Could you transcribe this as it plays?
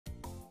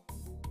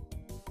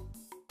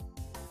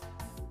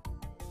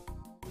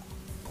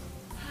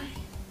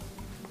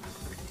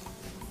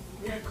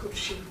Where could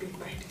she be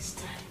by this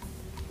time?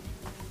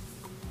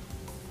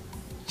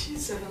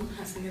 Chizaram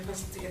has never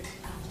stayed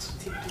out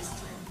till this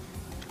time.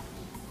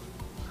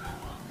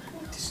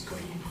 What is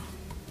going on?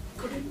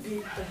 Could it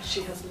be that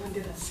she has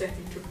landed herself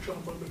into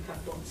trouble with her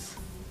boss?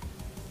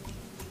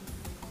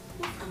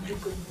 What am I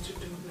going to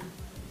do now?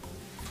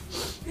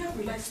 Where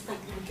will I start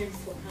looking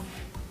for her?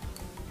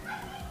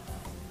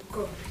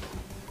 God, I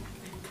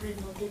pray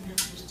nothing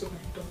happens to my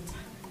daughter.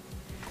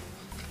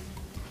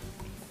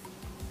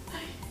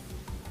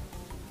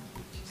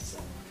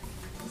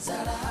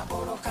 Zara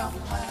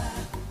Borokamba,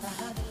 I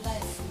had a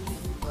life for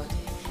you,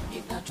 buddy.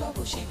 If not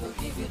trouble, she go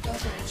give you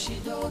double. She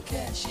don't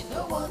care, she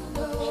don't want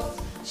no.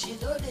 She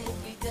know they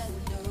pretend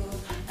no,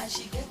 and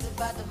she get a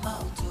bad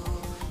amount too.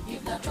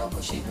 If not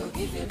trouble, she go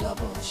give you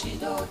double. She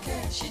don't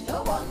care, she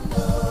don't want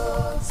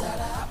no.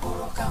 Zara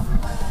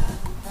Borokamba,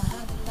 I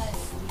had a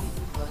life for you,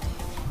 buddy.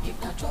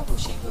 If not trouble,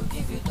 she go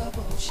give you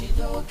double. She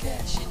don't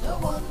care, she don't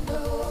want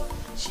no.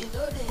 She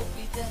know they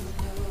pretend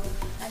no,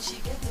 and she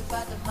get a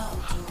bad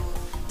amount too.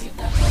 If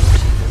not trouble,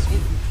 she goes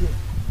give you fear.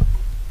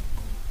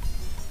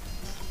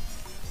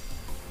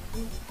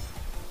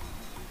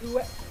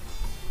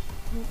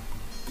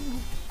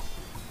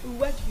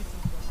 Where do you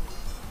think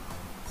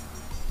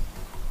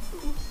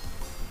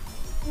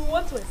you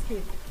want to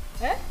escape?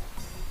 Eh?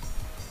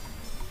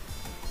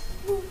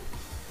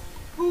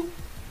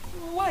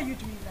 Why are you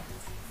doing that?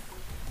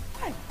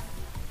 Why?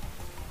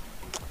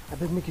 I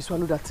beg make you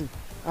swallow that thing.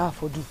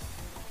 For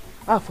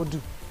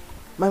do.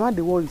 My man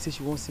the worry say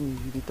she won't see me.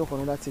 You dey talk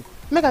another thing.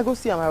 Make I go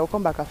see him. I will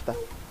come back after.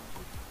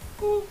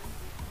 We'll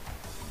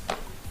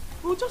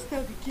just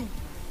tell the king.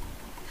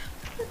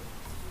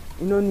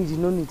 You no need.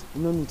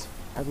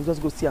 I will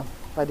just go see him.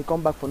 If I dey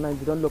come back for night,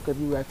 they don't lock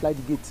everywhere. I fly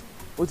the gate.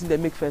 What thing they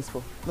make fence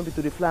for? Not be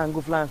to the fly and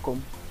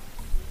come.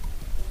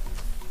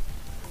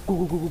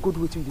 Go do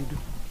what you dey do.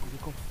 They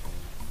come.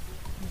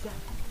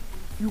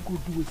 You go do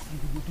what you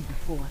do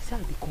before. I say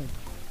they come.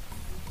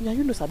 Now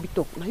you know sabi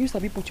talk. Now you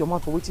sabi put your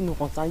mouth for waiting no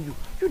concern you.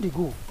 You dey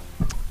go.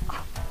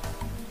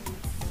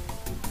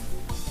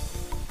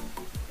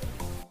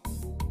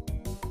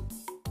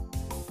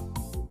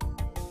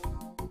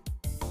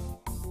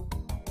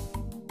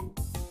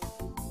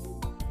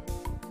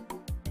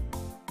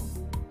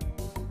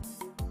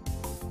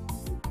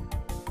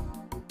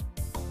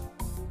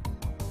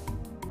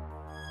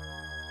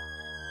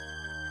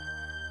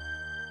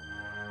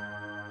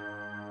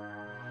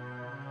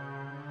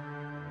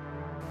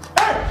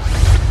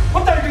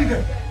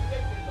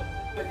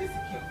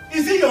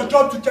 Is it your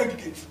job to check the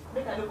gates?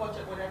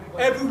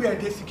 Everywhere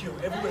they secure.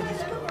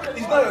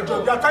 It's not your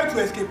job. You are trying to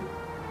escape.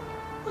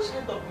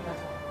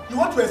 You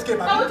want to escape,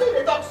 I don't think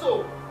they talk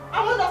so.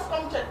 I want us to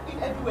come check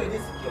if everywhere they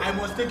secure. I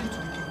must take you to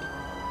the king.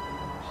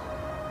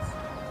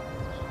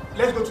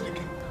 Let's go to the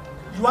king.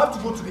 You have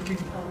to go to the king.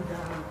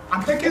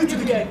 I'm taking you to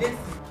the king.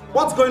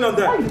 What's going on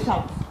there? Why you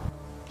shout?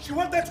 She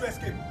wanted to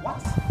escape.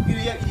 What?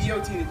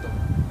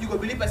 You go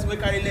believe person will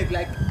carry leg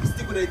like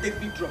stick with a take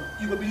big drum.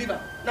 You go believe her.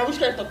 Now which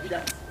kind of talk be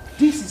that?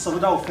 This is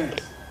another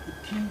offense. The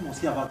king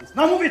must hear about this.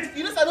 Now move it!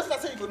 You know, I don't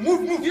start saying you go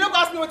move. You don't go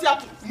ask me what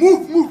happened.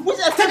 Move! Which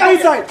take her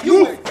inside!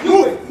 You wait! I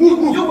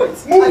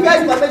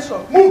got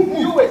information. Move!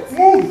 You wait!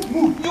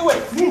 You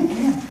wait!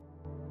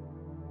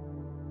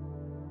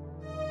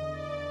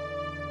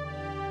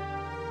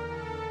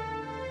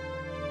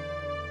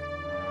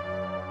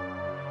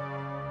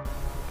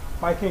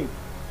 My king,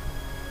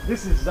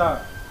 this is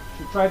Zara.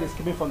 She tried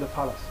escaping from the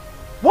palace.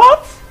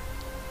 What?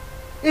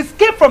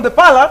 Escape from the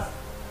palace?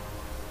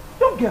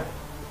 Don't get.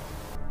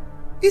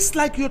 It's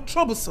like you're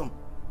troublesome.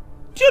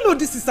 Do you know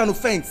this is an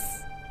offense?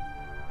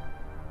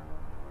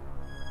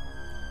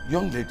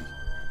 Young lady,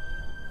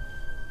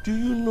 do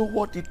you know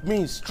what it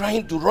means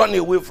trying to run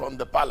away from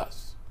the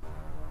palace?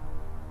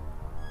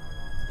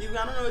 If you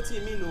don't know what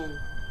you mean, no.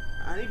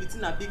 And if it's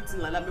a big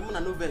thing like that, I'm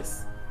no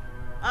verse.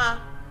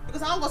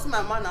 Because I don't go see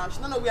my man now.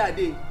 She don't know where I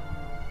dey.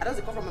 I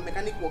just come from a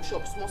mechanic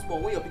workshop, small.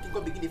 When you're picking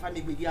up, begin the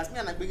family big. Ask me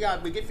and I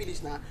begin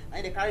finish now.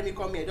 And they carry me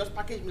come here, just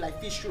package me like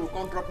fish roll,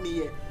 come drop me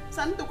here.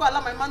 So I need to go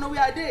allow my man know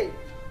where I dey.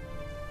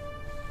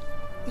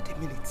 Wait a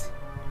minute.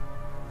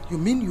 You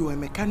mean you're a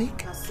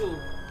mechanic? Na so.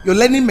 You're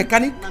learning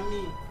mechanic? Na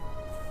me.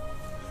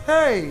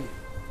 Hey.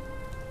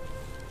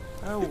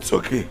 It's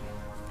okay.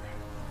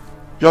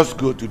 Just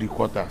go to the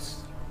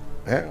quarters.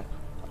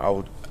 I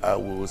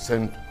will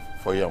send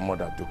for your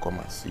mother to come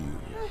and see you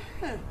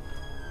here.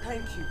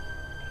 Thank you.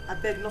 I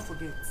beg not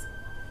forget.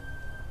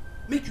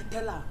 Make you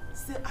tell her,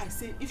 say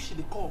if she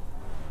dey come,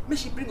 make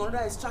she bring another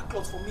extra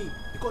cloth for me.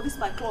 Because this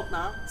my cloth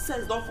now,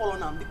 sense don't fall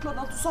on them. The cloth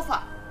don't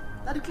suffer.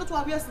 That the cloth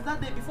was wear since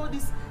that day before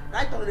this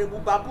right honorable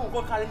baboon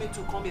go carry me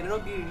to come here and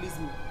not be release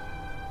me.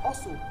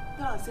 Also,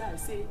 tell her I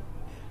say,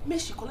 make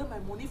she collect my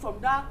money from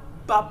that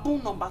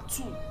baboon number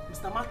 2,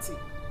 Mr. Martin.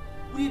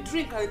 We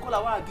drink and call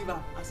her what I give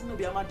her. I say no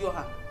be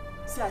Amadioha.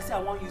 I say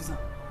I won't use her.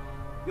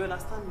 You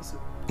understand me, sir?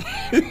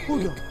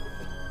 Hold on.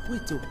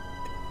 Wait oh.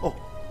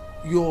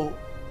 You're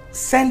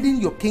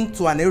sending your king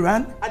to an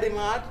errand? Are they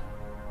mad?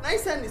 Now he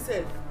send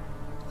himself.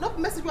 Not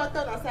message you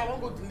tell and say I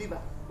won't go deliver.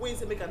 When you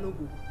say make a no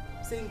go,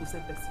 say you go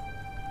send person.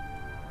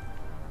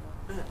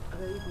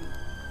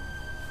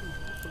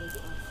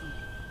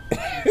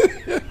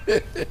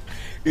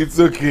 It's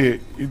okay.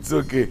 It's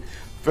okay.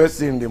 First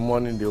thing in the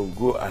morning, they will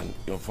go and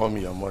inform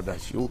your mother.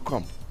 She will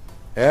come.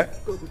 Eh?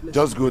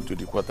 Just go to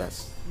the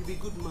quarters. You be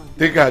good man.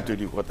 Take her to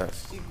the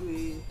quarters.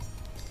 Igwe.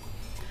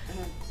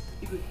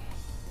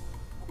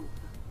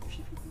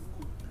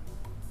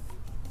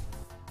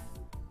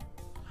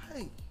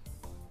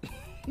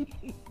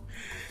 Hey.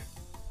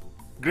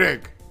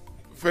 Greg,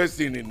 first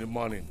thing in the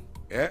morning,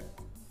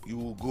 you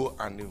will go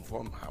and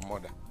inform her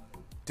mother.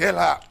 Tell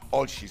her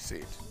all she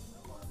said.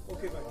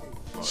 Okay, my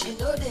king. She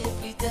know they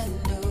pretend,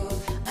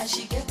 oh, and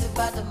she get a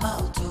bad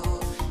mouth, oh.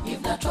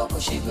 If not trouble,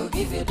 she go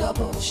give you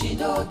double. She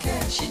no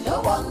care, she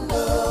no want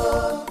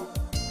no.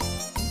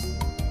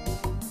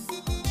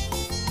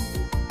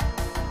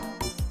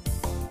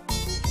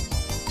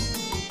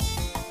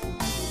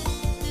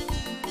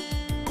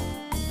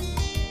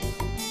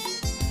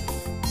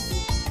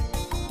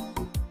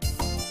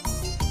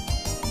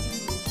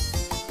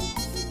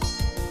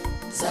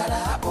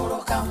 Zara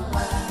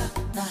Borokama,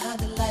 na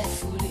had life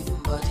full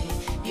in body.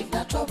 If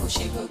not trouble,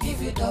 she go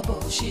give you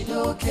double. She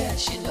no care,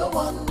 she no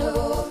want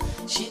no.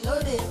 She know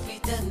they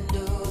pretend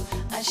no,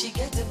 and she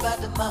get a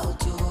bad mouth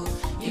oh.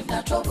 If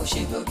not trouble,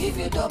 she go give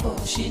you double.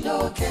 She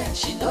no care,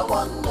 she no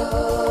want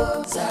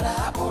no.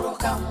 Zara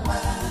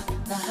Borokama,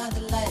 na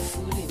had life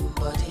full in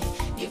body.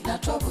 If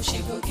not trouble, she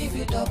go give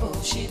you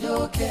double. She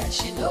no care,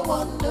 she no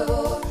want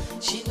no.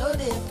 She know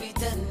they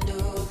pretend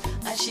no,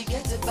 and she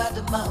get a bad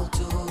mouth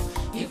oh.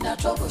 If not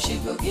trouble, she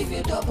go give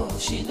you double.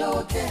 She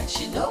no care,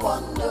 she no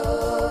want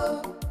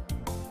no.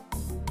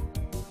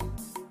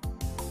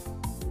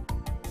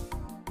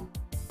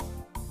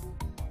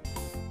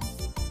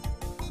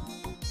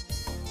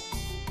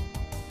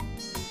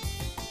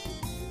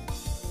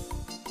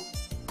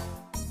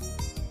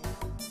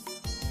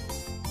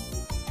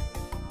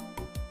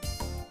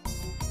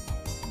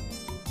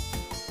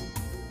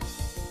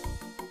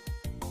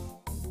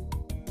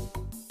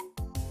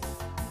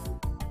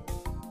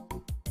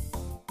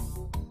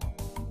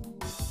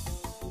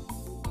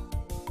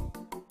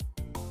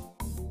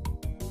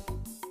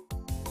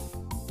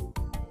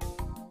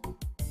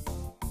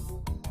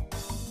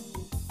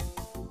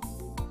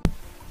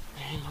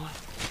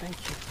 Thank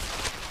you.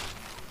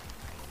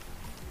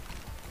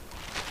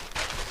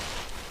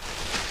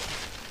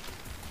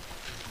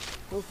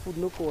 No food,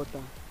 no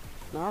water.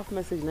 Now half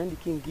message and the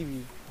king give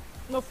you.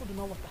 No food,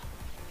 no water.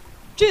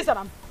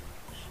 Chizaram,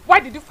 why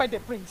did you fight the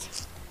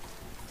prince?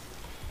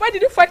 Why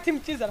did you fight him,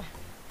 Chizaram?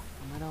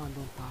 Mama, that one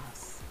don't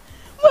pass.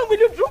 When will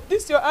you drop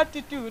this your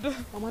attitude?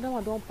 Mama, that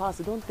one don't pass.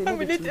 It don't take. When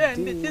will it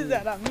end,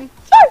 Chizaram?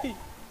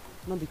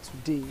 Not be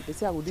today. They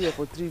say I will do it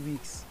for 3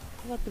 weeks.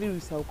 After 3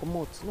 weeks, I will come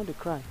out. Not they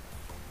cry.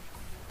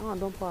 That one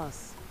don't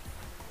pass.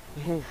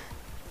 You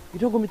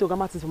don't go me to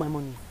Gamartins for my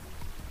money.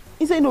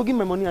 He say you no give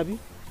my money, Abi.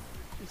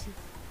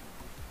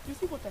 You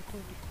see what I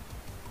told you?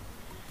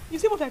 You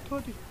see what I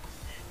told you?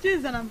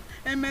 Chizaram,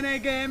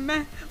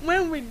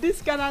 when will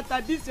this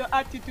character, this your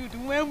attitude,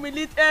 when will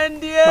it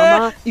end here?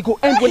 Mama, it go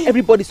end when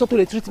everybody stop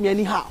to treat me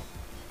anyhow.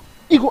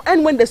 It go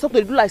end when they stop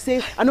to do like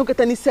say I don't get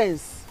any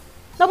sense.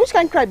 Now which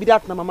kind cry be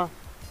that now, Mama?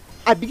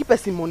 I big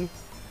person money.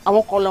 I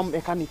won't call them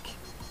mechanic.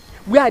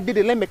 Where I did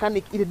the learn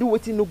mechanic, if they do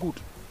waiting no good.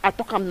 I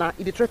talk him now,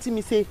 if they threaten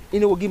me say he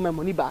will give my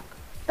money back.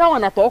 That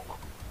one I talk.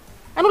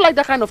 I don't like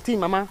that kind of thing,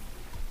 Mama.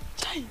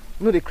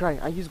 No, they cry.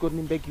 I use God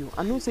name beg you.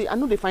 I know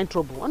they find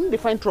trouble. I know they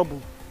find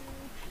trouble.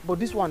 But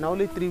this one,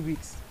 only 3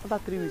 weeks. After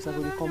 3 weeks, I'm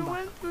going to come back. You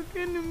want to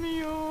kill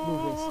me, oh. No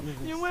rest, no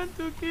rest. You want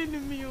to kill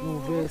me, oh.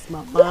 No rest,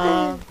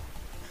 Mama.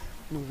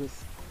 No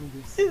rest, no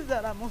rest.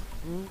 Chizaram. No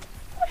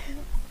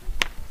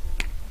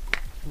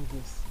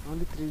rest.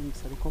 Only 3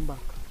 weeks, I will come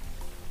back.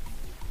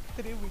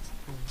 3 weeks.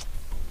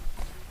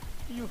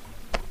 You.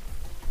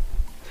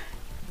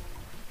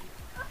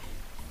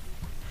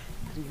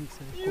 3 weeks,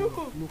 I will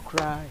come back. No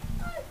cry.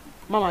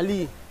 Mama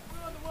Lee.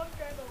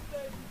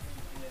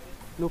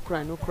 No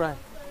cry, no cry.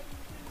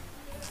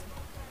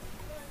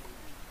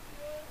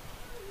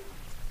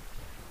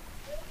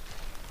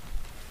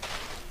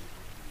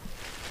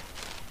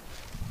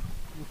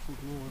 No food,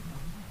 no water.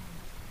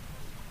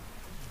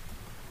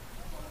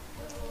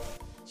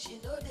 She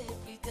know they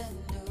pretend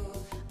no,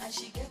 and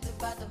she get a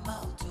bad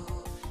mouth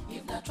oh.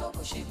 If not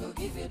trouble, she go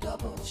give you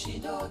double. She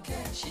no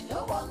care, she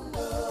no want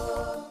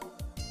no.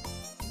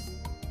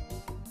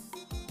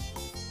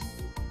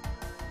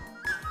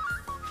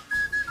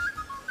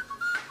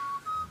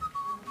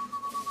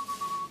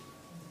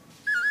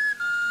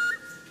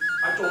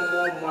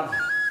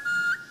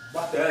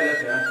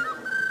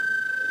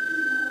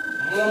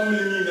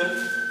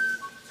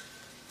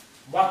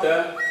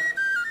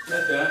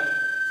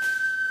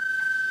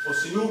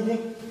 Osinugwu,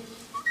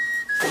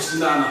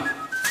 Osinana,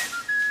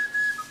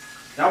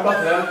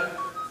 Yabate,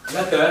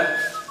 Lete,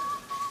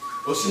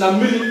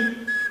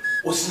 Osinamili,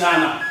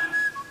 Osinana.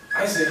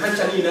 I say,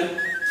 Hanchanina,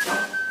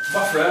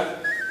 Buffre,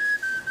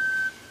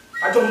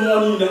 I don't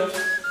want you.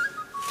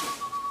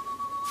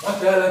 What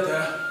the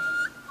letter?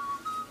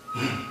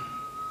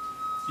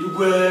 You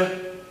were,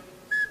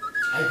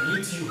 I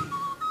greet you.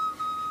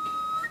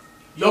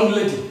 Young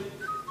lady,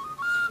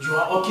 you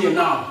are okay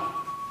now.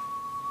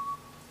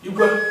 You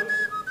were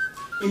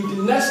in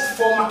the next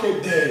 4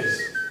 market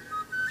days,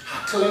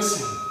 her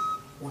cleansing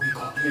will be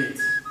complete.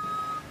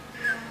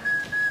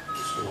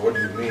 So what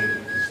do you mean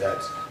is that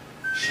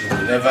she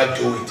will never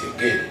do it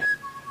again?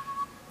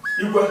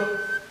 Igwe,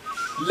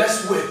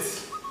 let's wait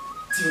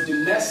till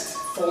the next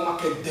 4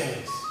 market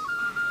days.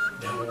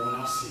 Then we will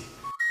now see.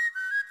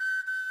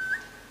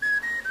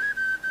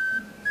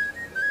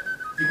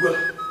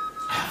 Igwe,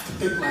 I have to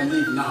take my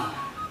leave now.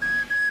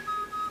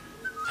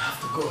 I have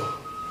to go.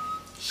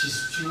 She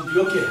will be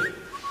okay.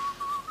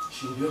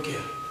 She will be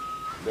okay.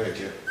 Very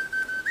good.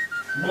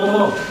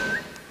 No.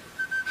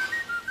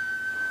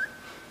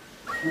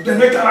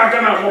 Udene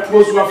karaka na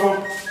moposu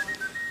afọ.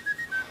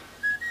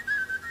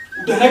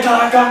 Udene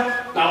karaka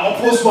na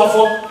moposu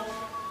afọ.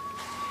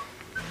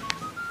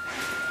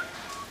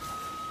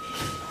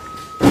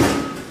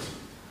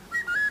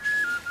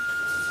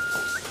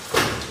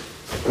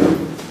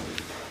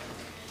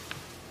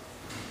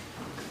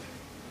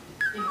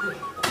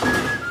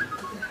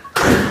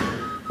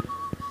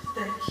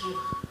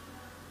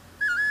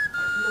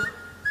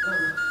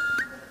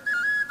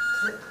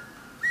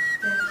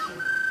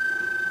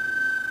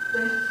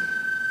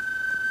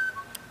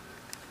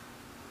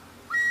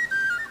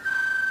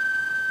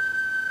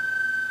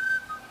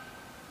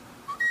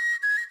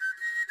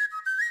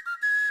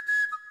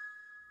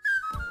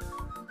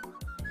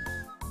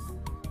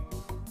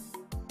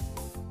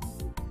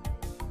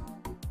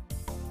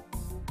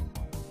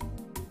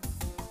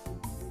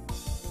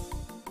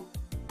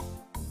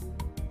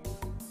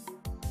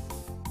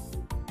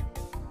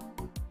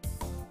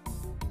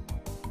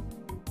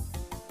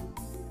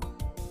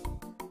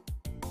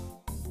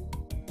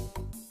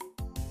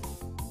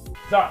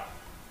 Zara.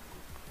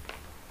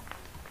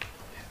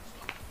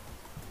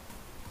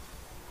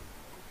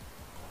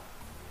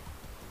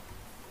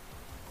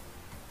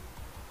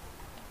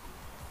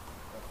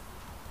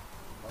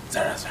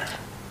 Zara.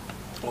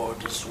 All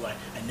this while,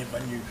 I never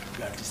knew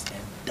you are this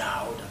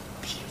endowed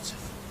and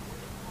beautiful.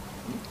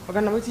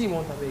 Okay, now what do you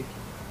want, Abeg?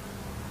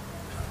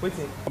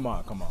 Waiting. Come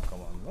on.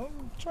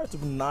 Try to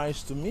be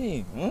nice to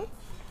me.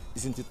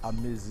 Isn't it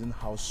amazing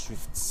how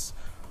swift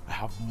I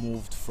have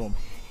moved from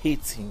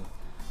hating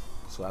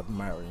to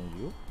admiring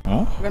you?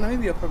 Okay, now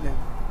maybe your problem.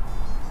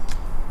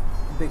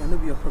 Abeg, I know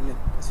be your problem.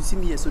 As you see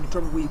me here, so the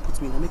trouble where you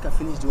put me, I make her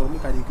finish the work,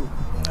 make her go.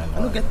 I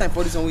don't get time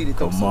for this one way they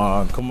talk.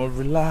 Come on,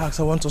 relax.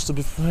 I want us to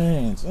be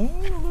friends.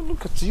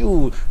 Look at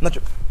you. Not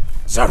your...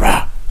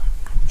 Zara!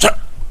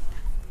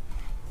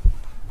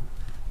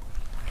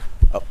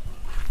 Oh.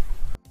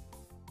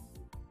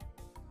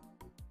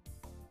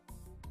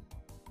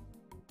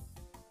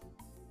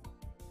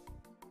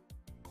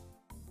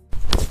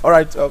 All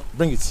right,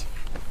 bring it.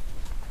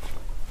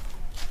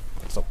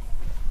 So.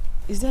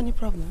 Is there any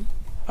problem?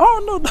 Oh,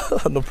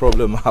 no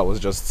problem. I was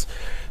just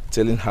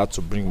telling her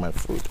to bring my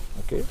food,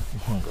 okay?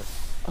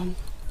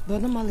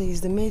 But normally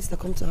it's the maids that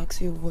come to ask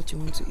you what you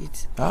want to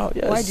eat. Oh,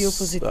 yes. Why the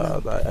opposite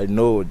now? I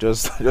know,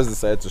 just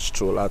decided to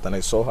stroll out and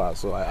I saw her,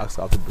 so I asked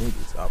her to bring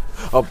it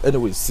up.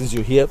 Anyway, since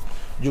you're here,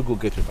 you go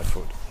get me my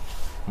food.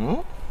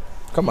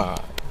 Come on.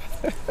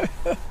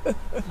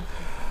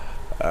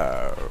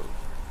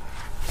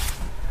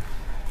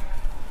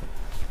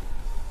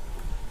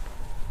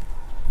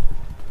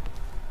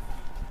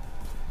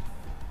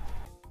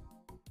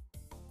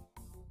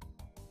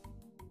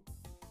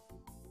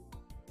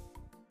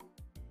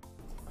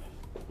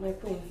 My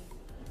queen,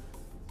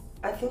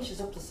 I think she's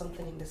up to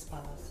something in this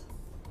palace.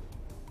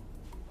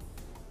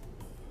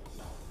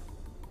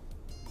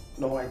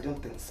 No, I don't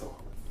think so.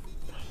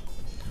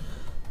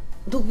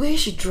 The way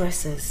she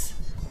dresses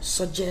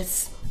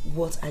suggests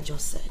what I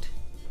just said.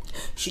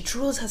 She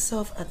throws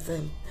herself at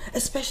them,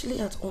 especially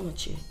at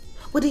Onochi,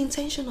 with the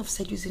intention of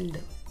seducing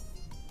them.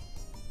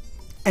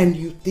 And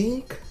you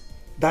think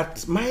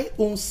that my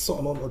own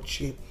son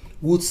Onochi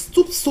would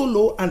stoop so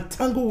low and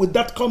tangle with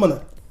that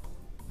commoner?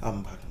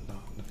 No,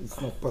 it's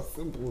not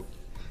possible.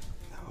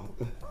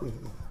 No.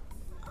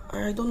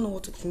 I don't know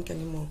what to think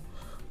anymore.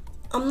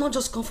 I'm not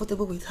just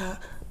comfortable with her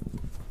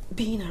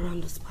being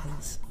around this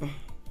palace. My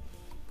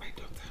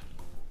daughter,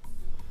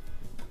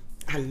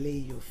 allay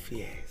your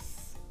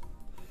fears.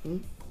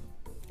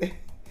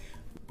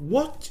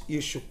 What you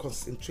should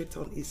concentrate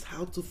on is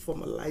how to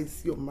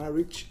formalize your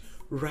marriage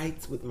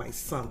right with my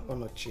son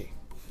Onochi.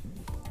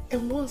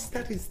 And once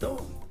that is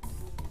done,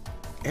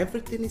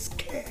 everything is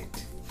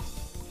cleared.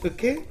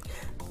 Okay?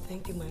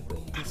 Thank you, my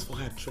queen. As for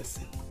her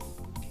dressing,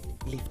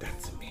 leave that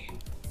to me.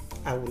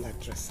 I will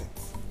address it.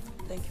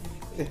 Thank you, my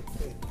queen.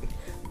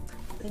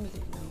 Let me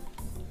get now.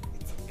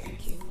 It's okay.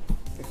 Thank you.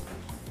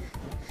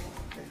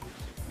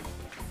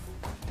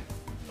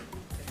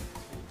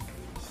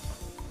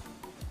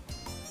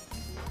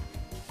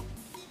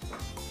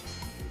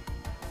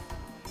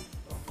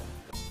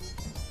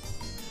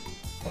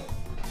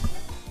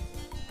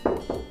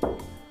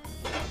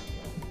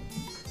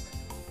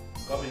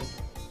 Come in.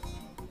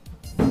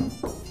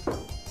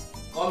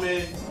 Come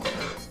in.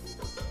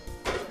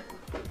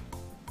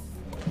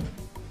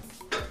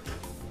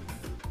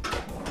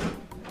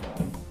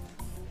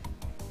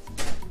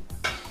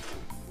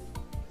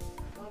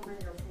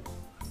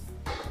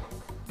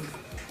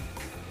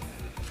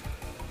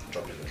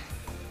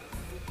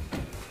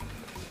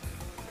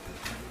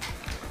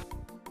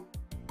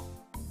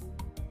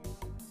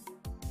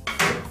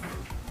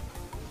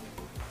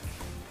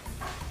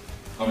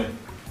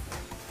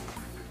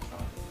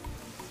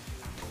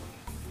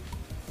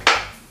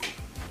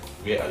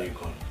 Where are you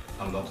going?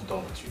 I'm not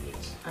done with you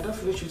yet. I don't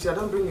finish with you. I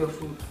don't bring your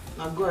food.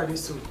 Now go at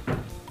this soon.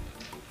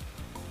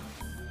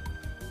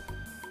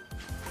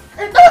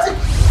 Hey, don't it!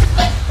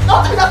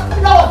 Don't do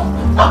that! No!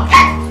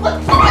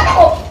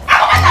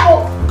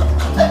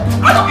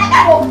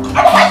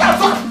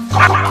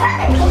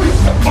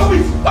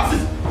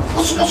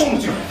 What's wrong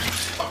with you?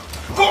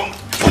 Come!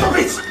 Stop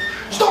it!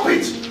 Stop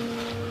it!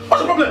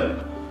 What's the problem?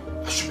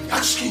 I should be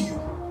asking you.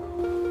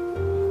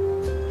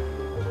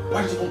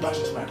 Why did you come back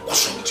into my room?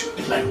 What's wrong with you?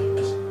 Leave my room.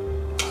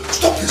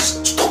 Stop this!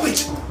 Stop it!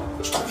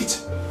 Stop it!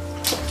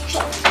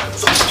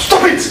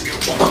 Stop it!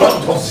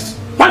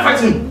 Why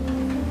fighting?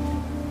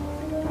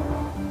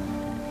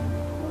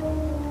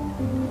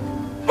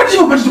 Why did you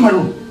go back into my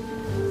room?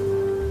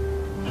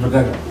 I'm a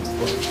guy.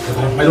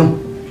 My room.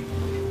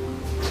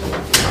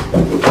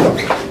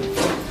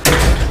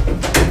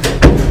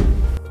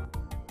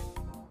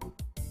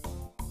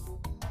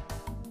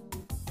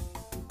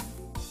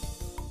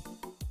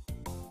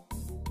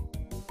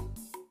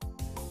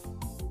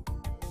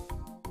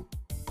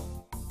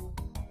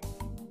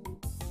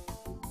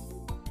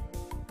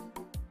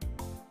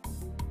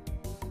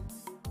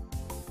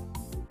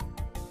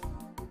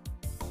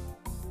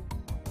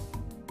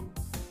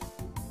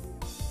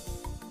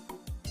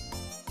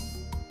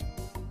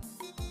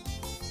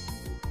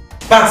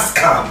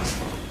 Pascal,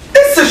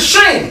 it's a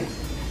shame.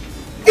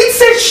 It's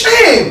a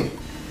shame.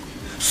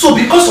 So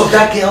because of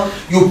that girl,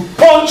 you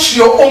punch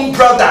your own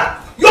brother.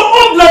 Your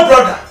own blood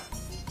brother.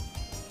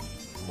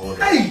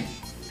 Mother. Hey.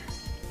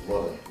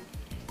 Mother,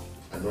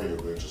 I know you're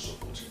going to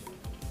support him.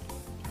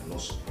 I'm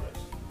not surprised.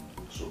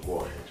 So go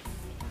ahead.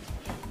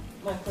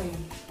 My queen,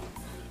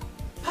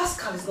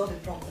 Pascal is not the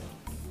problem.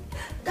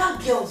 That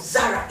girl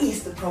Zara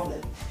is the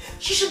problem.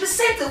 She should be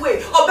sent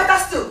away, or better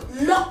still,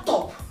 locked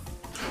up.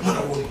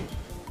 Mother, warning you.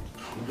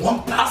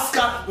 One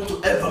Pascal want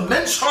to ever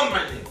mention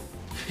my name.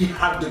 He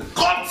had the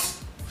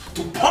guts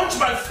to punch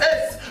my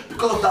face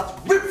because of that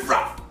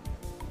riffraff.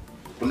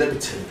 But let me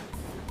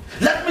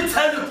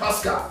tell you,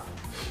 Pascal,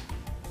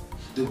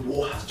 the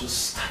war has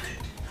just started.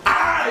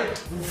 I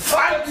will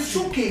fight. It's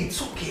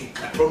okay.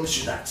 I promise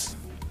you that.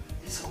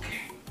 It's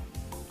okay.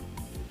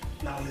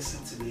 Now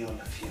listen to me, all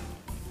of you.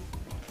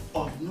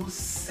 On no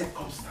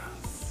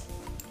circumstance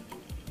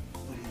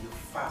will your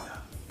father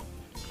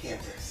hear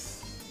this.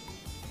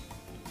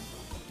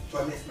 Do I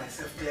make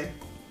myself clear?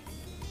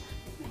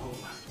 Go,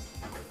 man.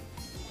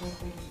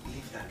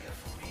 Leave that girl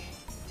for me.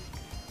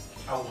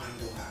 I will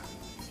handle her.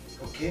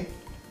 Okay?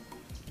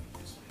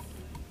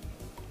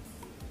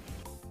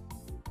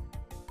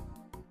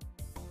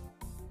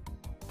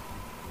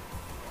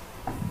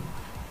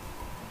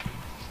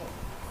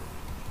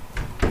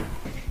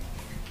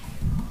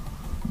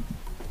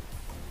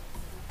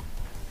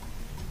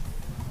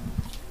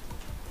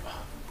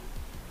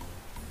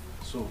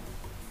 So,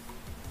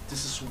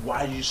 this is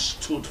why you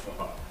stood for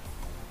her.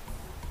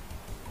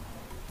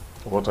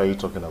 What are you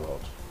talking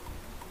about?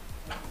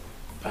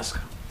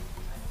 Pascal,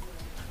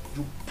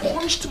 you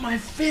punched my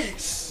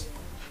face,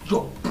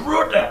 your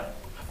brother,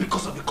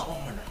 because of the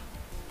commoner.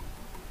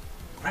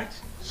 Right?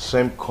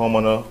 Same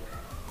commoner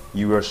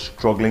you were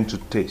struggling to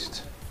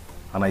taste,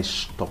 and I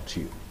stopped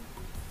you.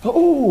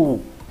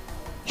 Oh,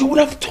 you would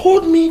have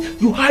told me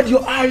you had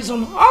your eyes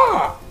on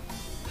her.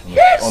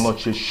 Yes!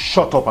 Onoche,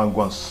 shut up and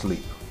go and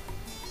sleep.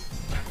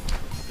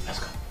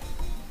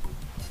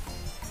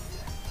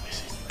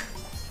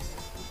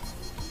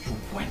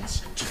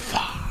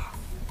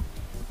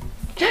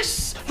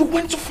 Yes, you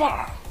went too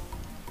far.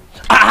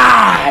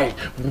 I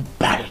will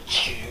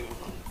bite you.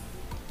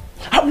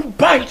 I will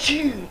bite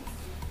you.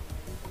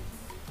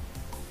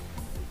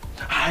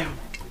 I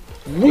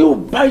will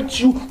bite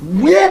you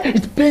where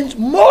it pains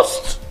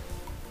most.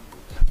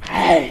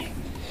 I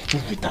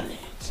will retaliate.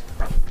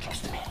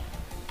 Trust me.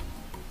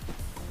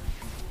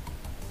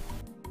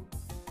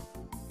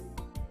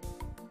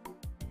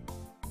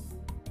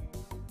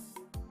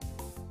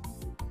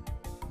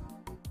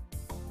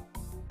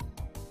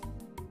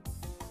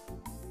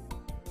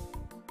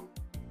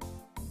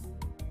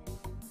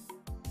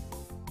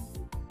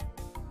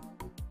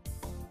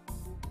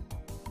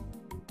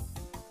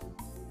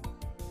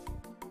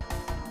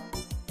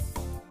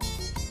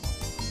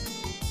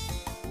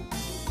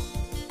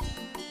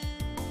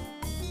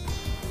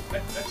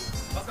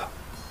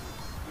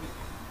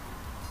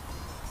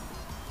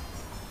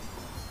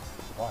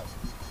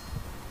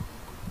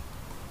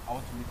 I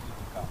want to meet you in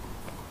the car.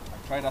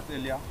 I tried that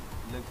earlier,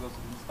 Lagos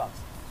didn't start,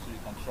 so you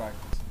can try.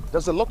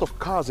 There's a lot of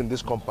cars in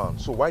this compound,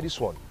 so why this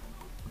one?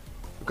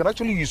 You can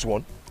actually use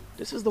one.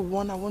 This is the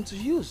one I want to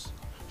use.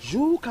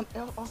 You can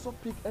also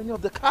pick any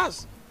of the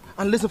cars.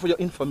 And listen, for your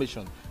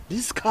information,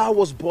 this car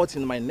was bought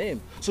in my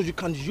name, so you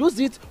can use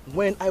it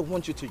when I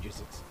want you to use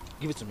it.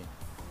 Give it to me.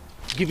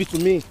 Give it to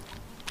me.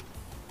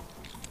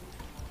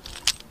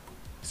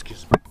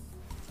 Excuse me.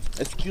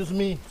 Excuse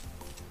me.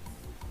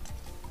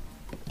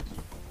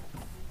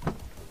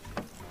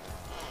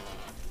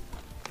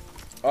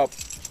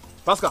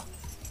 Pascal,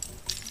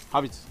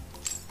 have it.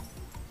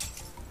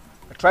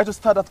 I tried to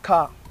start that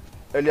car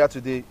earlier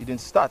today, it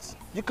didn't start.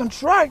 You can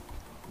try,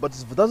 But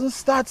if it doesn't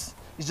start,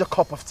 it's your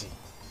cup of tea.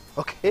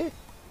 Okay?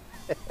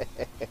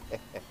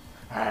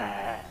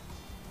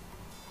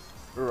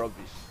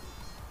 Rubbish.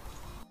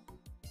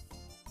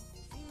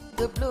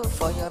 The blow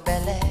for your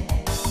belly.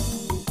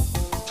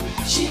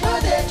 She know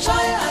they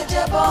try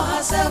ajebo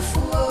herself.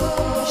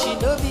 Oh. She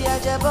know be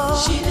ajebo.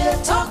 She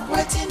dey talk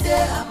waiting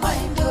there her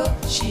mind. Oh.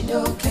 She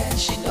no care,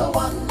 she no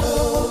want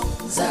no.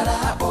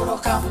 Zara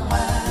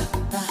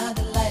Borokama, na had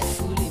the life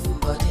full in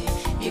body.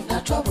 If na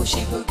trouble,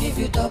 she go give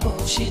you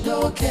double. She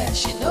no care,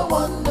 she no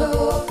want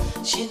no.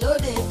 She know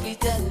they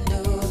pretend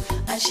no,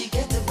 and she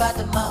get a bad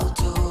mouth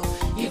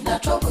oh. If na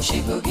trouble,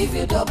 she go give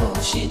you double.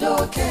 She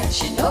no care,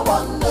 she no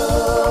want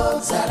no.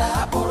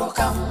 Zara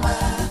Borokama,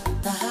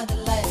 na had the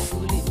life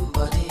full in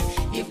body.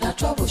 If na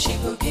trouble, she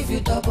go give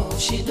you double.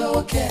 She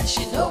no care,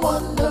 she no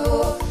want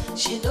no.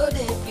 She know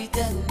they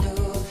pretend no,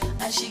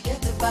 and she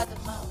get a bad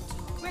mouth.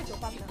 Where's your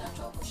partner? If na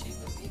trouble, she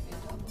go give you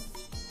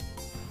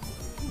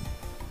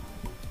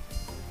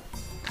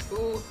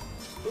double.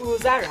 Oh,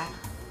 Zara,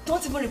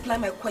 don't even reply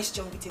my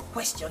question with a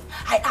question.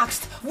 I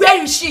asked,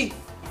 where is she?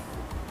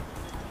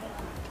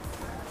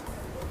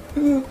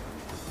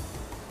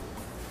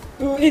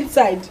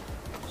 Inside.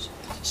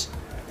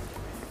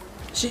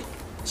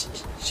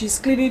 She's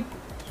cleaning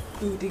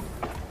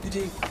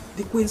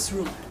the queen's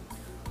room.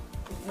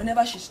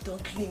 Whenever she's done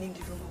cleaning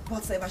the room, or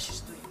whatever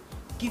she's doing,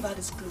 give her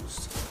these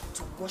clothes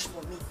to wash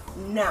for me.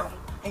 Now.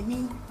 I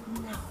mean,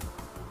 now.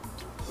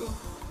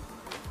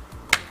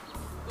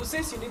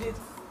 Since you need it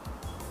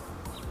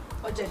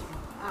urgently,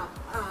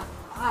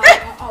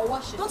 I'll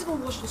wash it. Don't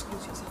even wash those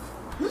clothes yourself.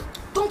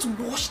 Don't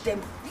wash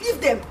them. Leave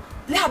them.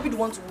 Let her be the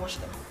one to wash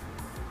them.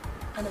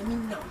 And I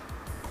mean now.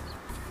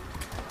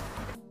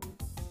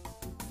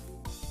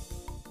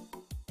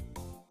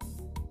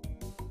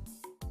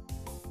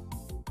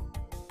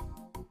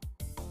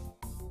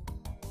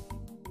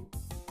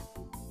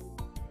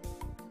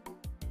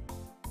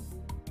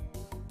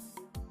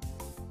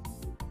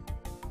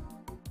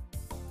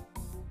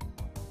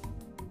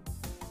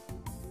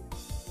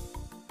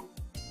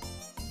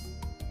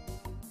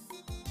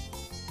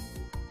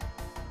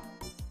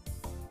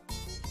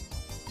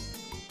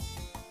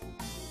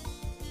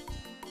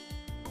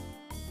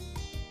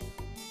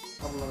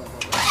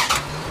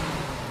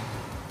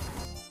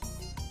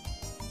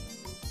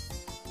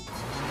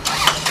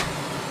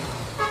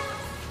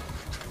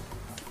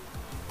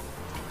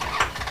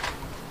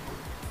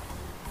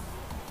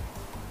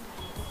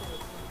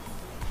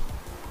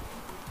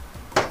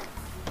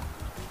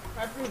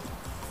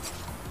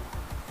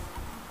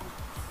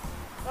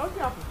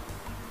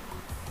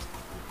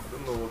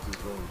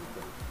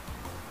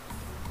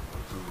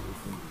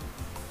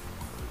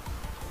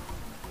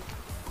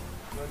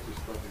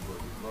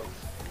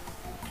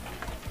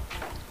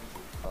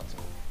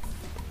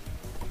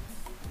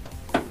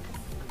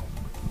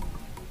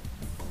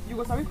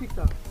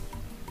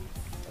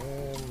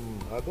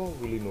 I don't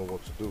really know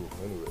what to do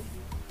anyway.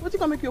 What you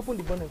can make you open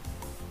the bonnet?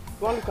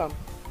 You want to come?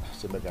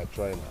 So make I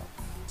try now.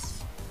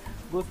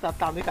 Go start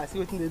time, make I see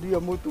what they do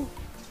your motor.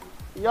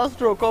 You just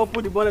throw, come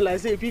put the bonnet like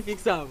say if you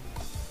fix them.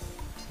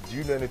 Do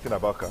you know anything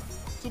about car?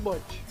 Too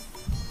much.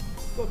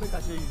 Go make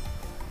I show you.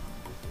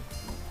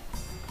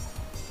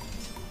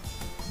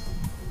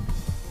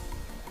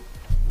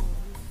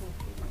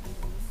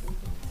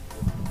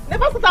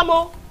 Never put them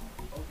on.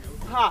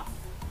 Ha.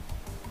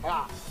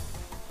 Ha.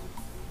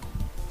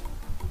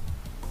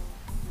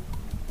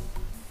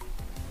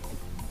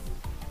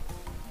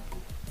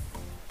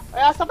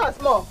 Yeah, stop and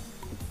small.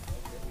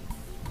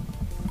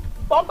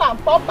 Pump am,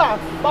 pump am,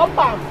 pump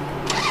am,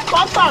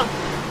 pump am.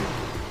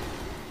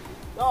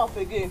 Not off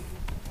again.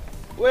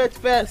 Wait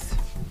first.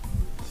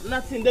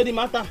 Nothing doesn't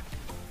matter.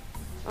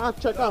 I'll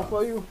check out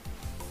for you.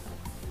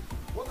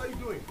 What are you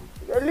doing?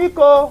 The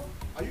Lico.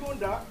 Are you on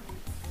that?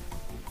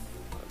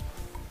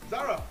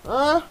 Zara?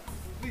 Huh?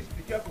 Please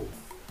be careful.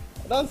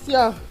 I don't see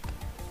her.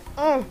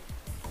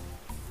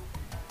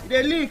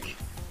 The leak.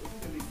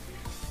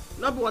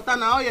 Not water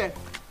now, yeah.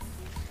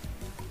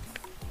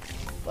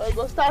 So you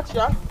go start,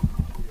 yeah?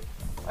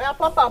 Oh yeah,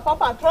 pump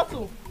and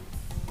throttle.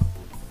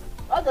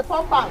 That's the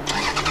pump and.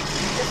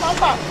 The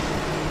pump and.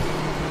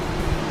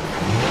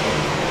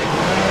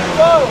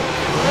 Go!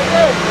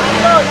 Again!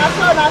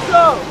 That's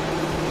so.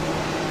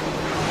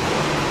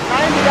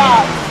 Time it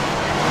out.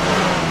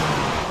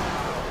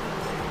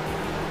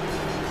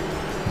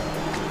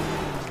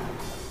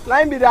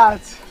 Line me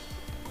that.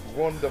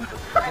 Wonderful.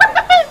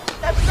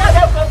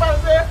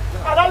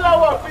 I don't know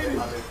what finish.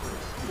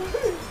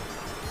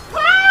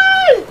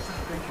 Hi!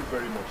 Thank you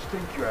very much.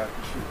 Thank you, I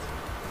appreciate it.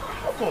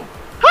 How come?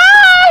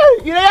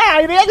 Hi! You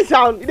hear the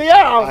sound? You hear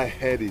how? I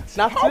heard it.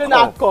 Now today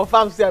now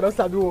confirm say I don't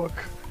start to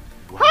work.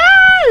 Wow.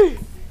 Hi!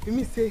 You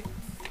mean say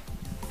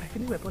if I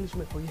finish my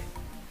punishment for you,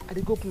 I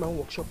dey go open my own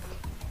workshop.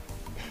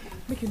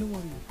 Make you no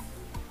worry.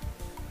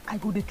 I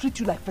go dey treat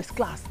you like first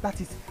class. That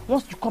is,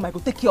 once you come, I go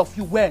take care of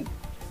you well.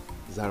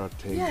 Zara,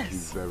 thank you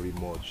very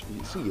much.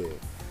 You see,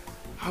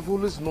 I've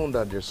always known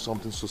that there's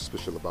something so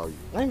special about you.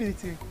 I'm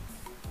with you.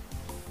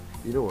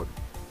 You know what?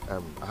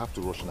 I have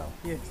to rush now.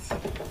 Yes.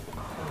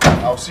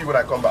 I'll see you when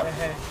I come back.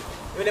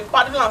 With a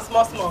paddle and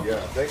small. Yeah,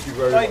 thank you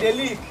very much. The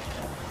leak.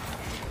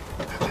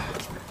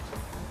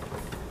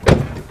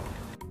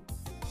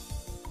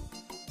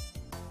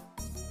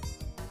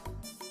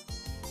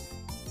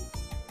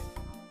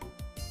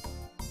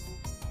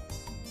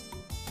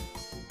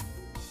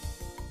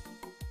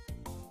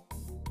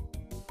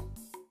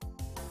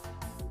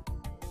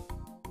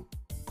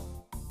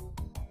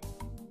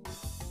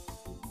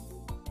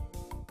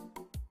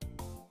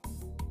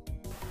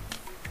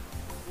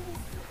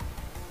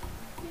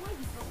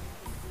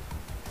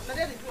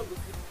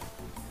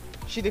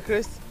 She the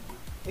Chris.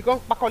 You come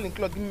back all in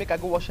cloth, give me make I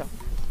go wash her.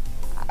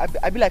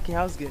 I be like a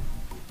house girl.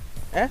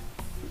 Eh?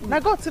 Now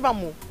God save her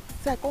more.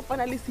 Say I can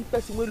finally see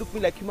person who look me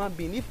like human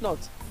being. If not,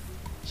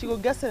 she go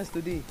get sense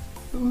today.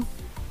 Who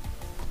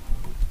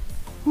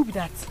be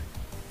that?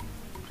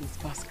 Prince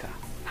Pascal.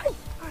 Hi.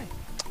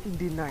 He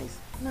dey nice.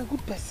 Na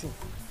good person.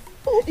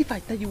 Oh, if I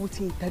tell you what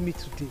he tell me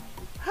today.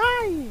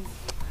 Hi.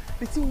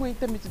 The thing when he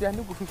tell me today, I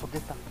no go fit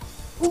forget her.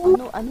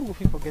 I no go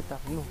fit forget her.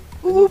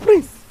 No.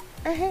 Prince.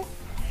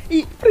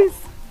 Prince.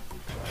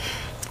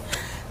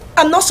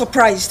 I'm not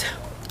surprised.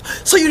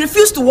 So you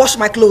refuse to wash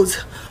my clothes?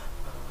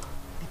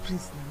 The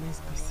prince is a nice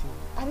person.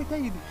 I will tell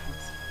you the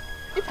truth.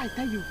 If I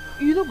tell you,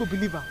 you don't go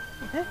believe her.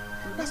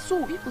 That's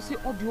so. If you say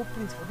all the old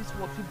prince for this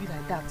world will be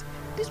like that,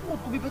 this world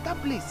could be a better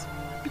place.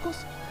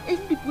 Because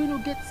even people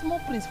don't get small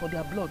prince for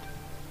their blood.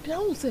 Their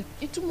own say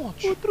it's too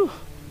much. Oh, true.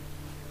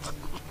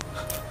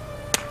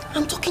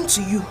 I'm talking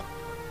to you.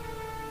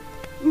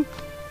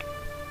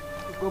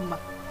 Go ma.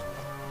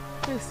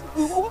 Yes.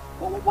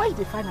 Why did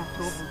they find her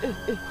trouble?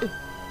 Hey,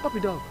 puppy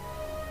dog.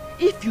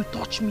 If you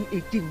touch me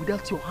again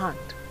without your hand,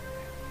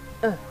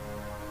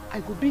 I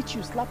go beat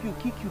you, slap you,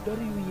 kick you,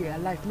 bury you here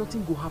alive.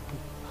 Nothing go happen.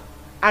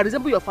 I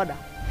resemble your father.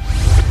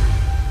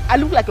 I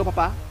look like your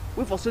papa.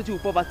 We frustrate you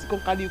with poverty. Come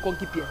carry you, come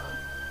keep here.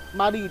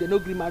 Marry you, they no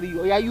agree marry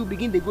you. Or yeah, you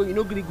begin they go, you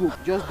no agree go.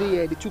 Just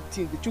there, the chook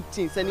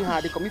things, anyhow.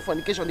 They commit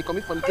fornication,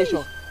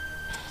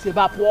 Say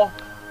bad poor.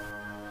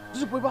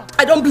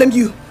 I don't blame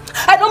you.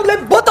 I don't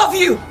blame both of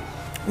you.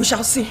 We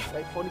shall see.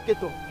 Like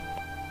fornicator.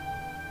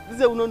 This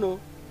is a no.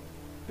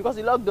 Because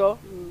he locked door.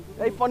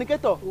 Like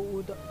fornicator. They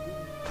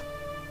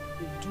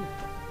do.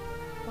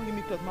 Don't give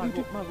me clothes, man.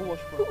 Go wash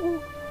for.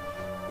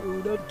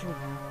 Don't do.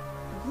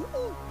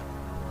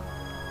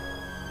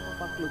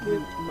 Papa clothes, go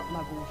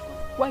wash for.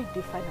 Why did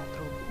they find her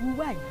trouble?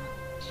 Why?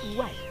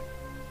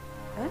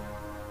 Huh?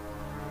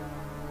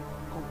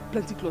 Come,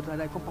 plenty clothes like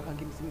that. Come back and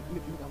give me some.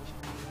 Make me wash.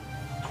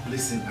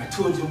 Listen, I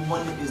told you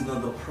money is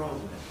not the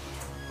problem.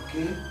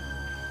 Okay?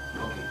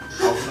 Okay.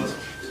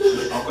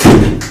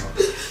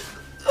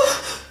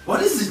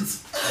 What is it?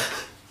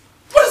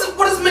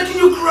 What is making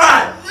you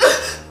cry?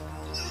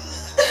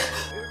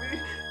 Baby,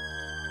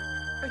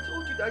 I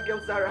told you that girl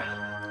Zara,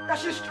 that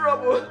she's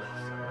trouble.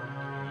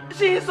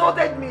 She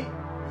insulted me.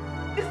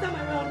 This time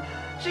around,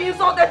 she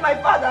insulted my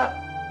father.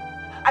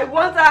 I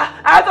want her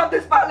out of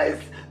this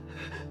palace.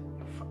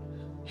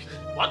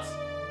 What?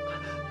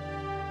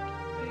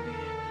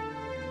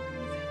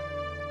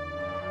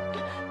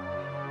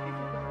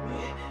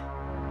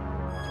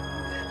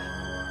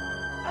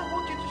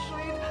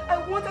 I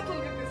wanted to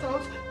leave this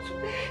house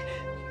today.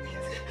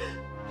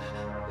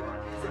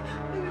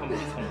 Come on,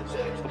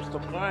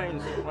 stop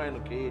crying,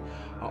 okay?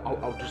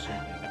 I'll do something,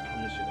 I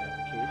promise you that,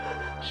 okay?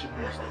 She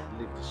must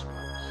leave this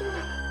house.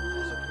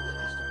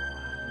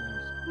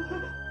 It's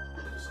okay,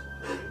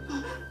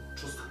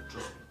 Trust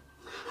me.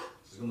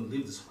 She's gonna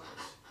leave this house.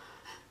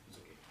 It's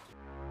okay.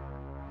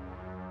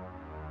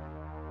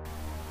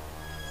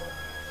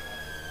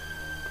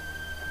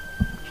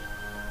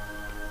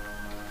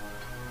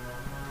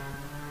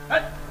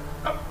 Hey!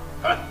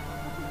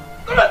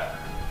 Come on!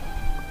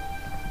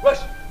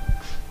 Rush!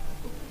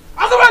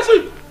 Answer my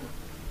sheep!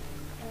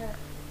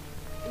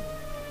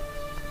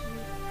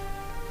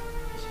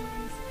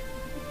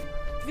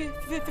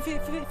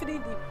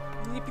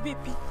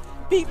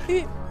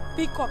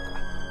 Peacock.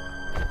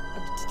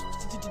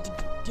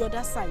 The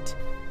other side.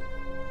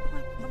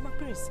 My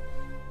prince.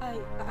 I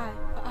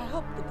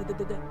hope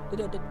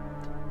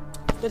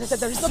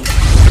there is not.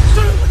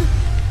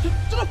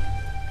 Shut up!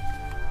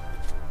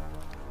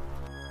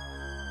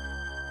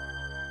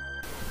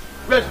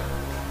 Where's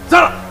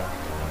Zara?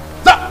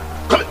 Zara!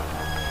 Come in!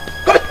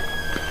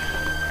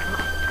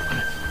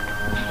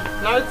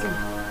 Nothing.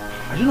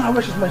 I don't know how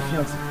much is my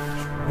fiancé.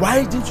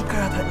 Why didn't you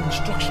carry out her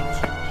instructions?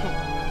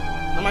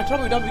 Now my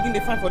trouble, we don't begin the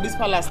fight for this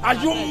palace. Are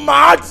you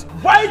mad?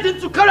 Why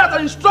didn't you carry out her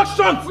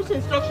instructions? Which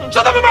instructions?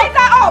 Shut up, Beat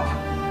her up!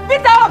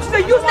 Beat her up! She's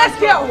a useless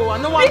girl!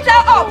 Beat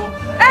her up!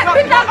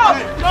 Beat her up!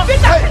 Beat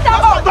her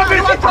up!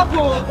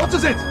 What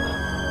is it?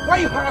 Why are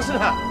you harassing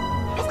her?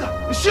 Oscar,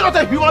 is she not a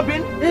human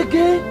being?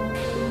 Again?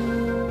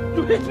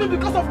 You hate me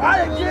because of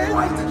her again?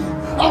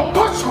 I'll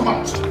punch your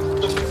mouth!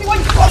 You see what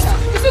you fought?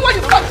 You see what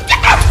you fought?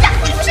 Get out!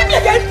 You pushing me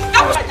again?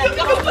 You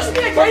push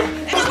me again?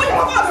 You see what you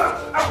fought?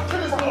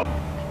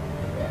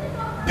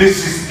 This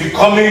is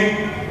becoming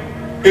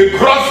a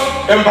gross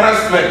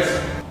embarrassment.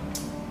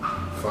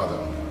 Father,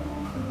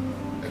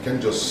 I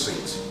can't just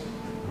sit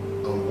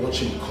watch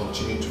him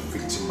continue to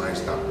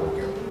victimize that poor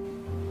girl.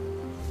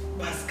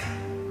 Pascal,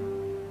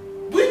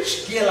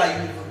 which girl are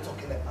you even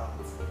talking about?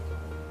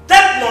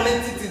 That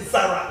non-entity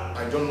Zara.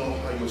 I don't know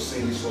how you're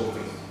saying this whole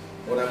thing,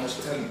 but I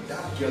must tell you,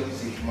 that girl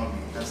is a human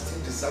being and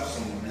still deserves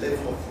some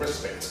level of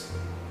respect.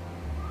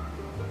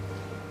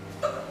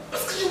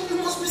 Pascal,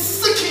 you must be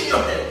sick in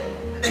your head.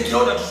 A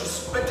girl that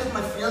disrespected my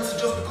fiancé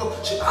just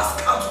because she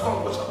asked her to go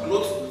and wash her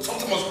clothes.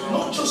 Something must be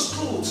not just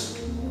clothes,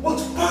 but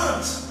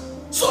pants.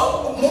 So,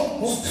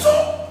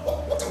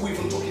 what are we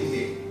even talking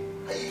here?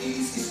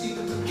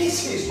 The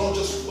case here is not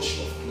just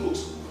washing of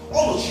clothes.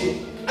 All of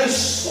you, I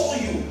saw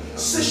you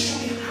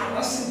sexually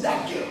harassing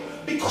that girl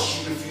because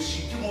she refused.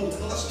 She came on with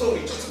another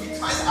story just to be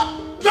tied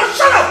up. Just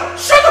shut up!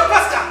 Shut up,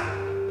 Pascal!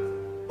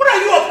 What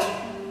are you up to?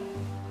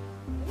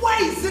 Why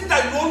is it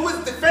that you always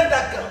defend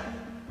that girl?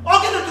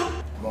 All gonna do?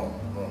 Mom,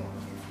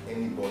 if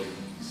anybody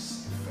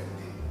is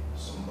defending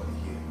somebody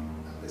here,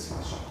 that person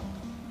is you.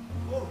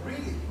 Oh,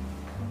 really?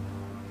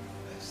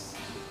 Yes.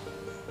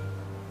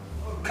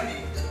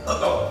 Okay.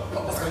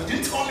 Pascal, you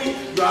didn't tell me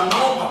you are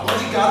now my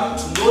bodyguard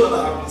to know that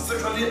I have been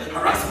sexually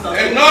harassing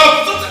that Enough!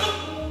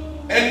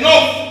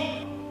 Enough!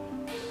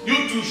 You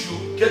two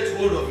should get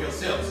hold of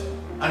yourselves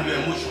and your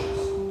emotions.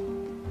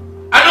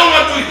 I don't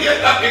want to hear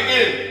that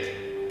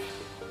again.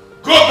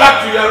 Go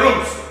back to your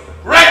rooms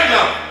right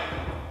now.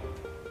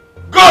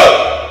 Go!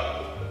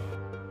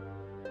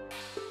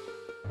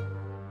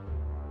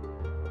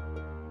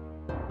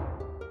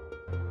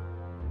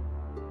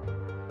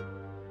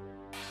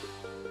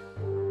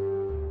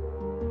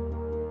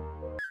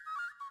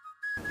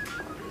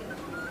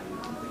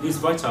 These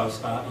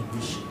vitals are in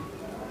good shape.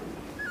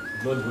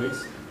 Blood weight,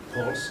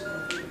 pulse,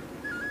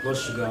 blood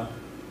sugar,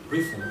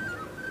 breathing.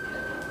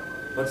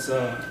 But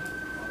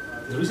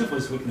the reason for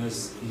his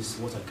weakness is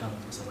what I can't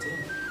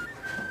ascertain.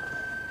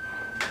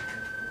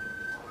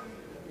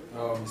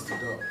 Mr.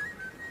 Doc,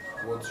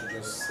 what you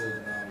just said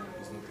now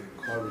is not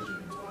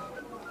encouraging.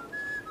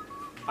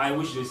 I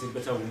wish there is a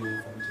better way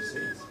for me to say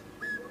it.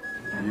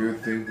 You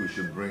think we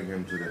should bring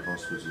him to the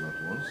hospital at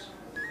once?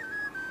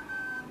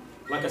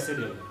 Like I said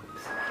earlier,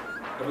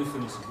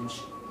 everything is in good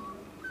shape.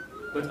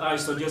 But I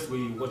suggest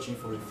we watch him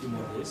for a few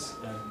more days,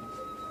 and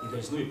if there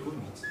is no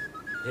improvement,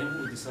 then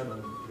we'll decide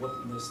on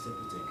what next step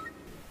we take.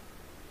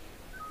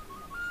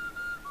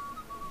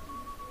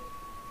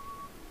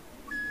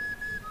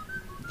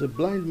 The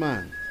blind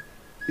man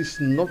is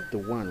not the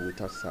one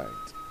without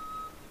sight,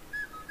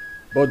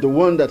 but the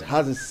one that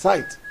has his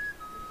sight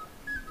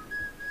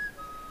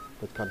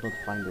but cannot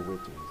find a way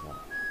to his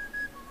heart.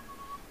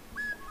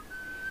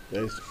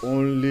 There is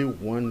only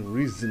one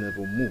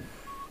reasonable move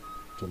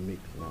to make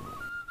now.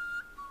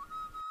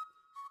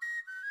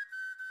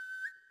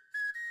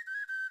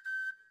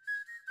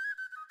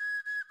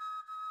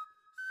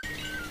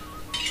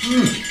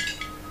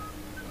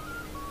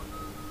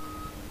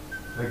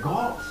 The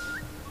gods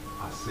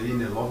are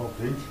saying a lot of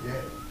things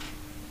here.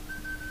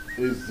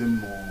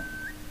 Izimo,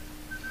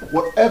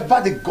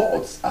 whatever the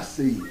gods are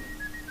saying,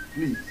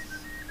 please,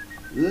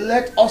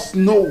 let us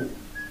know.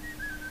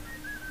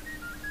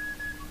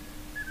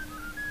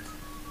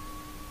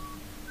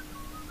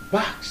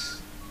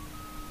 Backs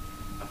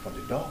are for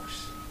the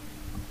dogs,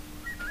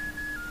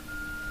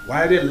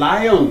 While the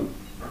lion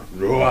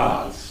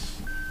roars.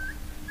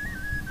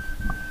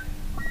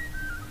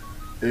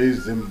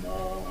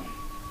 Izimo,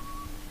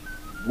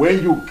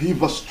 when you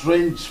give a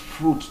strange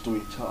fruit to a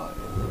child,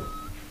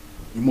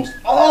 you must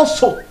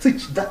also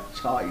teach that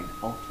child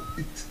how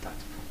to eat that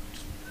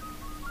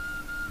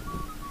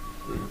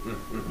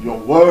fruit. Your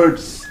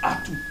words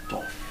are too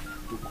tough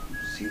to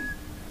consume.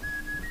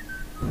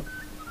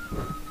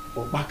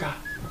 Obaka,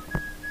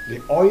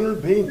 the oil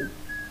bean,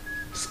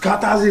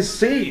 scatters his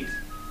seed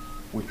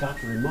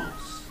without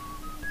remorse.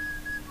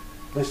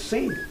 The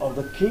seed of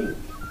the king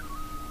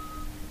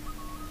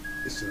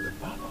is in the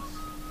palace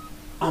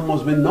and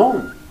must be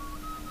known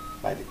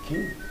by the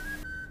king.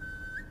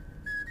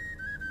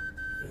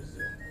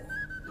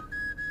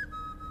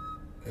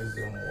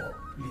 Ezemo,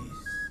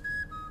 please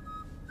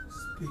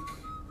speak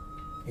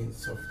in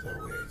softer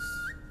words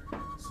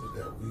so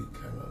that we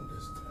can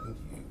understand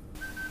you.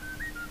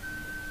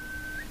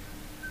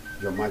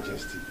 Your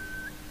Majesty,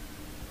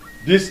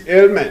 this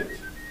ailment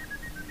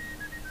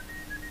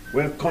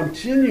will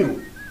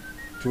continue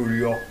to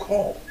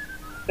reoccur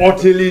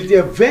until it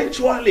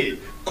eventually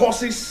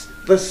causes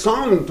the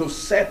sun to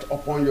set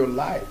upon your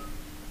life.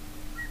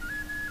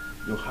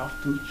 You have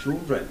 2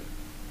 children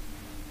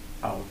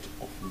out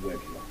of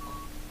wedlock.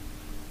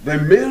 The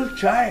male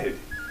child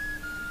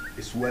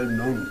is well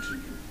known to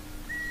you,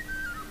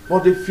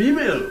 but the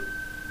female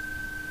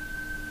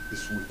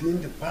is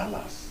within the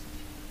palace,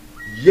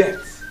 yet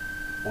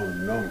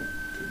unknown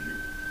to you.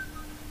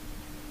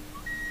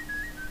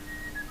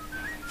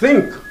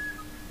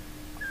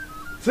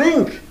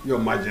 Think, Your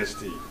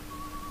Majesty,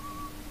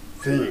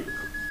 think.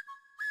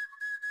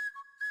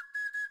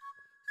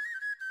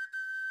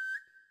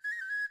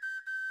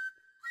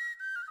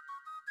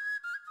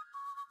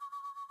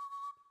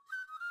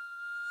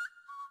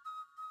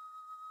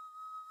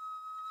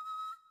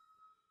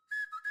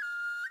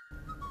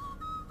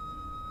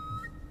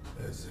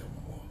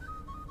 Ezemo,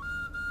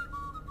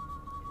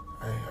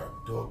 I have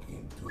dug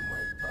into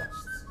my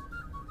past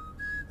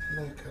and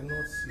I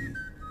cannot see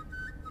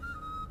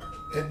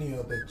any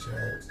other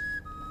child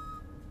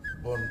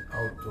born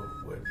out of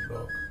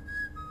wedlock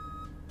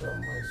than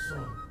my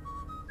son,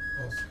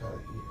 Pascal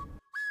here.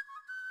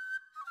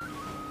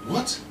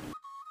 What?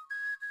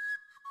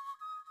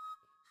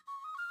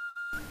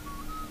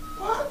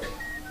 What?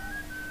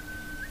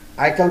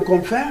 I can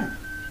confirm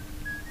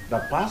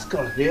that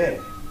Pascal here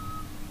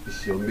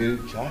is your male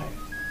child.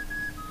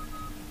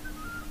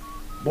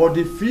 But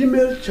the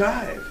female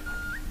child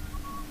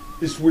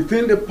is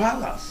within the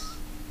palace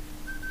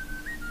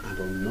and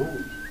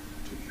unknown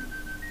to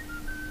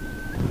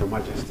you. Your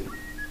Majesty,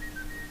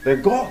 the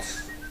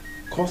gods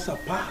caused a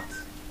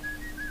path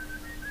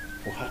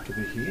for her to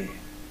be here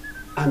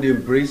and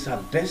embrace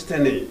her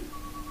destiny.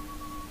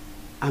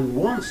 And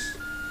once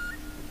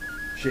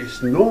she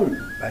is known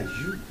by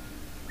you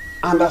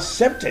and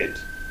accepted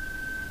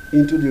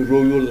into the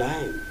royal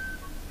line,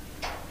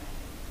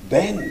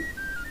 then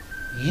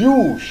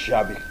you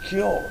shall be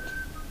cured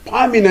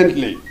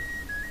permanently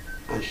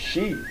and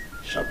she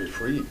shall be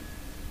free.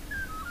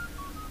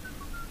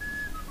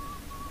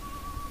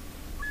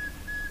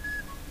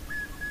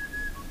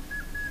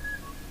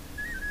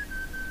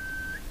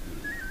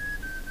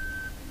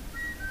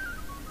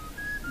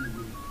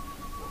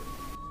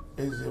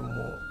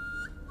 Ezemo,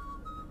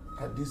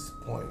 at this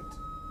point,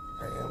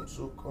 I am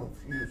so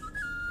confused.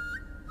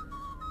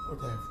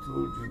 What I have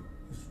told you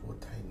is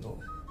what I know.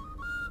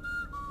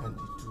 And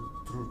the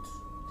truth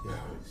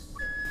there is.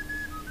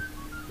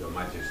 Your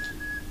Majesty,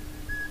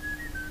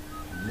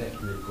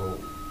 let me go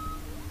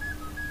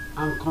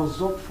and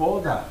consult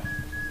further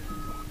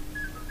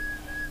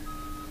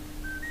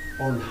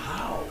on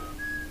how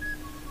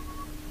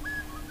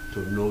to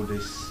know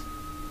this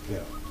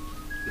girl,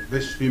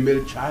 this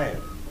female child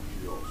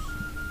of yours.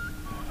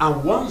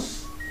 And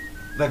once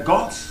the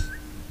gods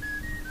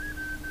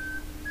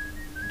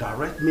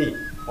direct me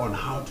on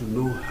how to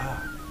know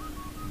her,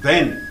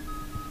 then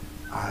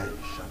I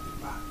shall be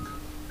back.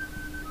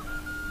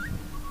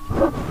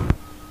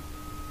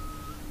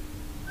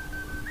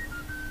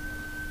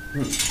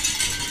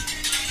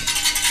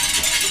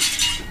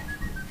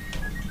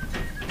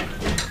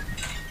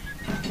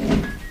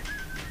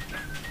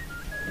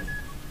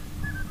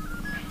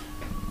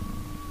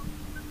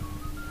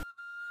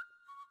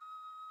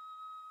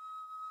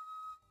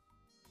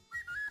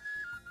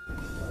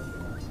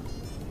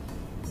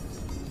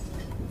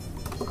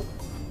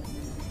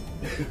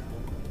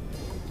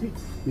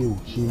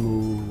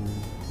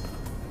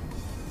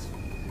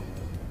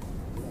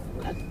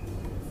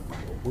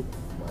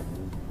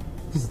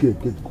 This girl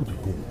get good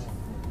head.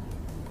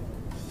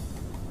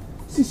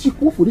 Since she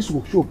go for this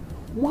workshop,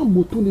 one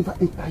motor never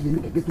enter here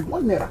make I get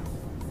 1 naira.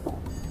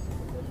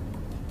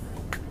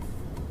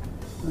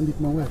 And if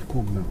my wife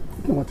come now,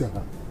 you know what tell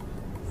her?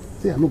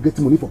 Say I no get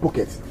money for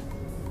pocket.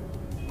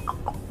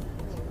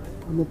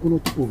 I'm not gonna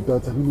top of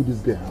that. I don't know this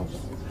girl house.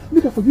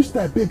 Make her for you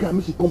start beg her,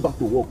 make she come back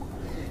to work.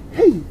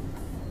 Hey,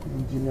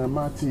 Engineer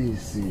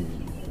Mattis,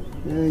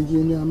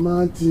 Engineer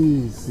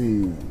Mattis.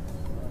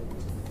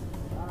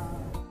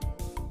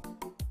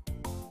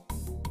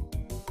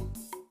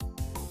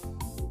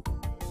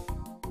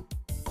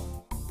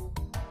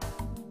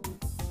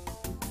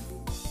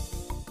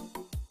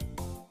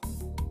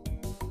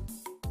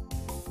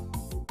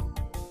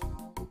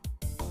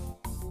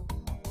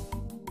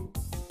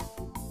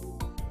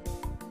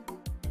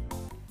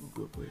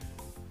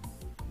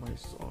 My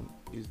son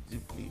is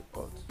deeply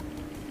hurt.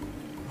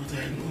 But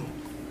I know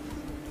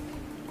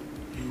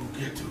you will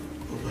get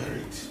over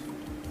it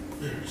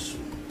very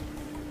soon.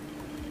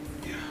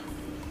 Yeah,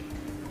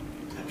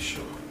 I'm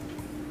sure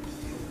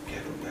you will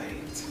get over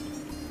it.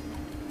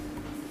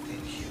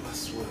 And you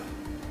as well.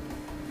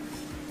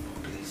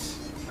 Please,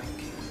 my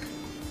king,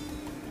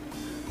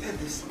 let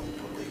this not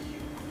bother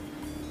you.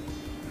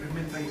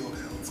 Remember your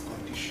health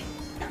condition.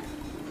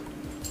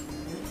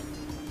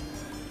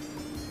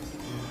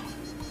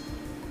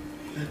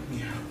 Let me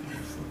have my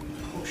food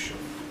now. Oh, sure.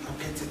 I'll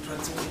get it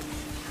right away.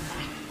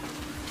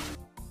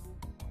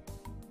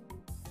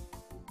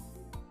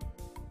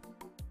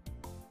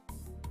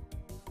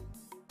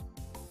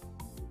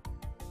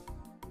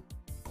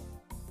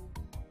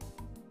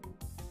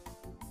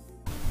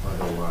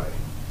 Father, why?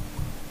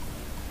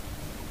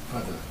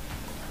 Father,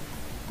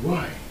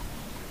 why?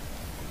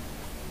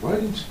 Why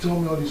didn't you tell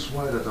me all this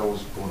while that I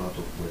was born out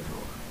of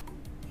wedlock?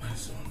 My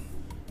son,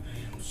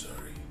 I am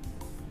sorry.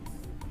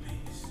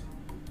 Please,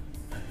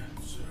 I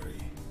am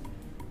sorry.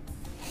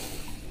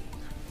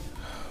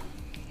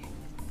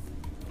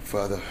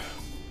 Father,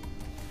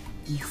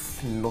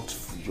 if not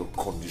for your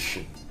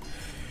condition,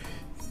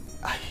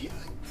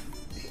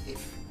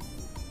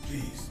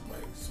 Please, my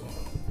son,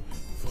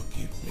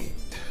 forgive me.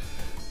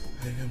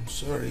 I am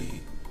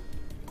sorry.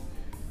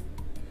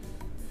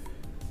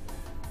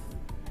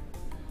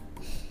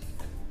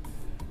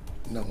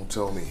 Now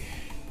tell me,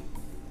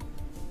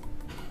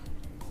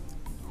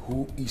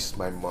 who is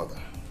my mother?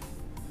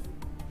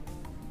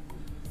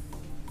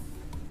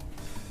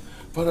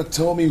 Father,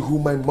 tell me who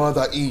my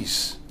mother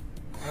is.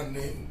 Her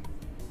name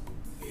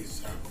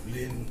is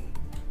Evelyn.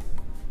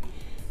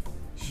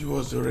 She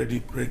was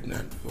already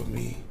pregnant for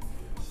me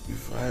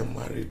before I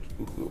married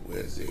Ugo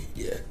Wednesday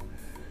here.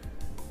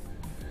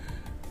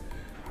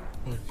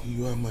 But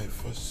you are my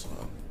first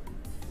son.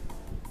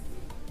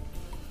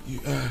 You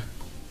are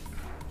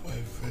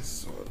my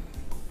first son.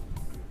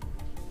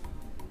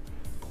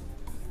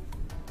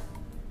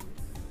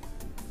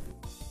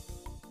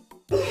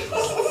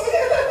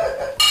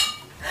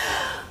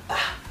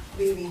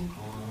 Baby.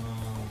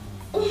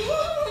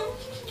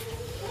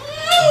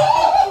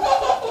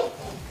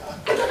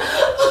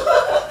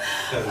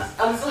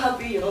 I'm so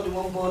happy you're not the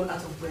one born out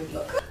of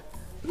wedlock.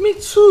 Me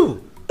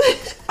too.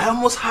 I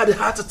almost had a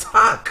heart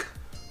attack.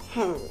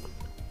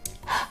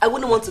 I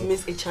wouldn't want to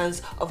miss a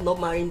chance of not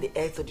marrying the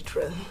heir to the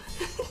throne.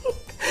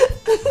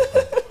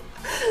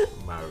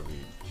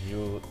 Marriage.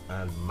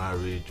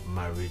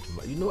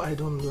 You know, I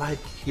don't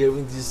like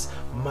hearing this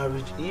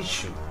marriage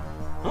issue.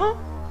 Huh?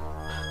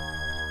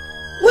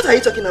 What are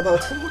you talking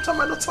about? What am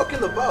I not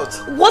talking about?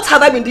 What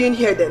have I been doing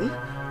here then?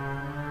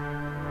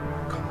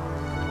 Come on,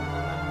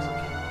 relax,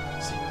 okay?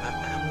 See, I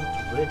am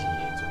not ready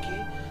yet,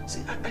 okay?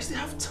 See, I still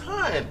have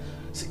time.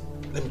 See,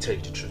 let me tell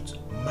you the truth.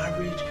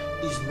 Marriage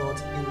is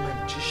not in my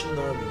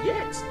dictionary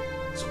yet.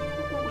 So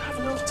we have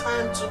enough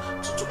time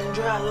to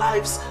enjoy our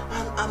lives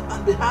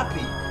and be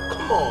happy.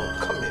 Come on,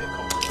 come here, come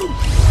on.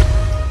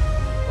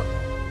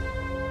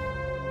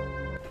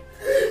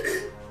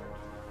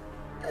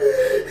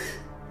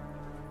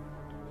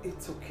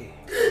 It's okay.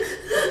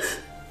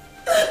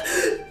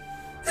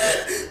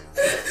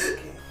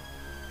 Okay.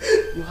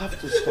 You have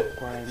to stop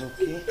crying,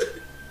 okay?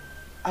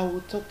 I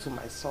will talk to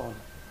my son.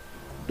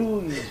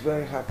 Though it's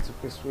very hard to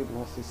persuade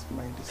once his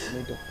mind is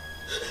made up.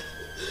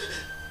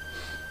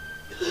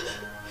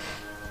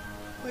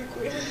 My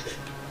queen.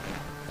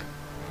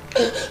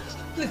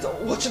 Please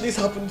don't watch this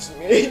happen to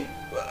me.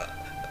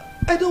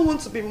 I don't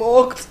want to be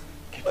mocked.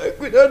 My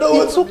queen, I don't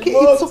want to be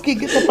mocked. It's okay.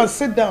 Get up and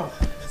sit down.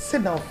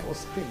 Sit down for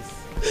space.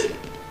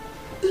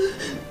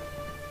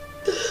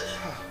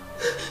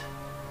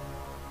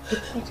 The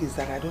point is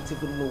that I don't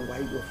even know why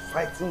you're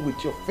fighting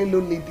with your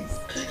fellow ladies.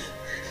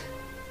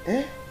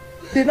 Eh?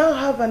 They now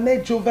have an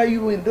edge over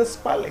you in this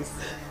palace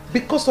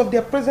because of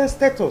their present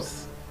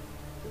status.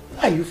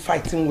 Why are you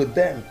fighting with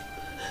them?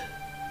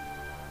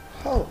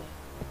 How?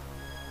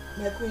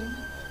 My queen,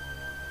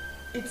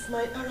 it's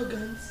my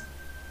arrogance.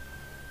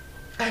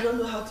 I don't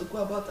know how to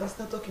go about and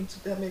start talking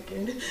to them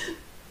again.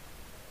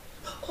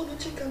 Oh no,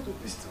 she can't do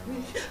this to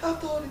me.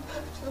 After all the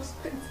time I've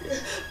spent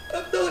here.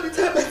 After all the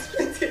time I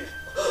spent here.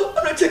 Oh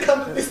no, she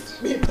can't do this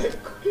to me, my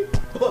queen.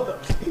 Mother,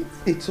 please.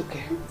 It's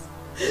okay.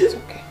 It's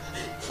okay.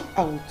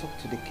 I will talk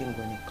to the king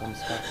when he comes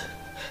back.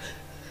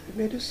 We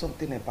may do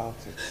something about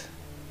it.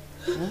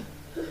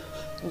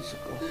 Let's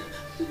go.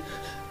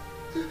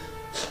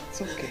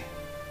 It's okay.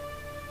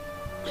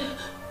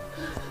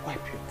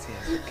 Wipe your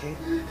tears, okay?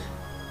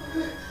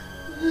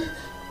 Who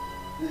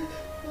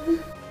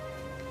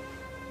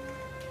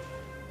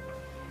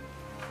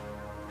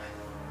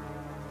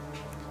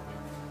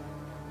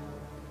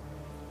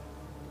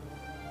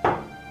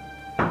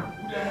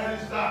the hell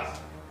is that?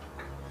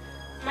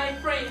 My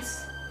prince,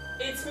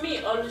 it's me,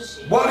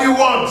 Oluchi. What do you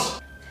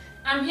want?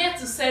 I'm here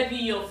to serve you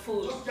your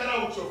food. Just get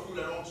out with your food.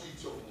 I don't want to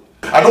eat your food.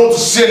 I don't want to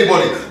see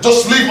anybody.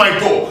 Just leave my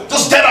door.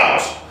 Just get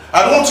out.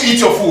 I don't want to eat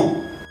your food.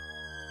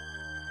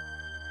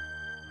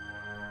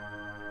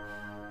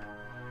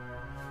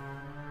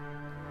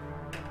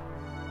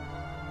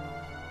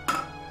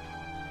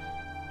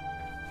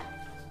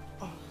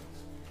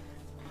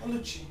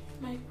 Oluchi,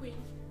 My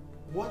queen,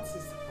 what is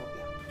the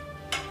problem?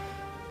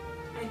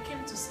 I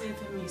came to serve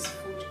him his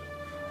food,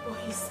 but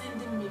he's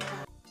sending me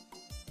back.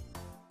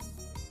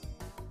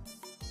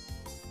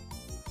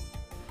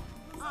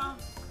 No.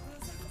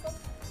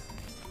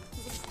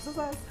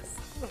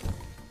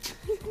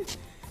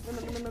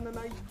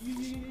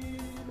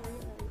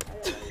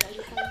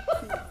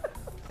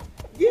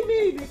 Give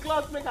me the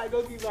cloth, make I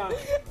go give her.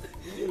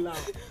 You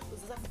laugh.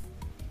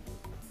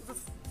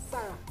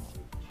 Sarah,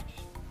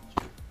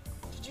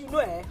 did you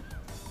know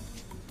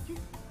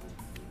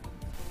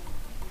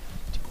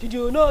Did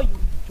you know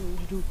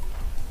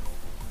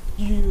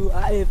you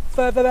are a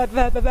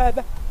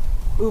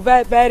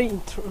very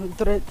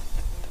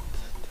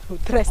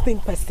interesting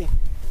person.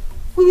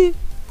 We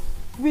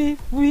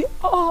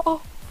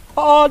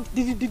all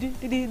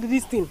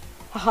this thing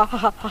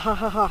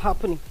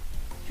happening.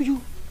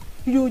 You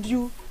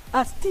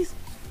are still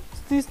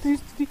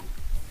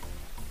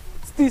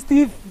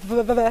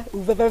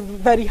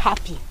very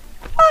happy.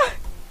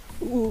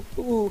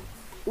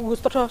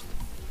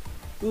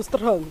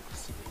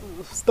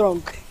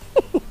 Strong.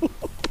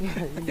 You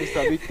must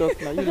have it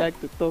talk now. You like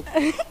to talk.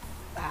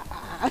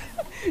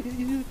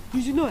 You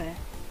know,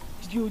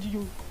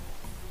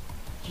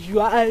 you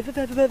are a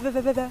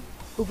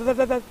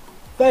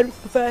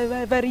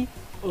very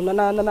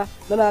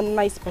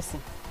nice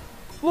person.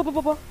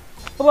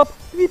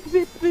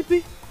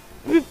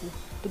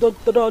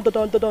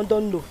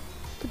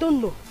 Don't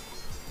know.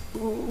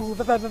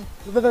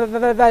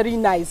 very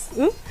nice.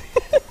 Don't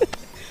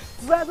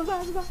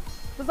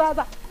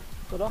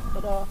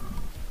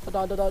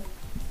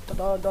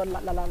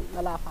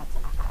laugh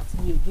at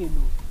me again.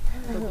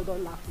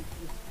 Don't laugh at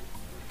me.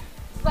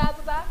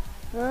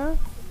 Huh?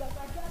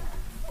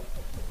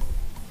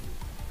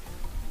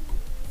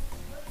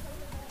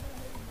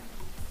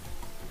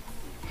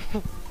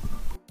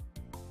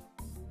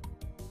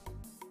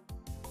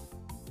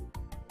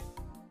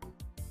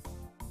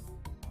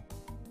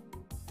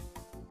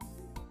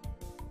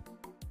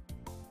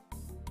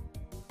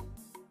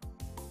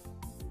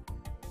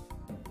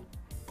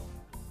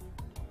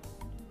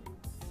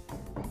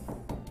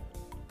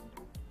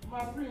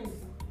 My prince,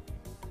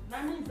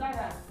 Nami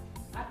Zara,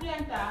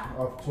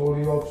 I've told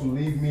you all to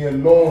leave me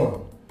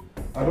alone.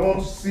 I don't want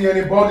to see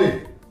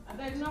anybody. I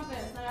beg no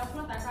first, now your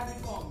front I carry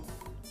come.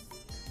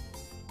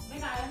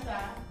 Make I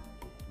enter.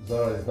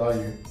 Zara, is that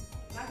you?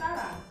 Na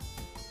Zara.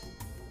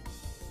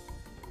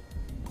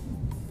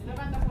 You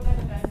never enter for them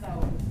to enter.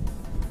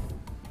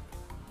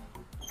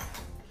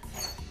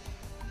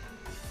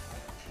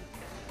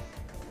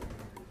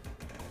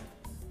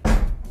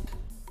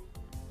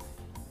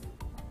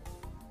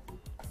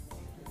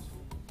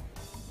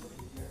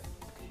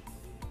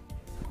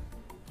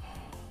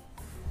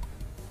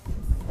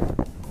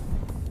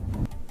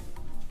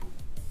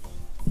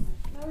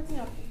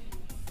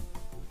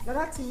 Now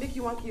that thing make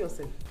you want to kill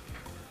yourself.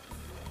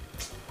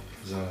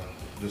 Zara,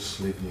 just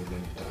leave me, let me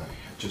die.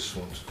 I just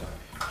want to die.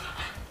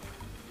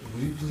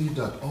 Would you believe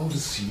that all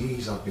these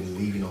years I've been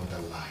living under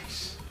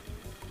lies?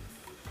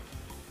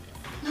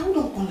 Now who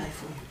don't come lie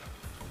for you?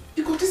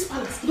 Because this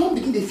palace, you don't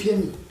begin to fear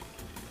me.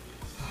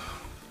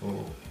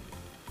 Oh,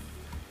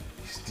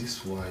 is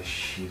this why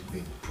she's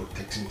been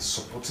protecting,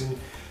 supporting,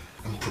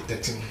 and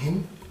protecting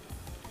him?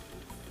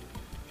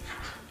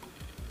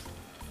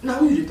 Now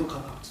who you talk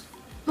about?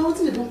 Now what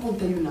thing they don't come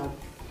tell you now?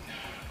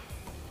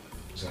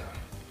 Zara,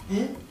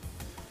 eh?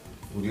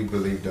 Would you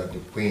believe that the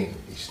queen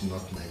is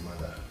not my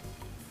mother?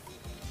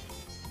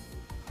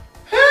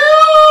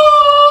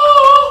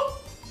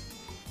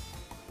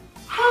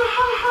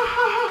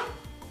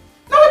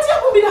 Now what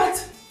happened with that?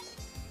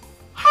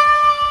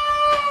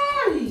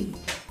 Hi!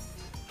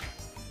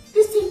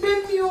 This thing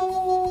pain me,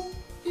 oh.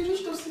 You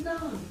reached to sit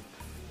down.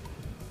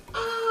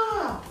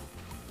 Ah!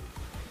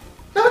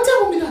 Now what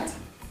happened with that?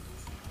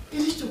 You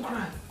reached to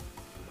cry.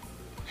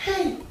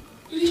 Hey,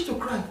 you reached to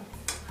cry.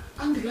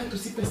 And they like to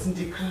see person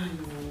they cry.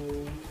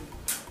 Oh.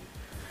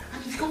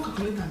 And if you can't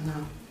calculate that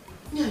now,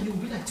 me and you will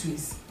be like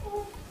twins.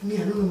 Me, I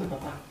don't know my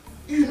papa.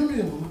 You don't know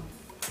your mama.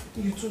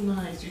 You're too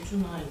nice, you're too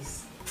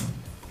nice.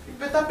 You're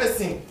better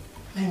person.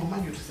 My mama,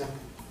 you resemble.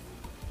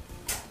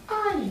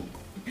 Aye,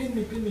 you pain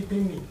me, pain me,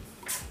 pain me.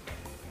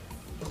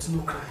 But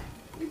no cry.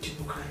 Make you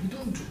no cry. You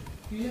don't do.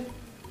 You hear?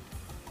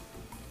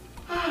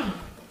 Ah.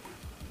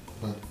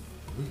 But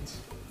wait.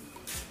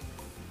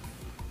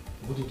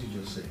 What did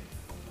you just say?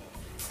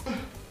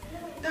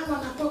 That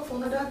one I talk for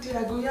another day,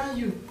 I go yarn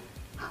you.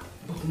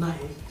 But now,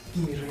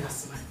 give me a real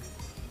smile.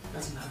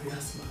 That's not a real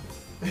smile.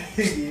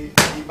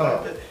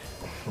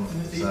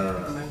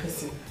 Sarah. My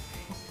person.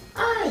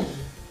 Aye.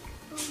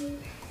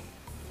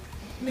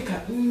 Make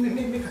her go.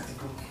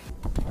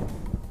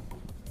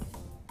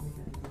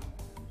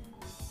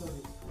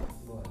 Sorry.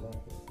 No, I love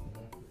it.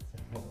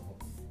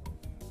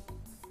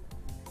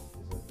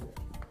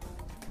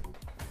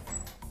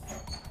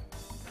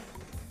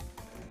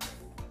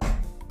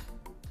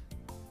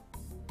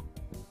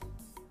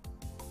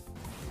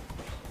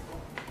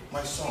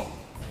 My son,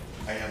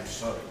 I am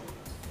sorry.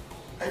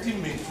 I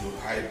didn't mean to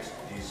hide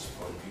this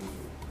from you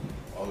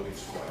all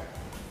this while.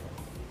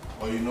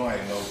 But you know I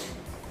love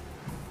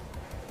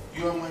you.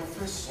 You are my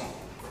first son.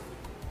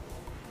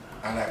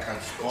 And I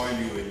can spoil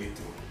you a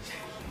little.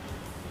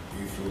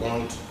 If you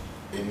want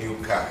a new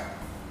car,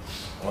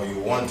 or you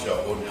want your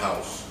own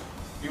house,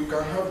 you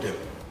can have them.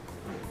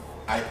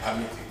 I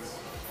permit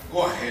it.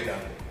 Go ahead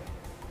and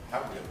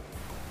have them.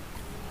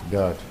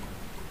 Dad.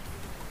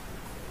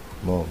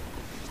 Mom.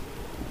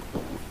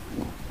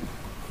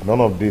 None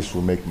of this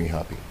will make me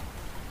happy.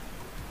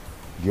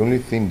 The only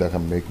thing that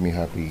can make me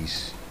happy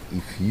is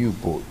if you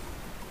both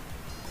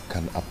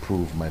can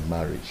approve my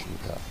marriage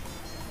with her.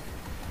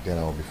 Then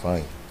I'll be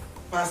fine.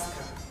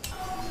 Pascal,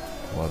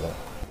 Mother.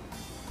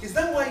 is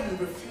that why you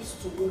refuse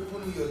to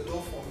open your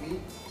door for me?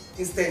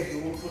 Instead, you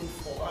opened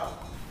for her.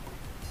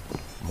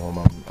 Mom,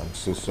 I'm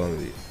so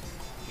sorry.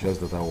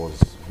 Just that I was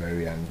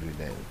very angry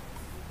then.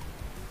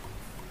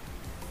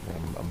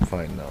 I'm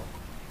fine now.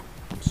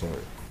 I'm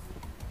sorry.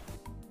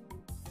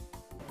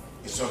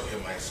 It's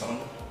okay, my son.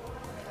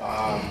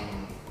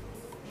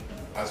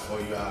 As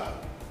for your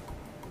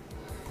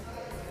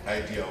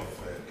idea of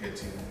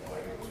getting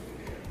married to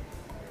me,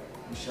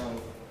 we shall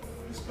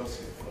discuss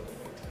it further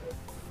later.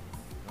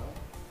 No?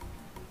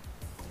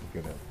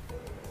 Okay then.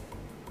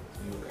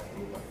 You can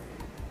go back.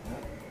 No?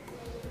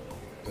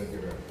 Thank you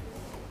very much.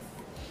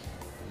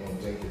 Mom,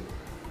 thank you.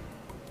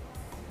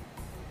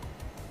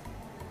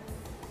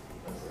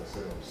 I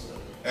said I'm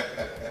sorry.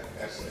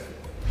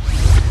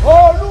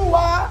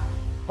 Olúwa,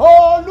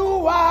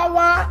 Olúwa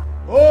wa,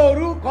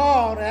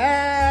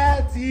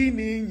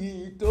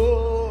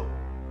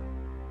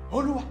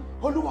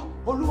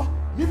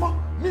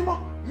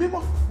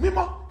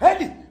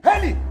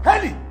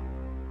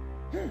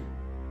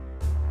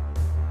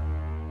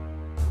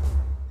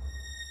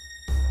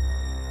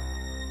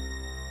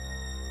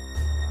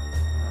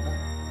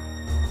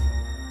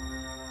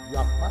 You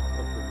are part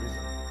of the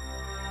reason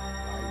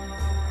why you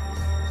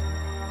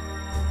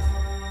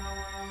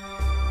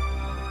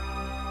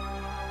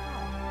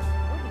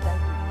What did I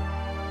do?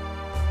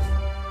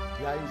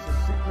 There is a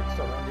secret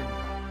surrounding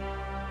her.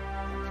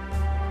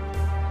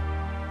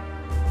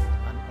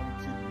 And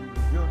until you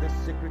reveal this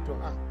secret to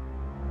her,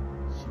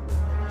 she will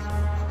never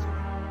speak to you.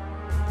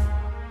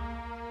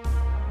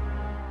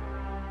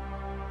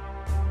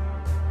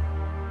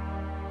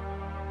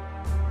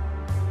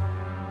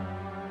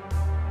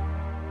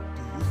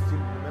 Do you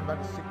still remember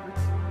the secret?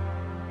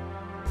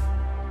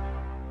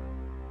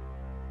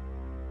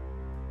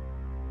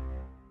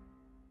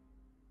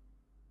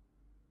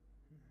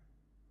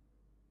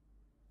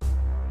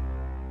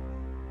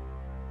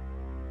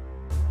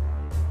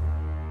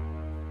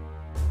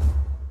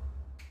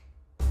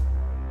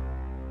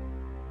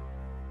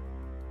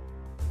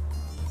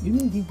 You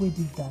mean the way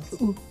did that?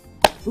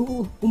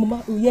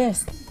 Mama,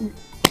 yes.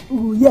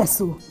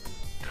 Yes, oh.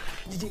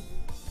 Did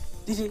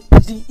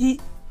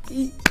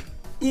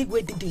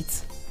Igwe did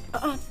it?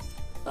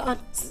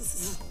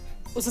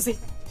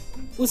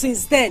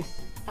 Since then,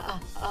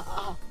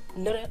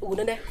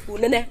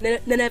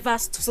 never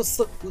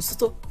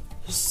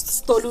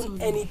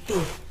stolen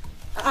anything.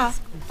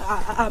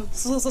 I'm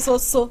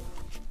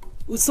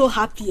so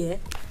happy, eh?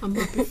 I'm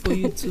happy for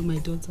you too, my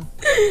daughter.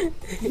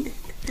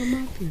 I'm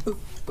happy.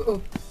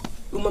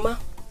 Mama.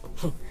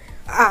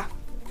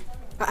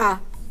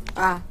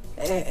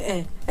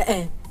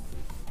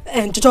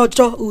 And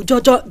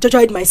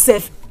Jojo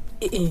myself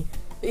in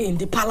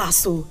the palace,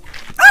 so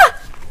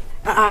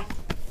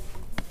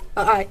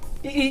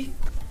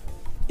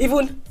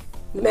even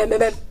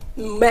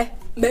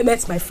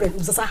met my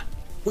friend Zara.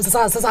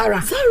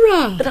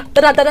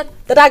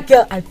 That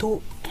girl I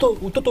told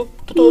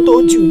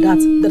you that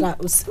I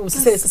was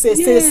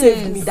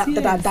saved me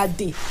that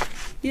day.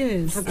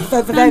 Yes,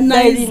 very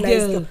nice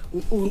girl.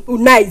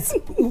 Nice.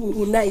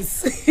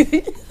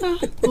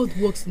 God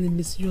works in a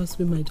mysterious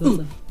way, my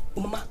daughter.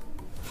 Mama,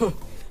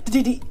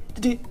 did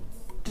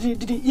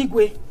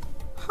Igwe?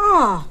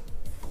 Ha!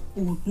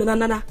 No.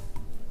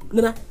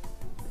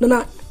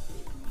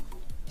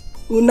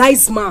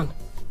 Nice man.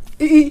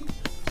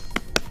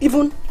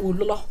 Even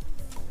Lolo.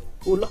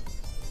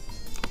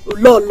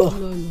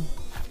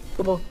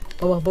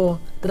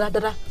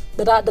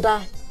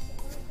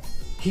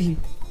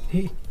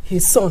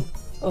 His son.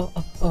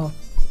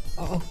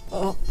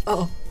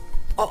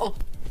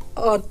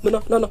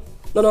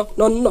 No,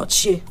 not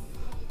she.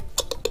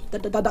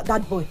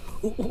 That boy.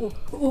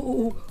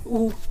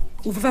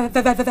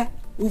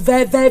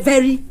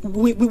 Very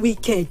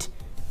wicked.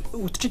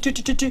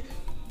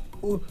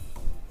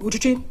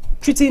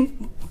 Treating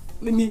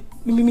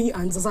me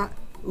and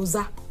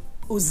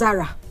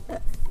Zara.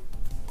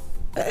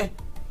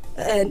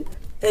 And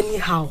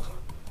anyhow.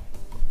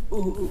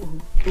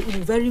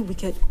 Very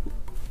wicked.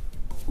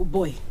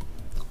 Boy.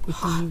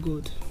 Thank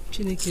God.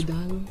 Chineke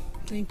Dalo.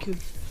 Thank you.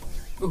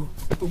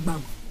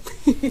 Bam.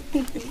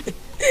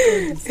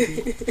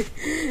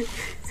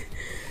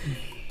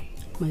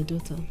 My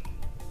daughter.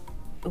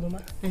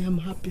 Mama. I am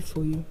happy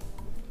for you.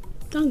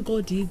 Thank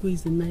God Igwe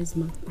is a nice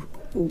man.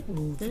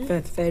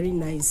 Very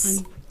nice.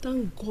 And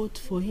thank God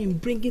for him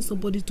bringing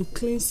somebody to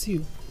cleanse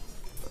you.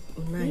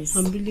 Nice.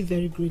 I'm really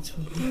very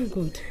grateful. Thank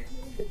God.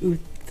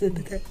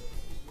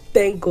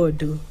 Thank God,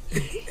 though.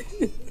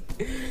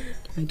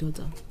 My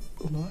daughter.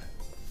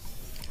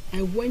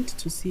 I went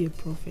to see a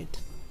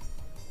prophet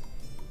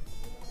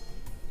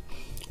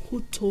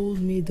who told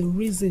me the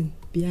reason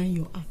behind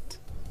your act.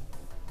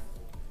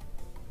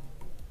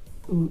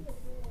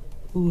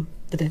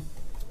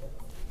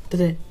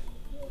 The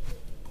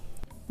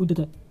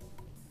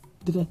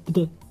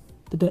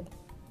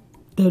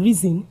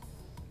reason?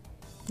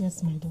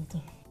 Yes, my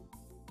daughter.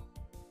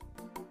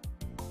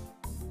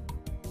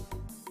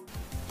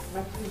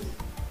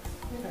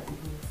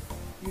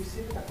 You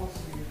see that wants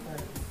to be your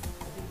friend.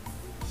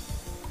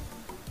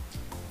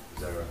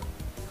 Zara,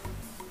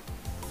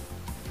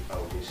 I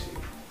will miss you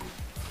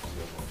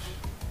so much,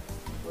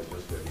 but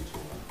just very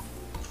too much.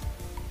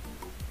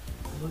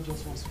 I don't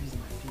just want to squeeze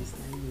my face, I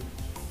know,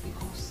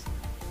 because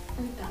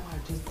anytime I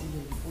just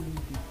delay, the following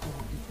day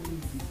come, the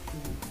following day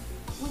come.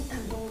 When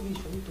time don't reach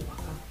for me to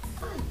work out,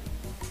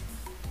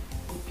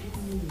 they pay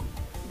me.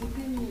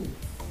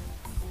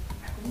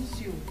 I miss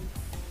you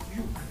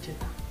and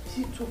Cheta.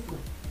 See, two of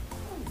them.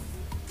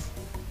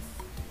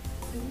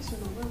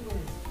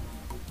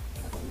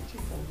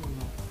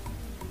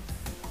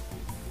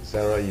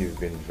 Sarah, you've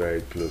been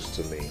very close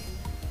to me.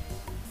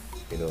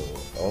 You know,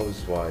 all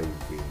this while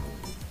you've been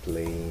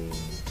playing,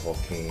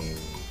 talking,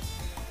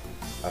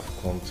 I've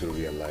come to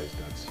realize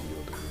that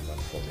you're the woman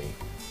for me.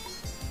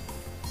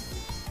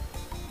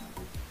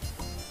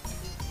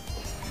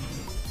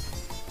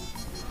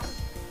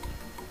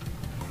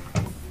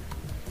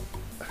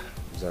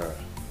 Zara.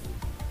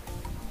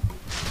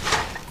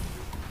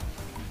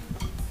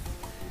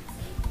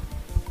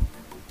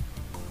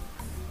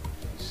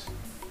 Please,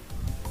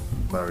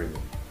 marry me.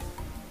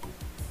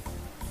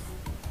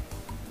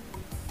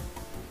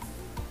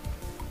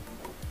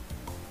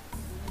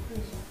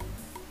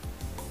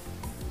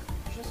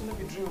 should not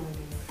be dreaming.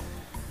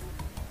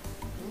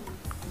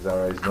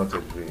 Zara, is not a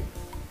dream.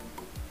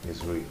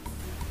 It's real.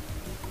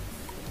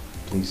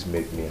 Please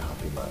make me a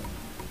happy man.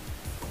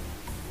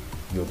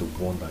 You're the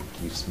one that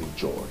gives me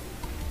joy.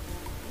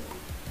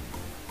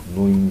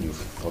 Knowing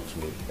you've taught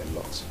me a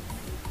lot.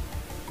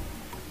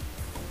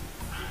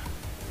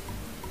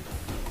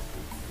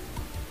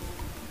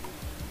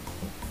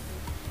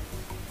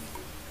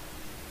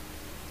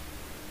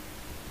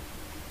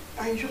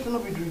 Are you sure to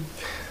not be dreaming?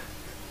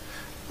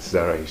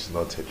 Zara is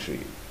not a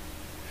dream.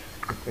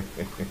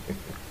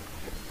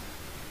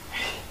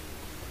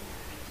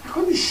 I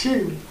can't be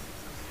ashamed.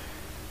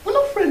 We're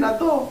not friends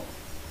at all.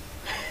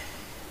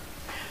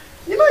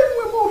 You know, even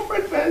we're more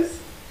friends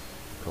first.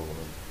 Come on.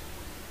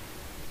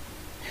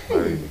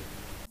 Marry me.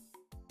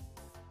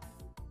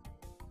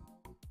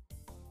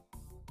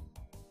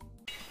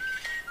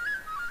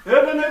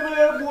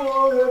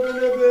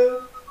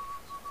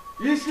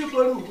 Isi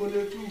kwaru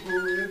kole tugo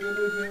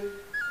ebelebe.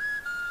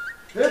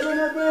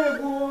 Ebelebe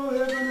ego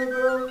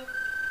ebelebe.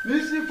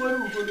 Isi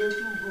kwaru kole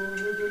tugo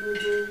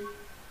ebelebe.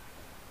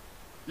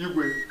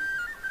 Igwe,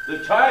 the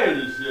child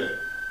is here.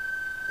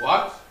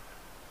 What?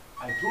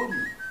 I told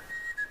you.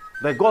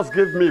 The gods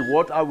gave me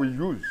what I will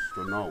use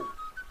to know.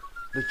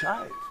 The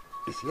child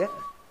is here.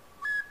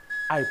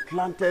 I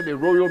planted a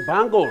royal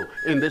bangle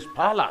in this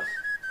palace,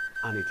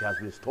 and it has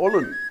been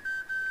stolen.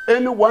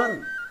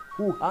 Anyone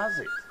who has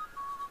it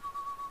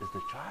is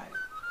the child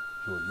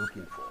you're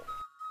looking for.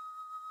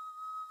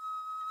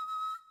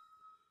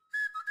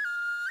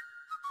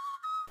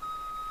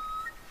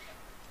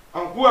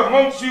 And who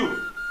amongst you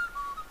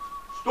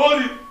stole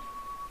the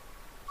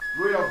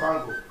royal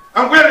bangle?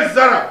 And where is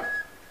Zara?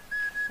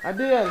 I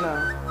did now.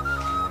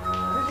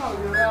 This one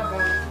will be royal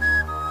bangle.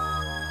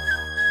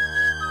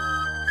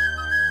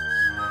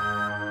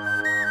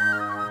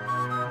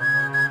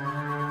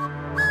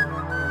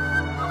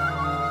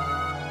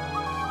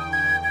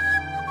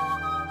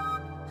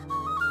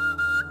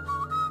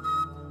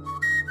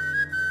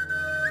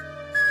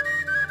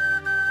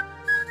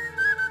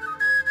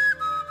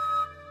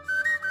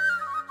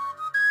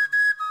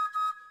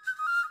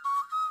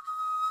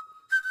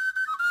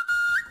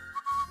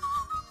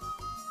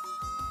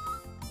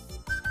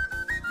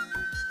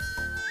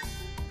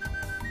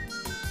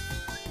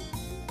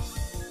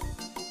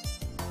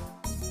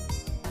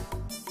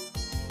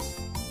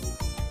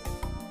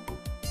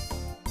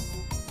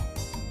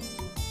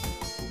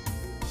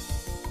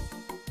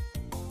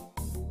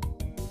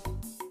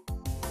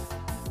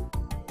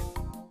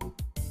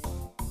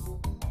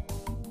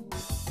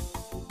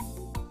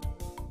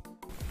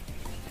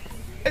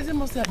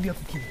 Must have been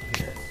okay.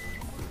 Yes.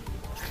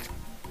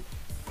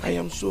 I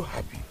am so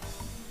happy,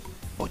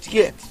 but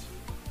yet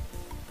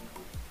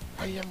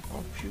I am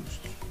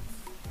confused.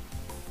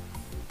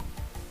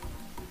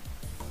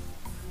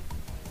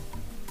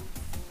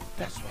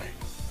 That's why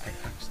I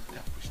asked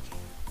that question.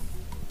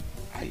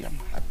 I am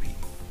happy,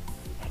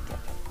 my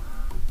daughter.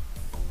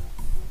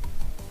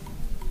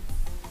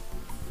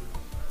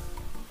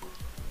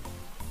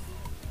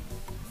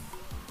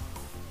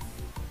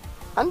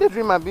 I'm the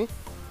dream, Abi.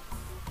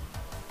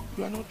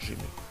 You are not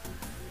dreaming.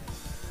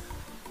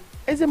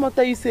 Is it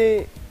matter you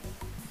say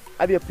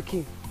I be a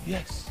pikin?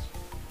 Yes.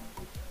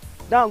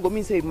 That one go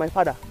mean say my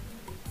father.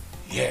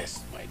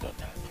 Yes, my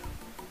daughter.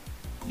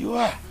 You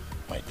are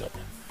my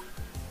daughter.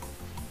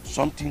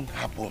 Something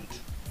happened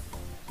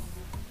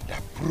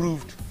that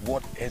proved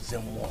what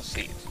Ezemo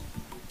said.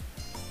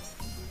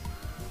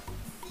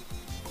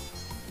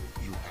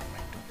 You are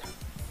my daughter,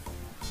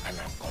 and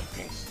I'm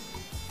convinced.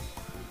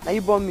 Now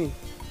you born me.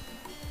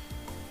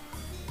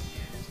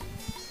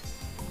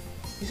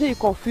 You say you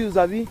confused,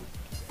 Abi?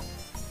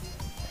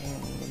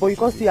 But you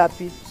can't stay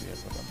happy.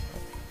 Yes, but I'm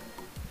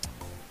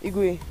happy.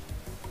 Igwe,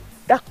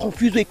 that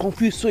confused way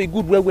confused so a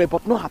good way,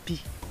 but not happy.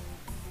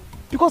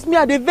 Because me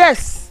are the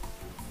verse.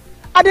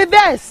 Are the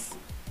verse.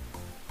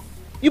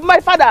 You my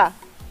father.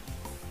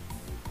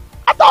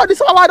 After all this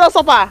I don't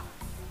suffer.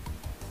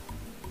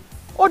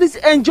 All this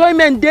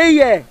enjoyment day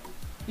here.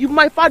 You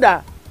my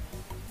father.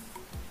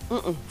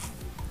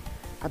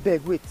 I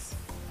beg, wait.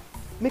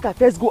 Make I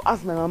first go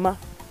ask my mama.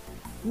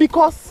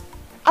 Because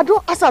I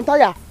don't ask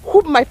Antaya,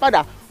 who my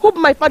father? Who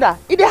my father?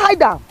 He dey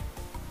hide am.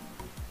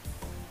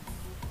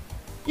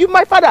 You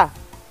my father.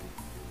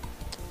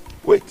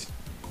 Wait.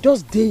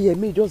 Just dey here,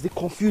 me just dey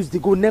confused, they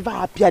go never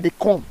happy, they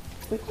come.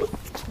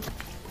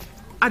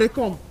 They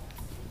come.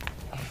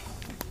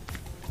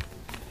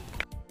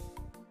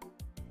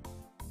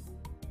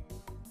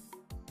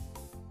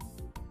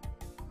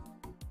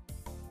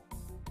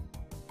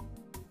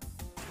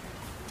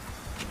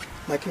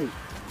 My king,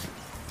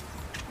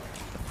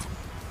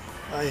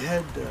 I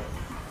heard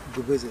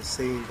Gubeze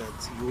saying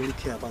that you only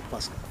care about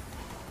Pascal.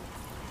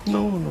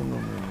 No.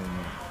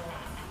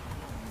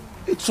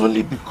 It's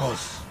only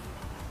because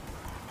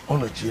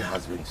Onochi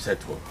has been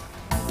settled.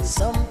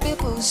 Some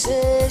people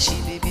say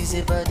she be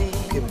busy body.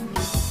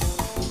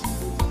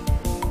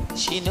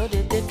 She know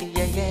they take it,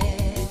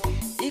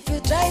 yeah. If you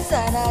try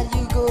Zara,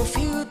 you go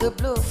feel the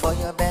blow for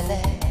your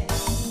belly.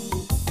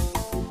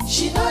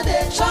 She know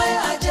they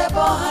try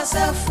Ajebo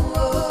herself,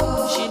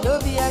 oh. She no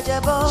be a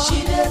jabo.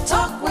 She dey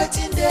talk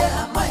wetin dey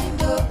her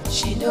mind, oh.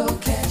 She no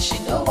care, she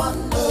no want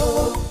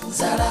no.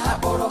 Zara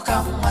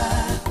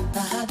Borokama,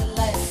 na how the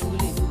life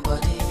full in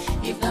body.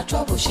 If na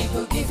trouble, she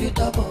go give you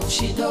double.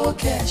 She no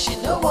care, she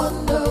no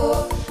want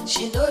no.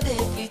 She no dey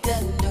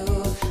pretend,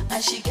 no.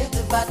 And she get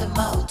a bad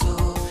mouth,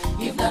 oh.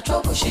 If na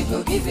trouble, she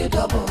go give you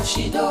double.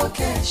 She no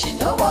care, she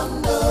no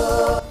want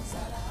no.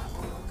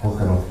 What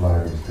kind of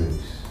life is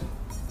this?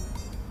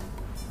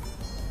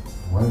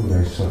 Why would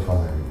I suffer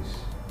like this?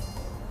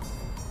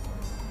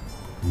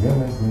 Where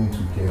am I going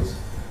to get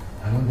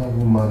another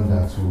woman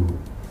that will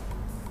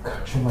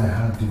capture my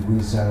heart the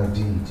way Sarah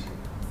did?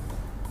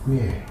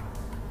 Where?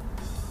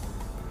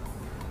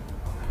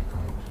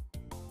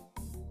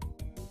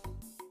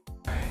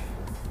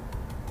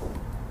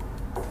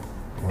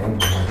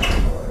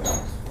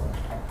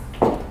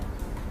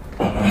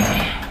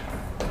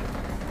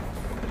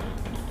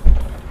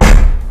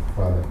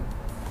 Father,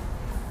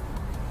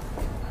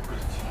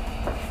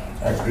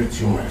 I greet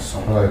you, my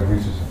son. I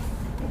greet you, son.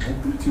 I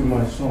greet you,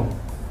 my son.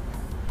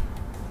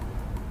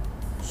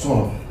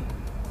 Son,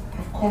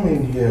 I've come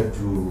in here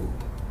to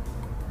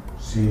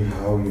see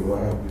how you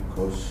are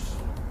because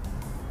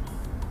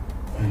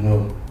I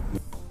know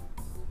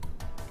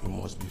you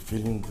must be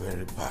feeling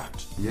very bad.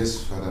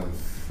 Yes, Father, I'm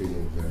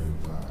feeling very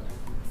bad.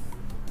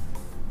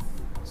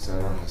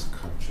 Sarah has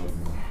captured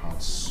my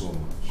heart so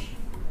much.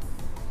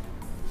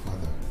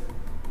 Father,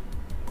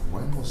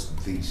 why must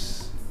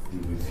this be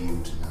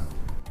revealed now?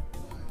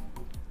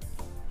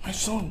 My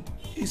son,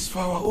 it's for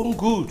our own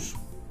good.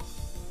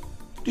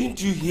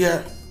 Didn't you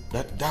hear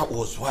that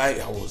was why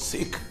I was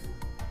sick?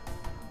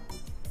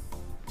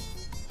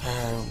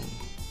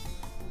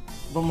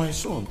 But my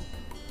son,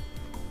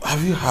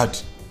 have you had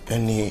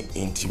any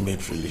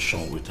intimate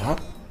relation with her?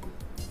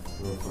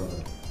 No,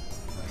 Father,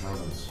 I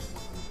haven't.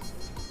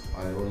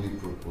 I only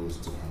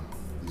proposed to her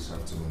this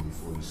afternoon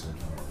before you sent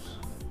for us.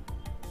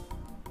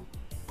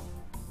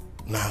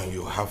 Now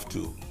you have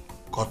to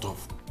cut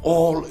off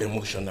all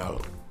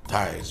emotional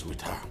ties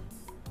with her.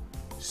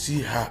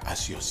 See her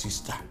as your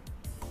sister.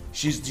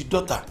 She's the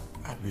daughter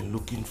I've been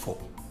looking for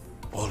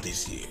all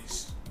these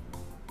years.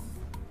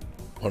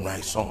 But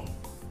my son,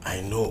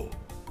 I know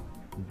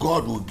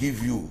God will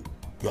give you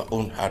your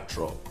own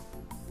heartthrob.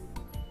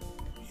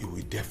 He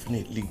will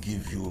definitely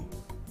give you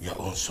your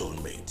own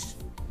soulmate.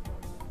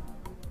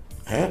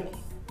 Eh?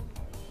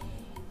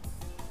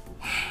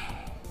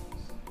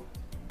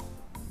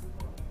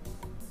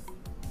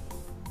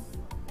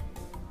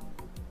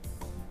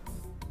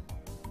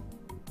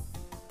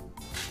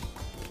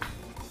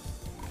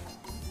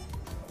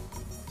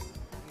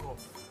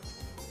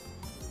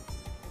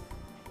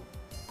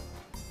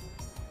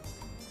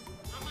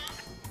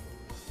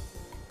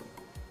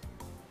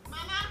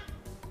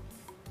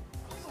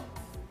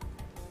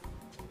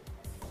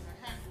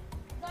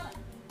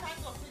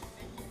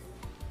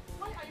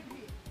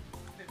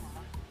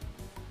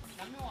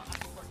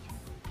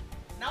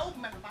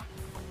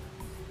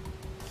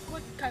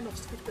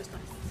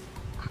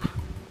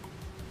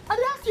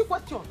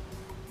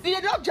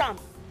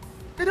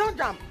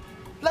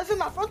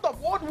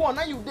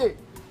 You dey,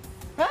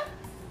 huh?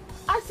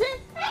 I say,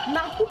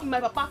 now who be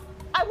my papa?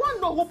 I want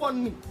to know who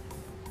born me,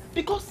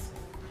 because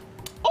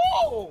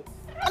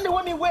and they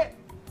want me where.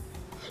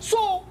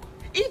 So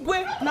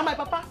Igwe na my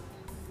papa.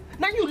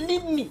 Now you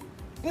leave me.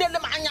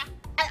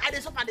 I dey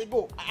suffer, they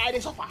go. I dey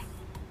suffer.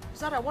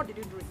 Zara, what did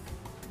you drink?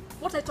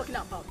 What are you talking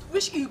about?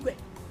 Which Igwe?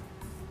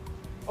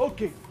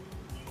 Okay,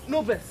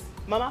 no verse,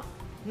 Mama.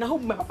 Now who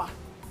be my papa?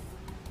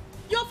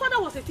 Your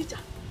father was a teacher.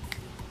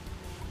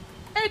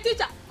 A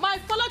teacher, my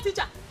fellow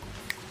teacher.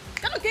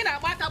 Okay, now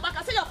back.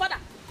 I say your father.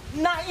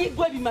 Now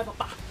Igwe be my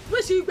papa.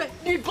 Which Igwe?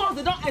 Because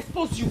they don't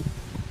expose you.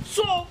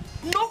 So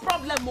no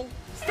problem.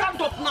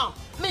 Stand up now.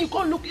 May you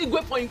can't look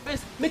Igwe for your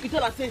face. Make you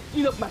tell her say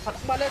you love my father.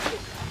 But let's go.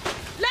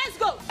 Let's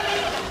go.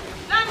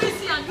 Let me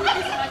see and do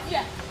this right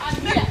here. And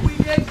here. We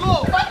may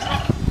go. Let's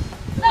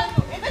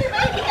go. A very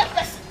wicked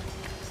person.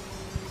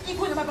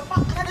 Igwe is my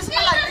papa. And I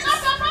smell like this.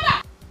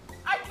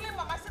 I claim him.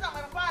 I said that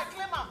my papa. I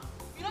claim him.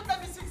 You don't tell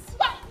me six.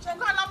 She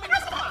go allow me to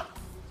suffer.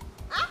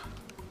 Huh?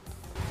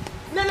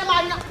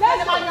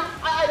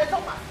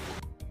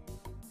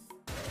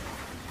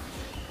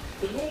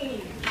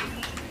 Hey,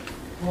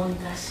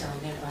 wonder shall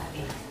never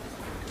end.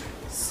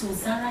 So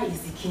Zara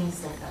is the king's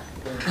daughter,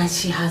 and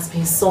she has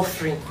been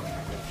suffering.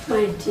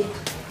 My dear,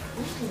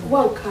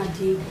 one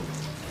cardio.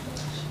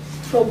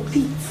 From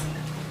pit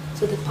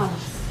to the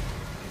palace,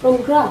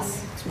 from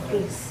grass to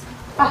grace.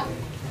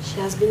 She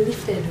has been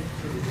lifted.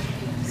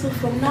 So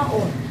from now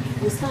on,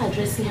 we'll start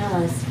addressing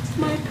her as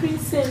my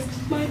princess,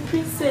 my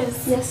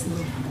princess. Yes,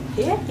 no.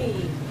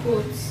 Hey.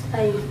 But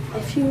I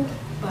feel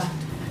bad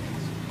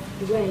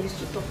the way I used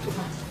to talk to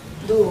her.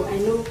 Though I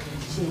know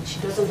she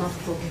doesn't have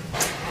problem.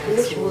 I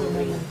know she won't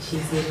remember.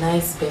 She's a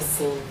nice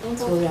person. Don't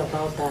worry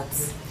about that.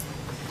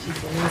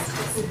 She's a nice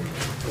person.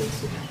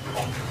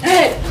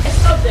 Hey!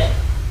 Stop there!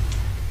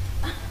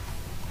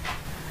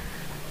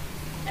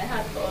 I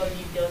heard all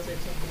you girls were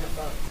talking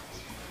about.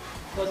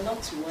 But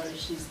not to worry,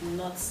 she's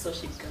not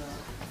such a girl.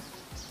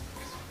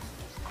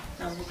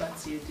 Now go back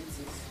to your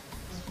duties.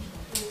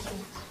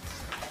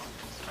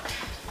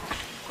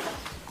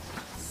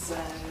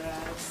 Sarah.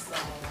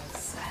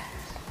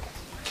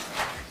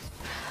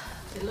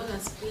 The Lord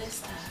has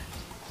blessed her.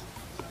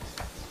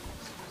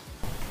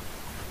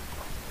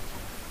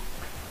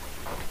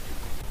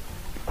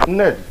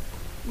 Ned,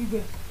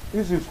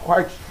 this is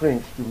quite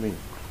strange to me.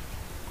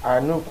 I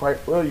know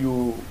quite well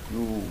you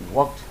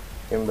worked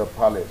in the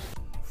palace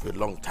for a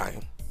long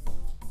time.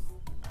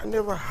 I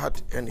never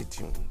had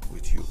anything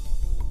with you.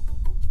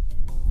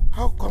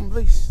 How come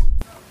this?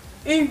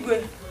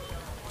 Ingwe,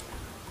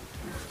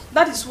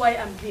 that is why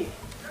I'm here.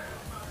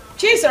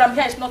 Chisa, I'm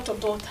here is not your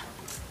daughter.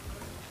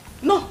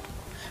 No.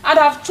 And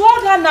I've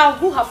told her now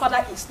who her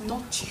father is,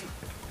 not you.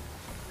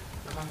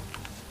 Mama,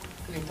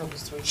 can you tell the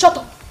story? Shut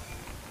up.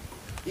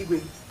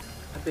 Igwe,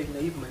 I beg you,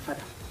 you my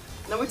father.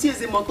 Now what is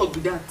the more talk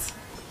with that?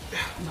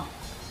 No,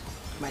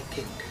 my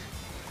king.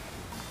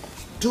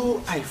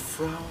 Though I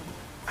frown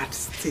at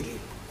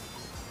stealing,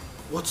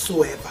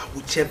 whatsoever,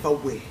 whichever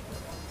way,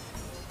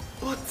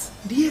 but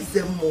the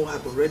Ezemo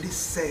have already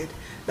said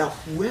that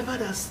whoever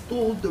that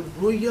stole the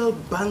royal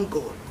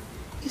bangle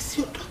is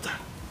your daughter.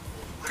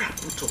 What are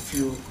both of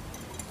you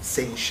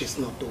saying she's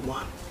not the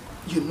one?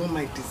 You know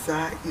my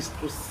desire is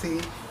to see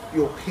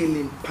your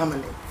healing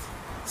permanent.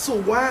 So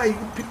why are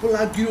you people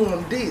arguing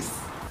on this?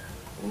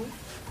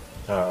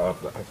 I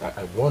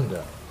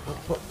wonder.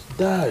 But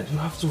Dad, you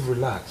have to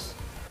relax.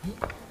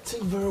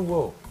 Think very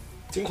well.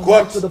 Think Come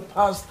what? back to the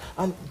past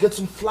and get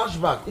some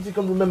flashback if you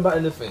can remember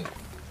anything.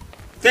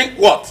 Think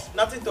what?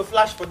 Nothing to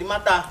flash for the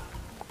matter.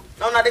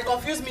 Now they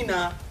confuse me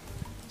now.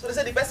 So they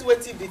say the best way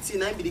to the tea,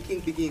 now be the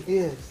king begin.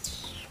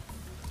 Yes.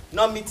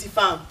 Not me tea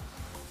farm.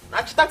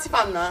 Now chita tea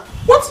farm now.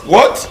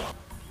 What?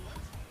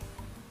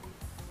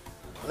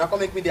 Now come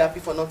make me happy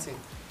for nothing.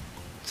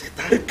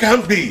 It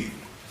can't be.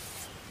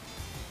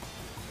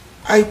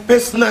 I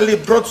personally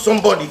brought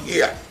somebody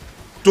here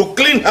to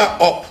clean her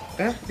up.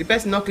 Eh? The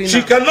person not clean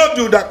She her. cannot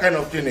do that kind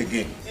of thing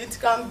again. It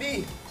can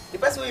be. The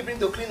person you bring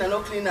to clean her,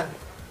 not clean her.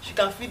 She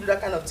can fit do that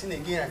kind of thing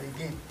again and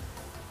again.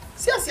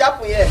 See how she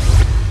happen here.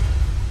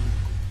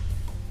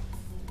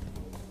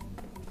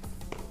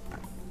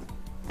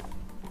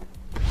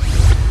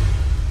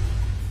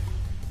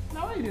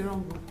 Now why you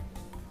wrong?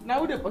 Now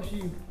who they pursue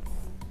you?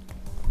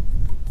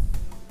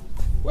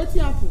 What's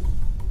happen?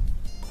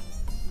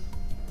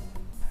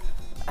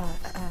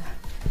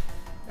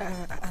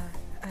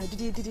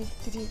 Did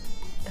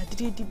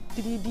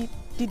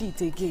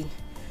it again.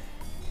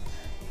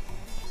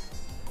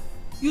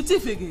 You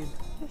thief again?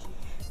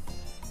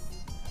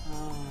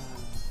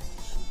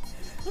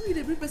 How you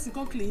the bring person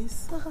come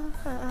cleans?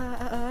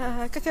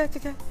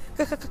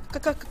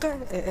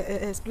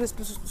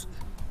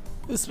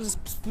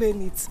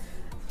 Explain it.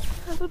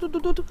 I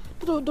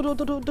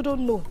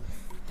don't know.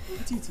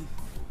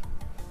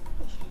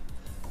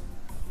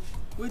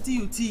 What do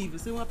you thief?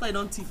 Say after I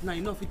don't thief now,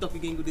 you know if you talk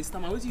again, go this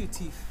time. What do you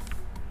thief?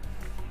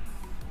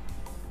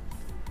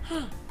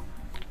 Huh?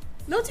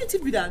 Now what do you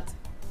thief be that?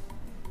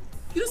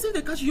 You don't say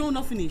they catch you, you're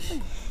not finish.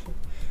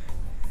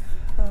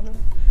 I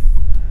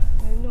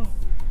know.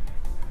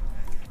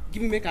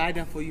 Give me make an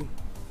idea for you.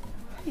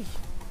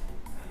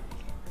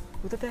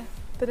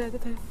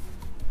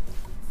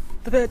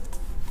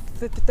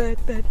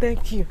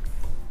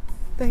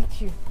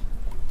 Thank you.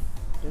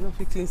 They're not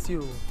fit cleanse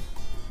you.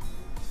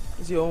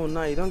 It's your own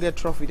now. You don't get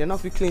trophy. They're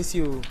not fit cleanse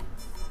you.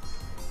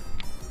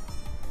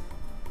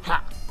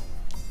 Ha!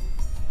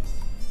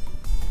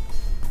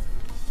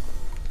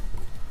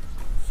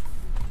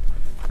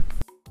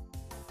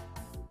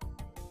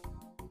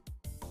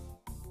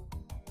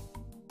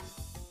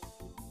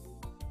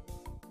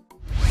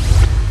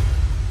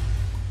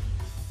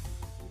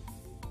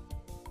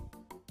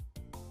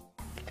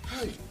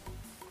 Hey,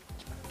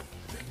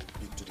 thank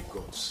be to the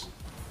gods.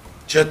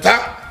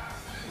 Cheta!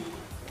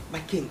 My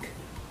king,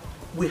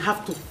 we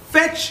have to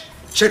fetch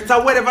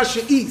Cheta wherever she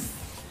is.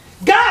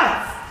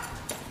 Guards!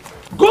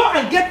 Go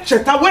and get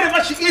Cheta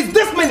wherever she is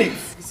this minute.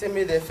 He said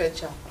me they fetch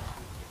her.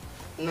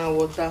 Now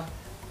water.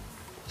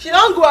 She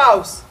don't go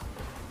house.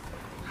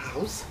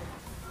 House?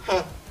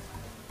 Huh.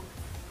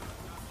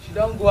 She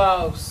don't go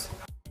house.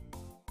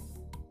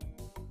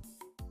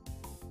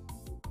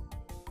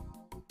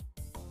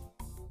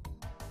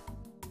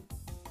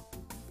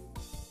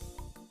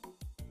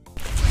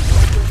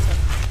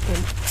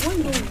 Why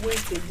don't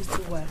wait a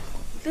little while?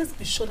 Let's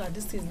be sure that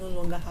this thing is no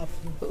longer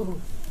happening.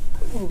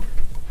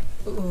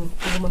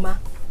 Mama.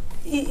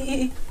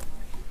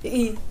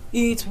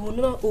 It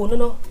will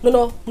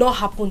not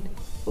happen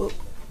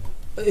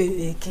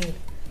again.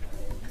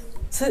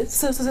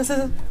 Since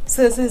the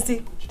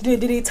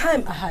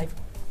time I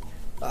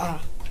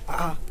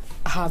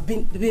have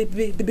been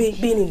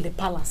in the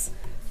palace,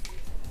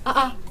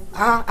 I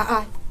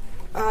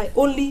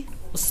only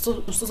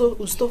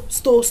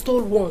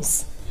stole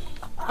once.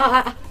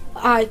 I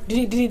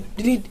did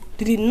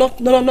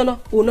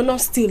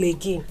not steal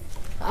again.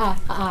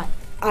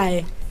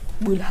 I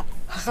will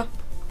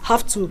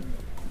have to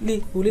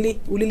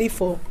leave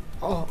for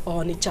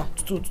Onitsha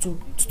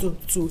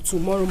to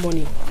tomorrow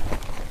morning. I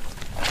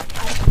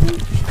think we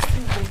should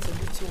still wait a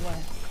little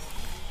while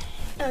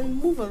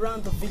and move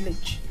around the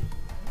village.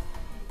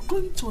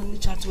 Going to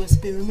Onitsha to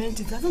experiment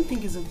it, I don't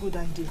think is a good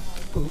idea.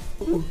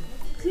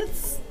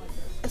 Let's,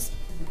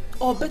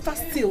 or better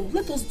still,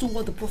 let us do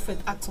what the prophet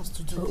asked us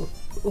to do.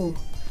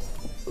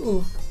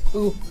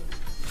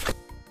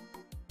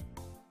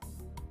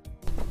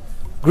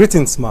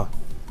 Greetings, Ma.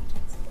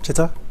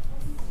 Cheta,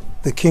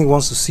 the king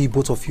wants to see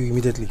both of you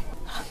immediately.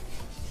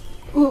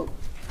 What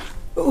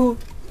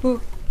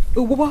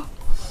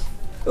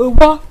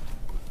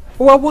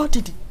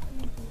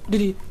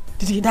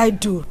did I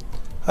do?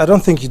 I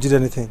don't think you did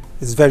anything.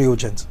 It's very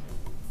urgent.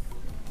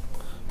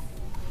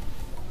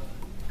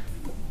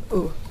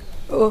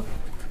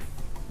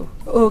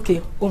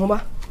 Okay,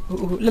 Mama.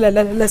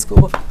 Let's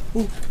go.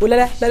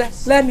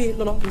 Let me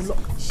lock the door.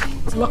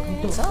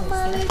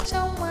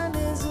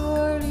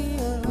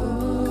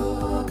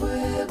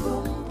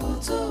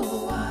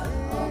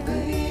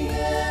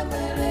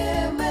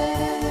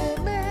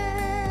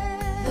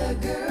 The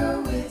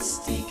girl with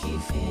sticky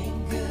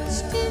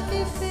fingers.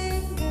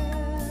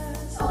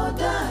 Oh,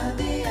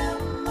 daddy,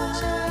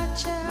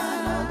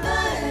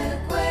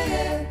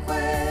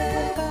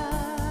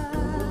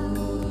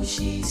 ooh,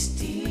 she's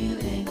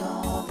stealing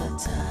all the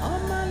time.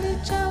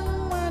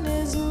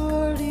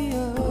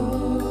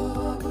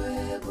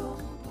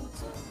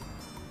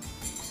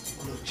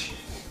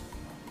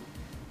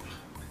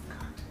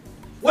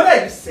 What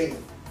are you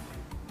saying?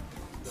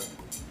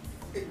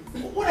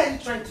 What are you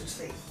trying to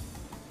say?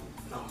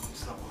 No,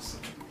 it's not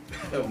possible.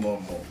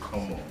 Mom,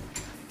 come on.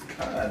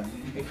 God,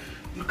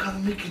 you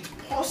can make it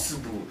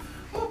possible.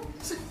 Mom,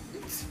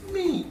 it's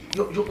me,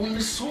 your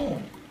only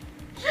son.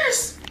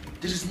 Yes,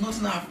 there is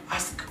nothing I've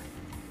asked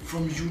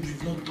from you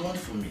you've not done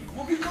for me.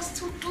 Mom, you can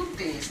still do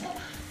this. Mom,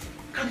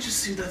 can't you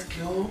see that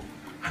girl?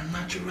 A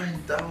natural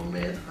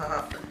endowment.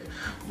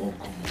 Mom,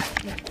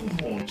 come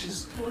on.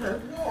 She's what I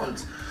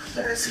want.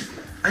 See,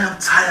 I am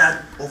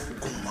tired of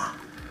Ugoma.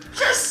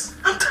 Yes,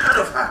 I'm tired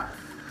of her.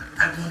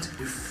 I want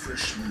a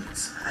fresh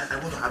meat. I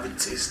want to have a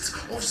taste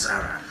of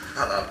Zara.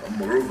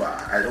 Moreover,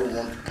 I don't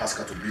want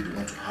Pascal to be the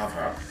one to have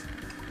her.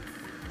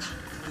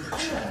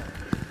 Come on.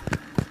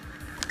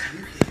 Can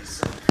you hear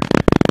yourself?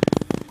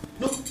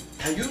 No,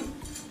 can you?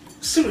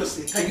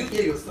 Seriously, can you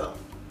hear yourself?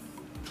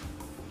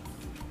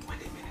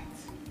 Wait a minute.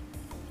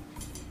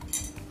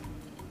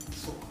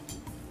 So,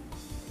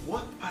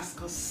 what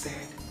Pascal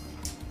said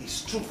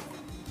is true.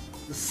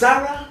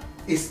 Zara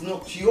is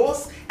not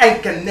yours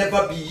and can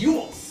never be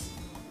yours.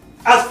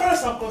 As far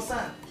as I'm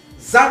concerned,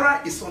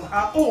 Zara is on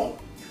her own.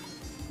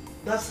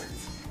 That's it.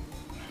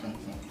 Come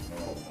on.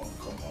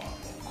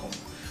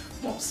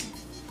 Mom, see,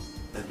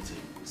 let me tell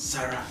you,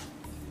 Zara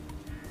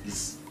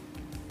is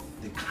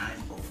the kind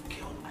of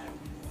girl I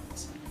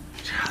want.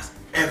 She has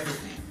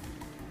everything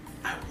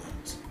I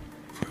want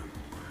for a woman.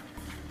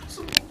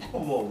 So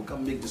come on, we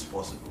can make this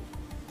possible.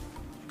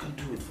 You can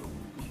do it for me.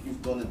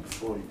 You've done it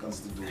before, you can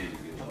still do it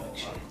again.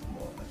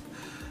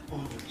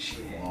 On the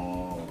chair.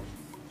 Oh.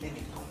 Let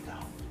me calm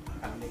down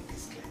and make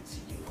this clear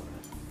to you.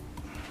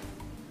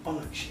 On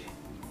the chair.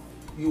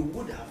 You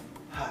would have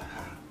had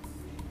her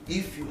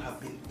if you have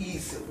been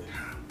easy with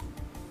her.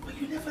 But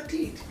you never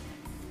did.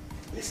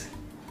 Listen,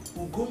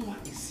 Ugoma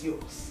is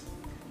yours.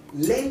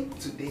 Learn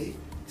today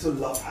to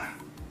love her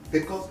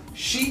because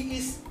she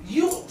is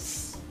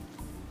yours.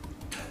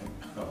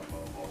 No,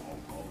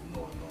 it's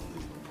not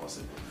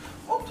possible.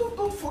 Oh,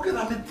 don't forget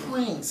I'm a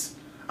prince.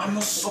 I'm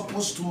not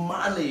supposed to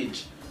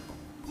manage.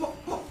 Mom,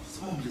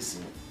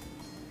 listen.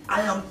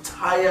 I am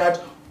tired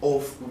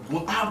of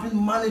Ugoma. I have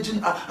been managing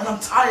her and I'm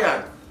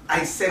tired.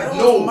 I said I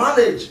no. don't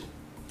manage.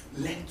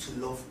 Learn to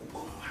love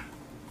Ugoma.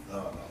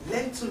 No.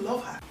 Learn to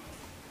love her.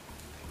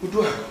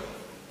 Udua,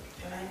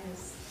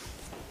 Yes.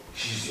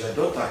 she's your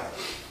daughter.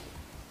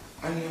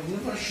 And you have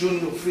never shown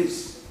your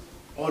face.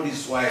 All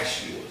this while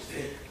she was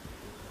there.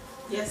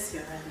 Yes,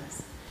 Your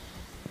Highness.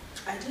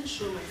 I didn't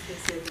show my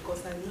face here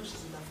because I know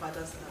she's in her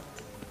father's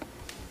house.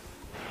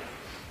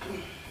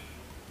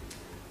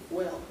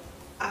 Well,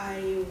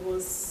 I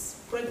was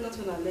pregnant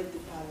when I left the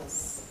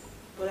palace,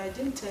 but I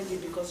didn't tell you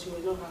because you were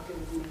not happy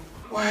with me.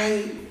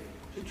 Why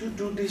did you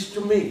do this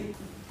to me?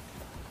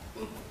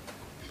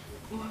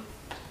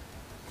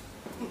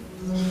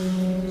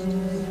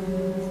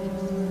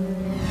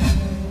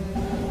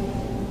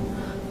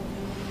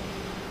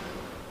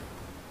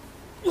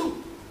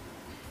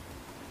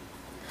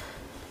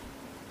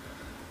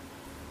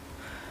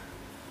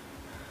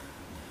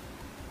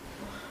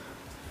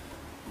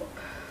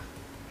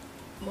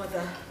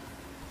 Mother,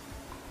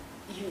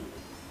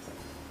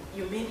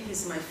 you mean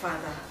he's my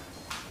father?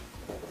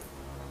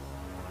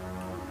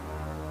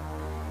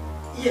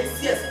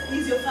 Yes,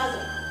 he's your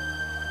father.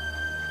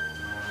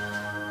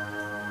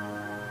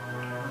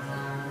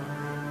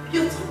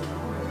 You're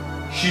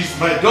talking. She's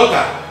my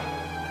daughter.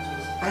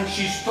 And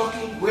she's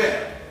talking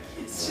well.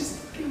 Yes,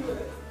 she's talking well.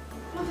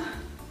 Mother,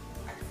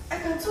 I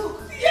can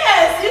talk.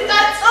 Yes, you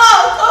can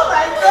talk. Oh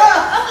my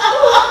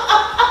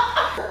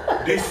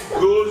God. This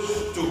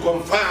goes to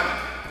confirm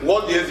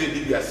what the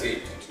Libya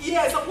said.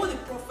 Yes, and what the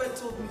prophet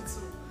told me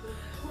to.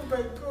 Oh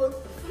my God.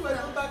 When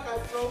I'm back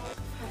at home.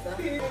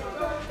 Thank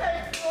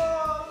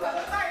God.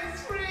 That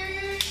is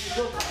free.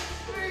 That is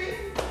free.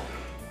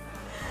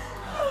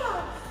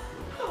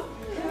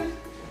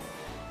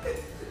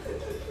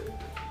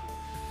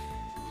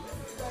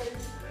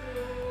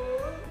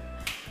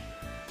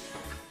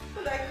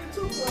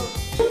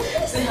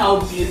 See how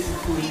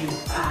beautiful you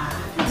are.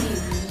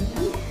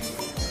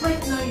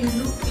 Right now you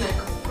look like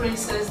a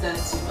princess that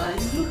you are.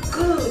 You look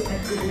good. My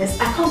goodness,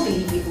 I can't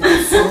believe it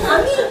myself. I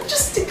mean,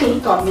 just take a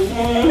look at me. My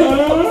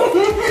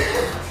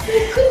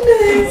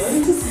goodness.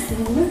 This is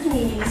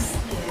nice.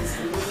 Yes,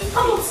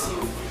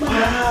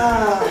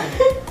 Wow.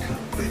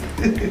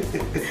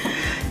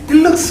 You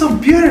look so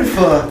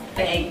beautiful.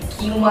 Thank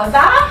you,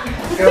 mother.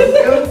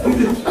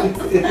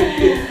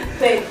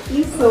 Thank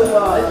you so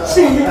much.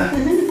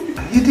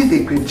 You did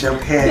a great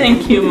job here.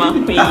 Thank you, my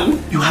queen.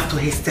 You have to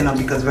hasten up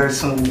because very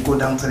soon we'll go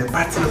down to the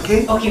party,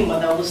 okay? Okay,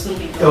 mother, we'll soon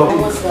be done. Oh,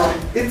 Almost done.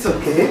 it's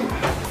okay.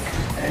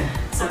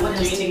 So what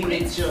else do you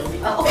need to do?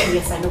 Okay,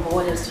 yes, I know, but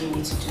what else do you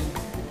need to do?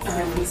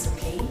 It's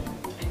okay. I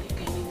think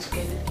I need to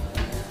get it.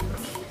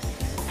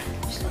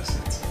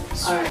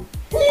 Alright.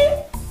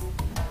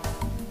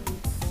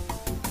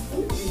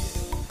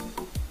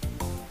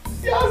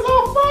 You're so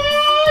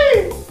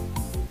fine!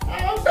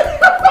 I'm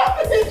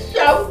very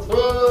shout.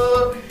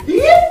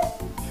 Yeah?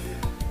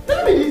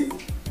 Tell me this.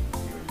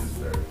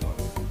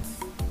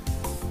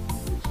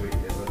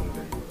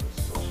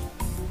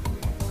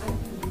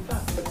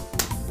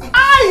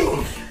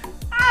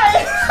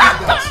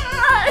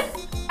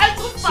 I'm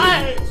so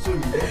fine. So you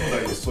don't know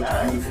that you're such a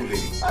beautiful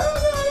lady.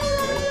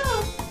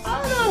 I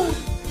know.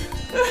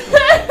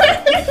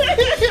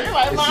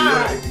 My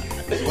man.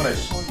 When I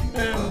saw you,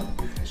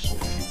 I saw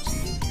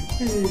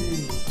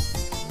beauty.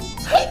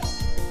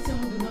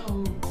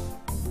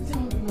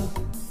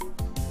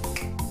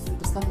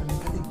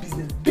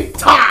 Big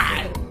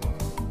time!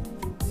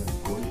 We are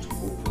going to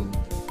open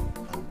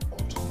an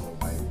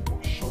automobile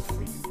workshop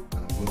for you,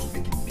 and I'm going to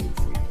make it big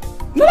for you.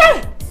 Nana!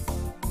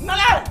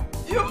 Nana!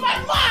 You're my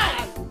man!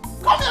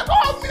 Come here,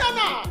 come help me,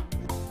 Nana!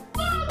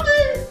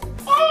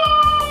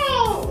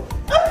 Oh!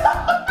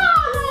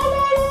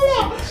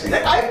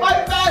 Like I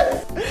fight that!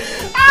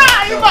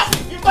 Ah!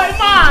 You're my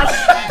man!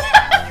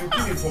 You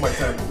give it for my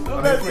time.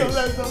 I'm a prince. You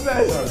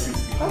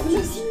have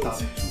to start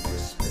to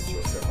respect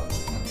yourself and to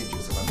package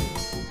yourself. I mean,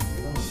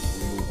 you're not a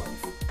real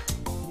wife.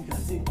 You can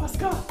say,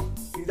 Pascal!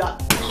 Is that?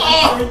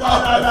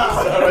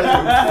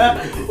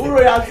 Who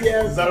royalty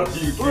here?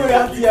 Who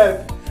royalty here?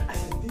 I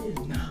said, dear,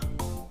 now.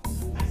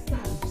 My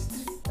star is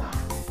street star.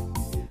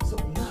 So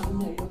now,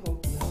 when I don't want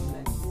to have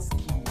like this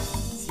key,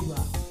 Siwa,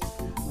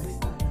 my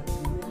star now is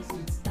real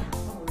street star.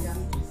 Not royal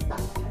street star.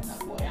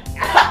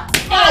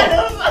 I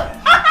love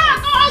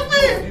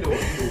this.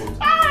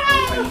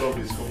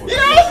 Come on.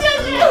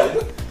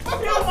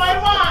 You're my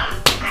man!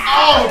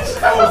 Ouch!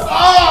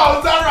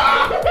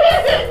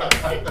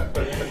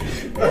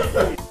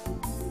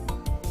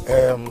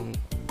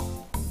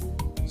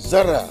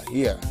 Zara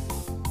here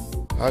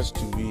has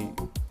to be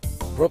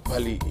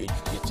properly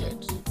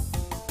educated.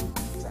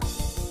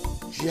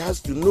 She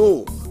has to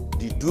know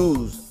the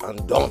do's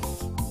and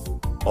don'ts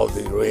of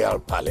the royal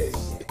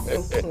palace.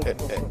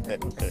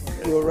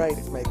 You're right,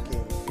 my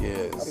king.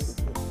 Yes.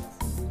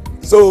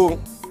 So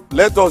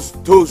let us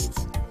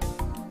toast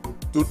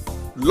to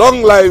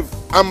long life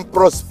and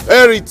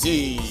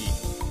prosperity.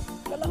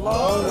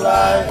 Long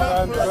life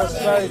and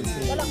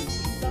prosperity.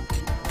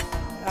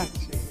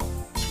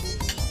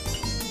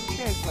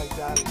 Cheers, my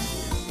darling.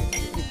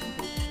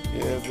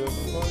 Yes,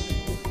 everybody.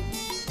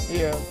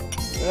 Yeah.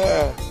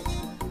 Yeah.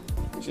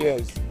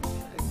 Cheers.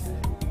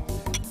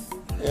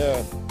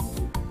 Yeah.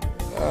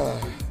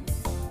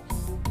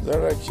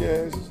 Zara,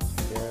 cheers.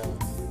 Yeah.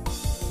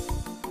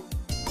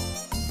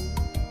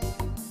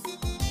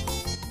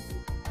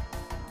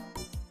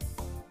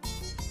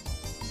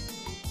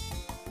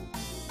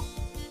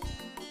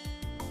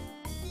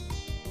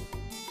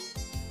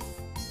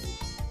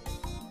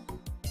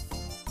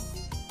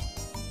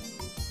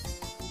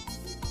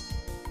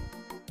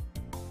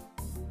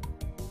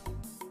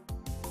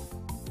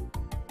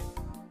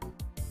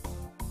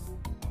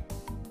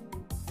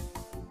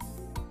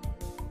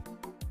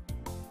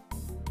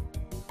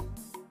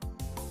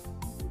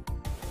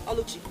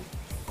 Oluchi,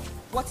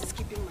 what is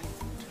keeping my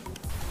food?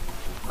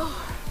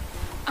 Oh,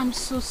 I'm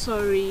so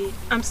sorry.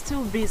 I'm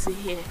still busy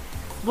here.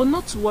 But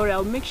not to worry,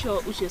 I'll make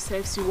sure Uche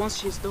serves you once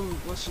she's done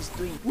with what she's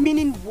doing.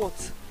 Meaning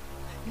what?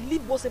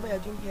 Leave whatever you're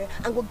doing here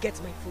and go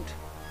get my food.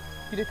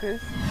 You dey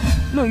craze?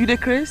 No, you dey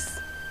craze?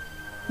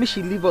 Make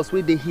she leave us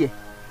where they here.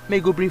 May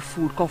go bring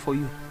food, come for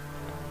you.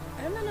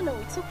 No,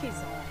 it's okay,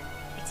 Zara.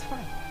 It's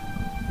fine.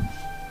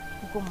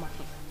 Go,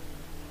 Maki.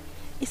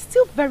 It's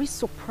still very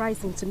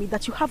surprising to me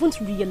that you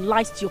haven't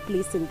realized your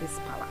place in this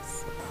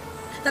palace.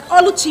 That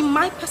Oluchi,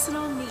 my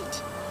personal maid,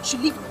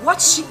 should leave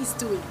what she is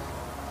doing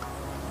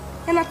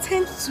and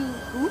attend to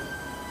who?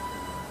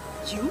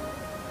 You?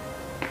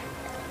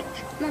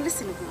 Now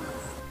listen, Oguma.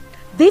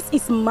 This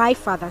is my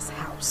father's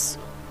house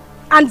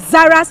and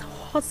Zara's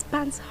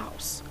husband's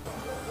house.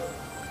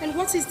 And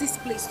what is this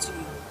place to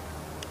you?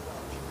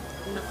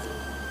 Nothing.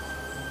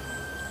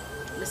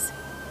 Listen,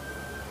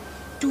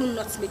 do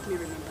not make me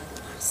remember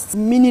the past.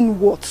 Meaning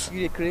what?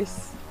 You the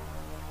Chris?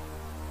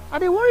 I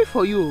dey worry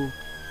for you.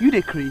 You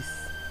the Chris.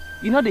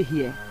 You know they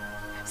hear.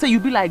 So you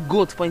be like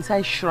goat for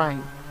inside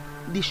shrine.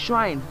 The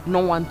shrine no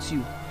want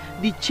you.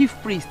 The chief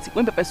priest,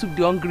 when pepper soup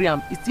the hungry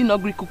am, he still not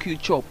agree cook you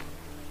chop.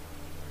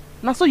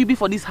 Now so you be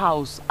for this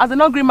house. As they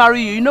not agree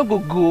marry you, you no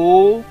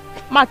go.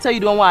 Ma tell you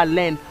don't want to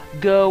learn.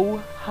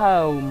 Go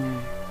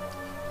home.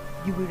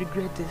 You will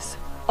regret this.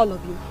 All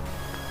of you.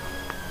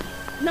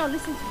 Now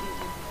listen to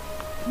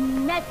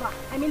me. Never,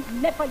 I mean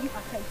never you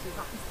attempt to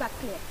her. Is that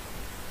clear?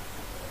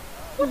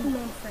 What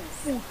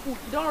nonsense. Food.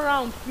 Don't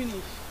round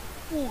finish.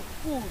 Food.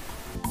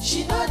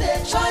 She know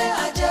they try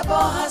ajebo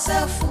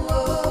herself,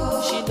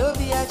 oh. She know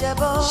be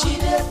ajebo. She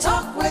dey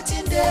talk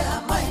waiting there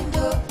her mind,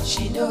 oh.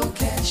 She no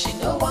care, she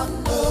no want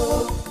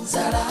no.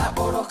 Zara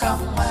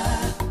Borokama,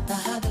 na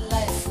had the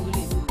life full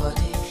in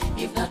body.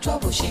 If na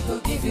trouble, she go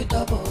give you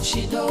double.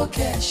 She no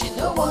care, she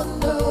no want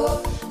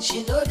no.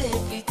 She know they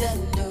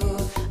pretend,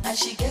 oh. And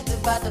she get a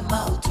bad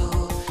mouth,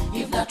 oh.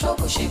 If na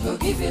trouble, she go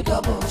give you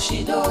double.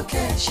 She no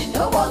care, she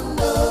no want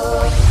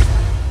no.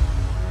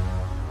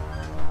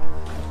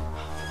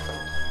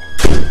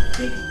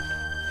 Baby,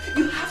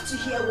 you have to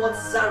hear what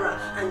Zara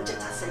and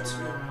Jetta said to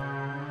me.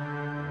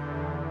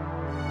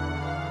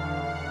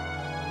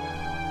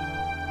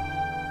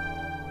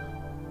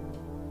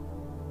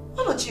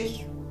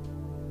 Onoche,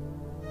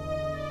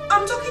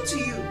 I'm talking to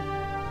you.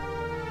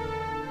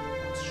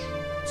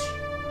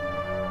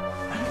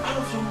 Are you out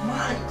of your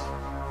mind?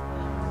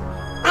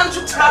 Aren't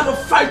you tired of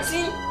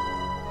fighting?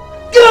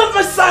 Get out of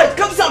my sight!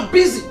 Can't you see I'm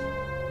busy?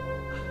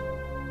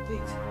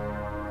 Wait,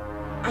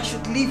 I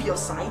should leave your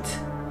sight?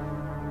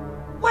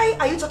 Why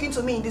are you talking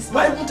to me in this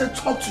manner? Why won't I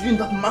talk to you in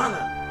that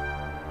manner?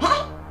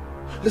 Huh?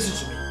 Listen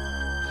to me.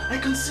 I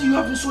can see you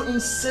have been so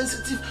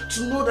insensitive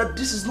to know that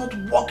this is not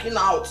working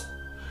out.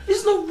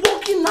 It's not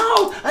working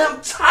out. I am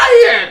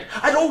tired.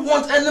 I don't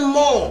want any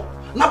more.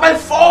 Not by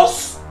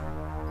force.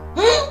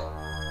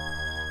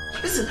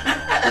 Listen,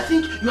 I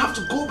think you have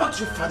to go back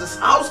to your father's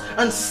house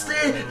and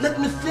stay. Let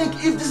me think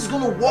if this is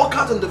going to work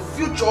out in the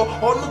future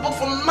or not. But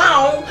for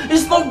now,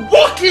 it's not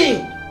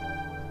working.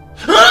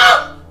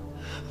 Huh?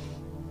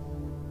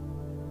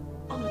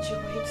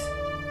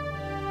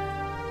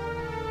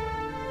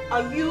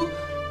 Are you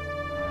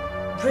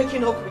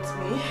breaking up with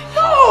me?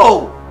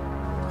 No!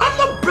 I'm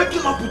not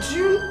breaking up with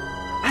you.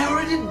 I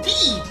already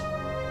did.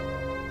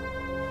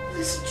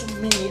 Listen to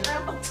me. I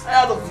am not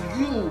tired of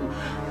you.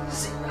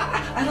 See,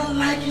 I don't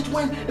like it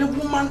when a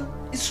woman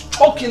is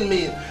choking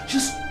me.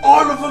 She's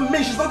all over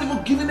me. She's not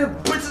even giving a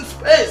breathing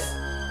space.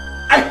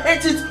 I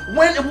hate it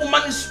when a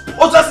woman is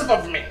possessive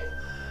of me.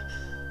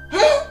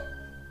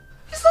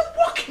 It's not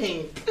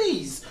working.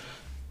 Please.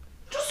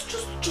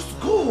 Just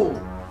go.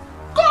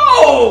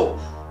 Go!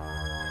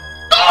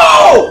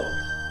 Go!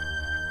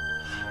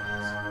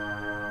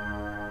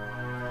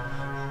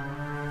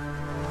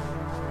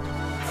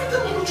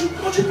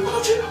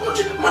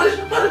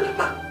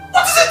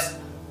 What is it?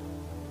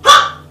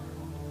 Huh?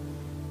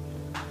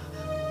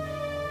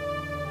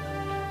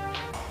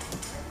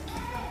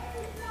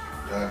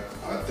 Dad,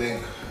 I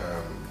think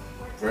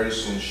very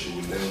soon she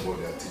will learn what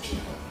they are teaching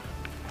her.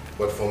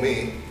 But for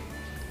me,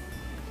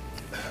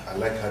 I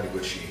like her the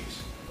way she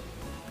is.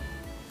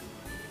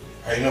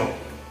 I know.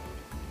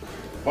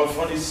 But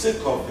for the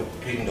sake of the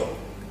kingdom,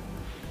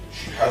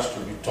 she has to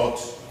be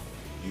taught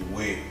the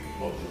way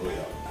of the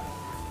royal.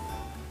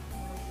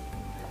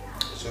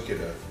 It's okay,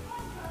 Dad.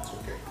 It's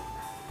okay.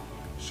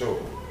 So,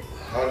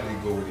 how did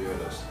it go with the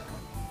others?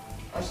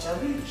 As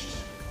arranged.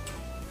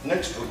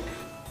 Next week.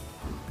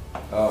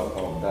 Dad, I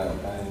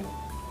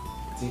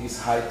think it's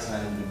high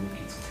time we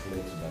make it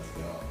clear to that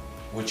girl.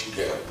 Which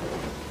girl?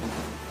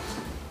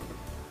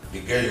 The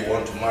girl you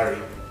want to marry?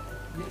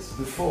 Yes,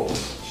 before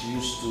she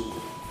used to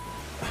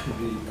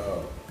be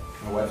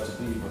my wife to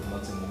be, but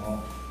not anymore.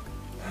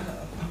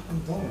 I'm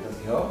done with that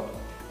girl.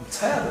 I'm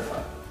tired of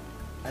her.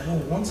 I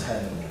don't want her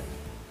anymore.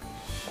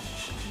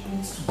 She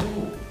needs to go.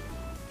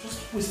 Just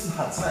wasting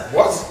her time.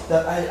 What?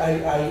 That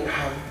I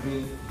have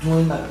been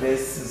doing my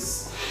best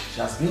since she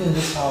has been in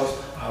this house.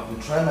 I have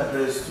been trying my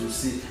best to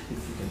see if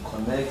we can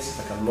connect, if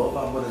I can love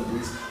her more than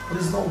this, but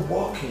it's not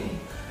working.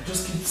 I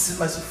just keep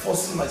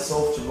forcing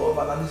myself to love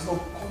her and it's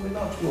not coming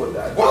out with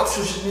that. What?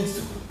 So she needs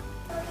to go.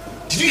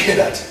 Did you hear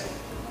that?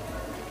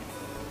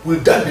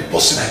 Will that be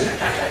possible?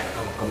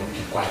 Come and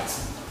keep quiet.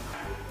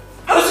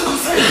 How does it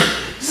concern you?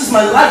 This is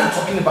my life you're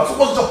talking about, so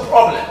what's the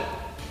problem?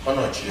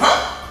 Onochie.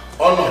 Huh?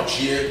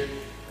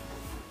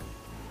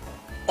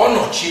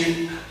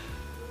 Onochie,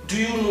 do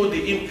you know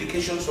the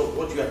implications of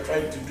what you are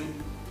trying to do?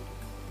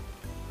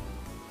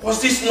 Was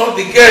this not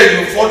the girl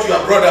you fought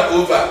your brother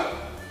over?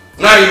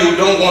 Now you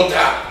don't want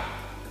her.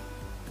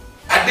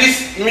 At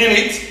this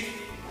minute?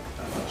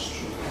 That's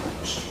true.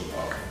 That's true.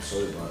 I'm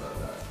sorry about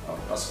that.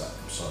 Pascal,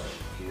 I'm sorry.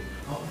 Okay.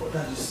 But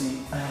Dad, you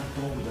see, I am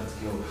done with that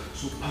girl,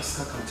 so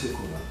Pascal can take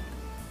over.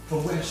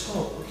 from where I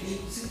stopped, okay?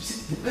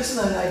 See, the person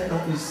I like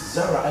now is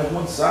Zara. I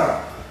want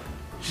Zara.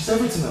 She's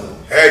everything I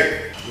want.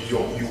 Hey, you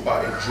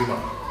are a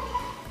dreamer.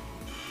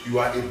 You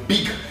are a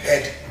big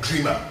head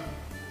dreamer.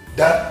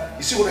 Dad,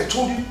 you see what I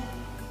told you?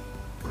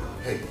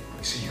 Hey,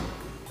 you see you.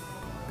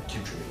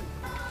 Keep dreaming.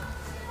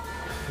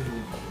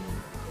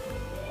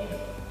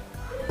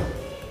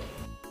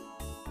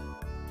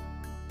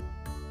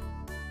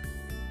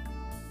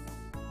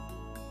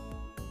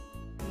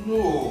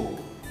 No,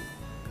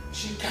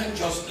 she can't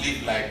just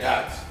live like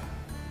that.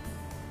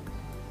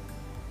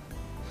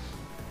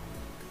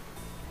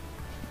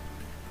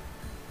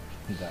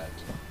 Dad,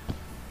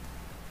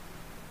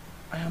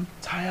 I am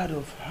tired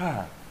of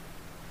her.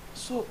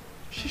 So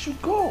she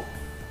should go.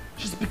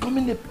 She's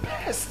becoming a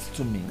pest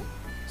to me.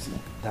 See,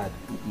 Dad,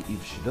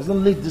 if she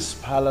doesn't leave this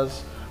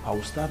palace, I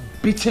will start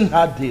beating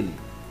her daily.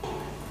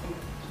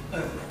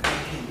 Let her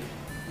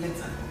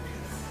go,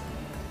 please.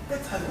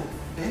 Let her go.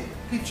 Eh?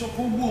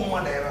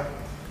 Whatever.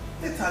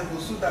 Let her go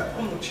so that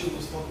Onochi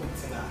will stop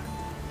beating her.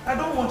 I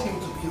don't want him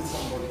to kill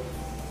somebody.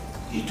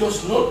 He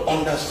does not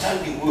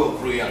understand the way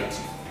of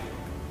royalty.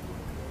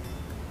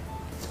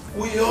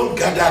 We all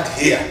gathered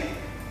here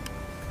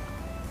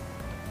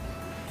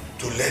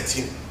to let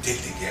him take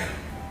the girl.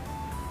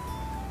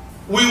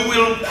 We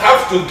will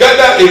have to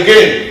gather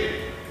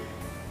again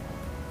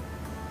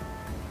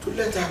to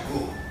let her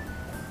go.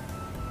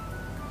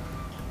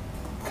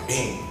 I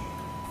mean,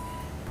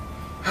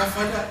 her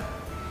father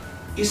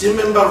is a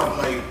member of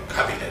my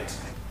cabinet.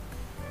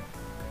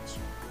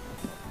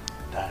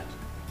 Dad,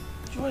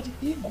 you are the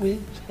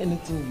Igwe.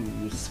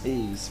 Anything you say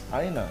is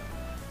fine.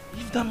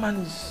 If that man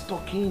is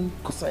talking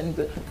concerning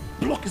the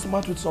block his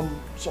mouth with some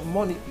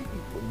money,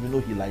 you know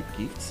he likes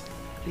gifts.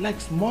 He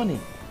likes money.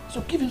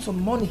 So give him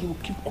some money, he will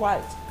keep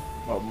quiet.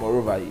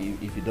 Moreover,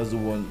 if he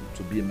doesn't want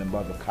to be a member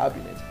of the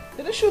cabinet,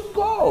 then he should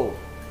go.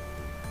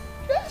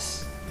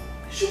 Yes,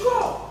 he should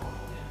go.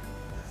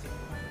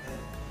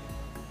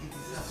 It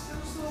is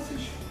still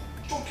selfish.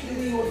 Talking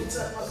me all the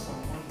time about some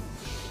money.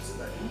 So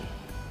that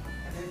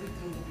and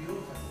everything will be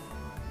over.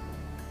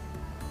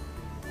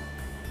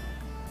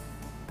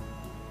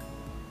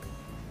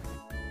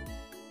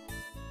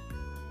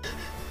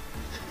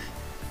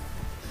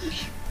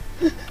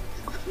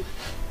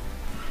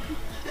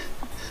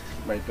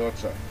 My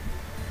daughter,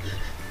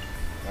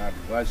 I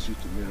advise you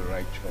to make the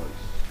right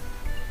choice.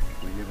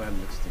 We never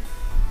listen.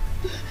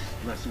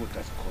 Now see what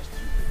has cost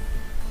you.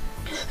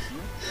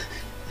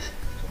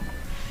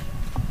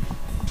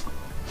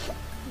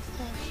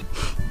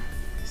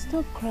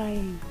 Stop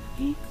crying.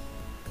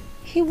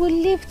 He will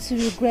live to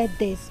regret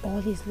this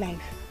all his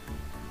life.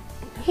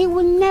 He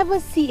will never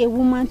see a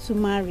woman to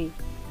marry.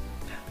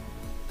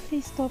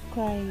 Please stop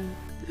crying.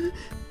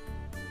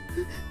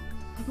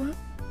 Mama,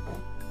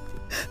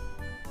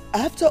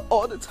 after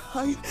all the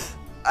time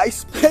I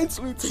spent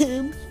with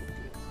him,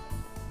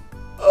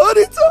 all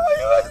the time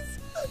he was...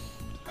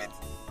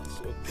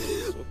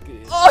 It's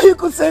okay. All he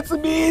could say to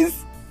me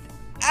is,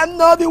 I'm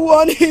not the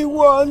one he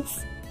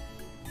wants.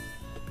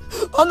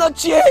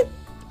 Onochie,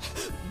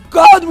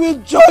 God will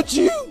judge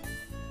you.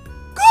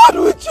 God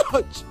will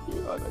judge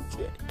you,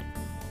 Onochie.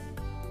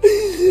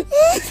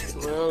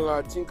 Well,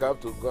 I think I have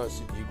to go and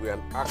see Igwe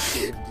and ask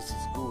him if this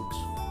is good.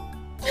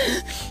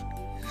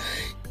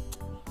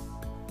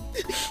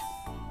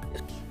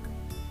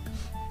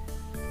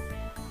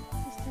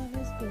 Sister,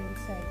 let's go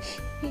inside.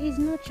 He is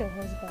not your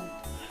husband.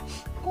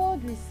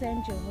 God will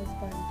send your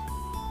husband.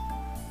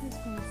 Let's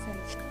go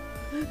inside.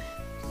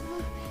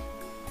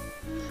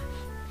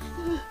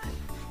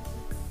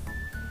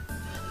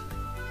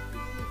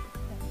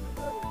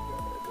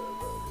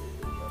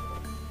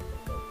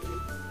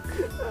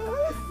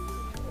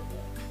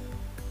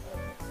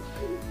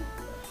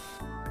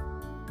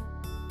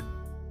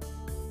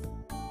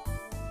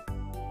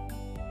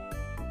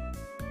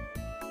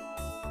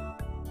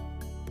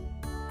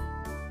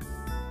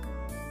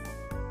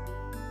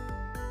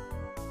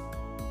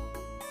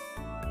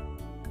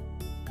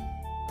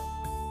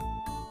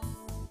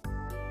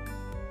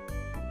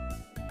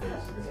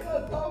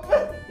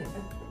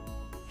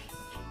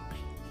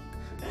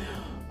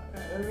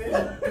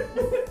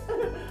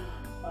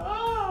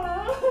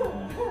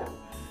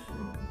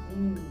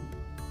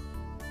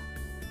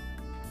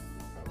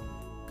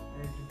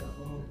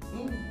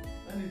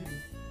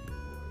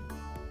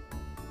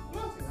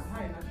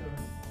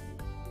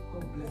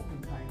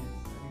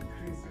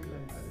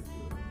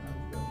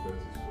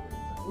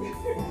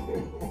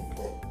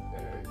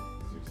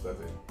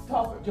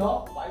 Top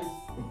job,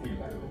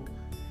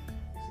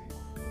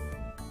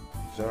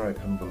 Zara, I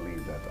can't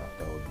believe that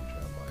after all the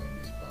drama in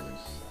this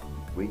palace,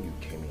 and when you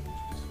came into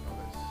this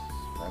palace,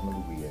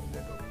 finally we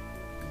ended up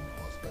being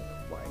husband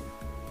and wife.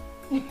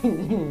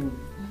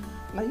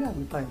 Now you have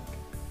me thank.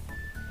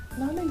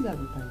 Now let you have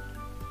me thank.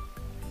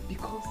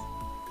 Because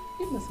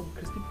if there's some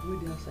Chris people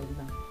waiting outside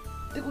now,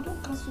 they go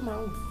don't cancel my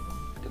own.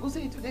 They go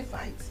say it today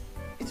fight,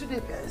 it today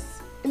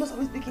verse. You must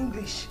always speak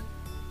English.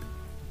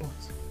 But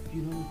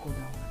you don't look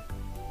that one.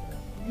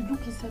 You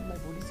look inside my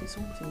body, say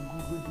something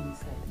good will do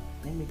inside.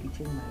 Then make it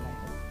change my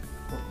life.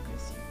 God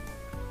bless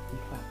you. In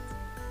fact,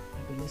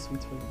 I go less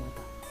sweet for your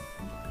mother.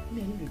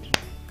 Me, I need to drink.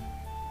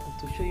 But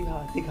to show you how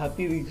I take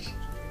happy rich,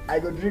 I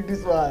go drink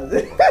this one. You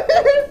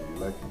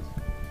like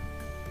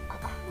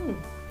it?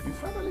 You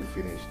finally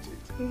finished it.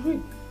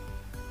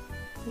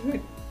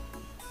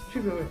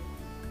 Drink away.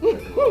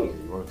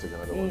 You want to take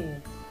another one?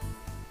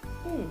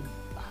 You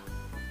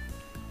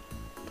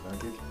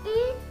like it?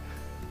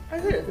 I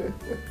did.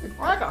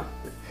 I like it.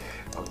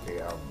 Okay,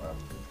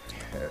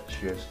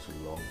 cheers to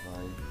long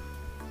life,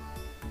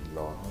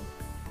 love,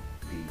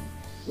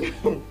 peace,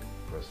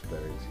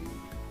 prosperity,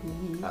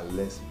 and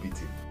less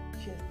beating.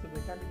 Cheers to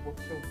mechanic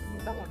workshop.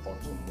 That one's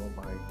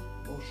automobile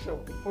workshop.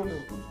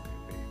 Follow.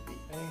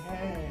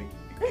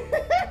 Baby.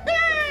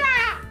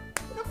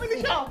 Don't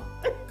finish off.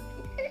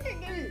 Give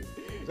me.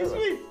 It's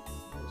sweet.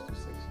 It's too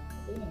sexy.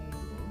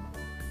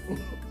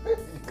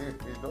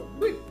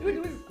 Wait.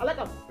 I like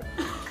them.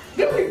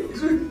 Give me. It's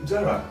sweet.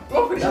 Jara,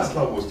 finish that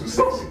part was too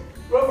sexy.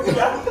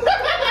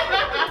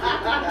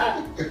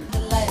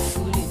 Life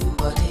full in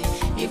body.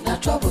 If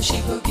not trouble, she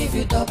go give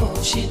you double.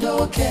 She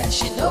no care,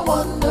 she no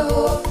want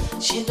no.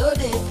 She know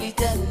they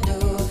pretend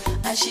no.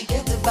 And she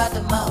get a bad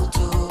mouth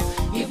too.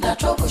 If not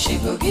trouble, she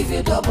go give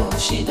you double.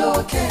 She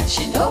no care,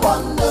 she no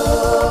want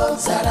no.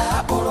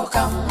 Zara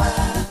Borokama,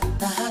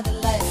 na had the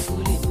life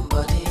full in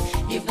body.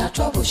 If not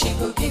trouble, she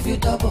go give you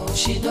double.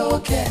 She no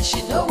care,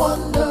 she no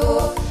want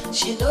no.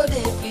 She know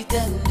they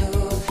pretend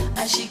no.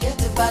 And she get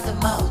a bad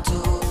mouth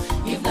too.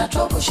 If not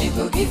trouble, she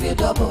go give you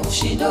double.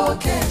 She no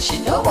care, she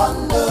no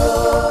want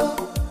no.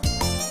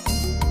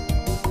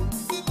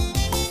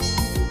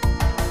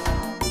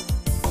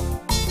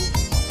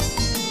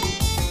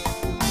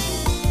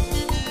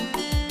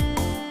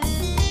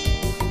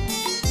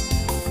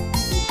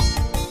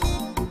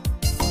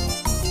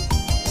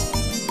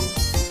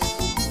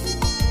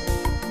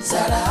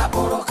 Zara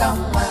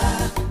Borokama,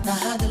 na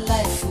had the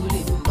life full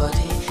in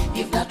body.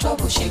 If not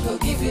trouble, she go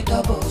give you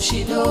double.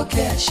 She no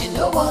care, she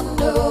no want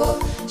no.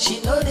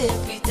 She know they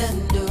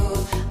pretend no.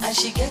 And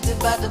she get a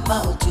bad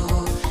mouth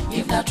too.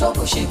 If not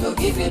trouble, she go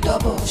give you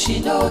double. She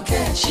no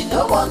care, she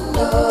no want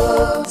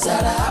no.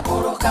 Zara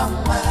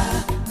Borokama,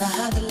 na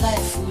had the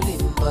life full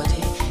in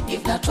body.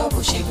 If not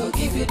trouble, she go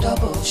give you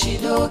double. She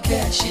no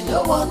care, she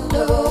no want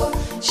no.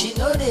 She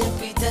know they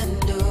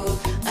pretend no.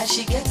 And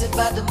she get a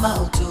bad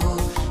mouth too.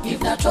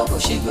 If not trouble,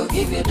 she go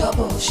give you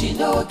double. She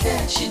no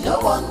care, she no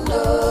want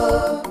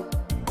no.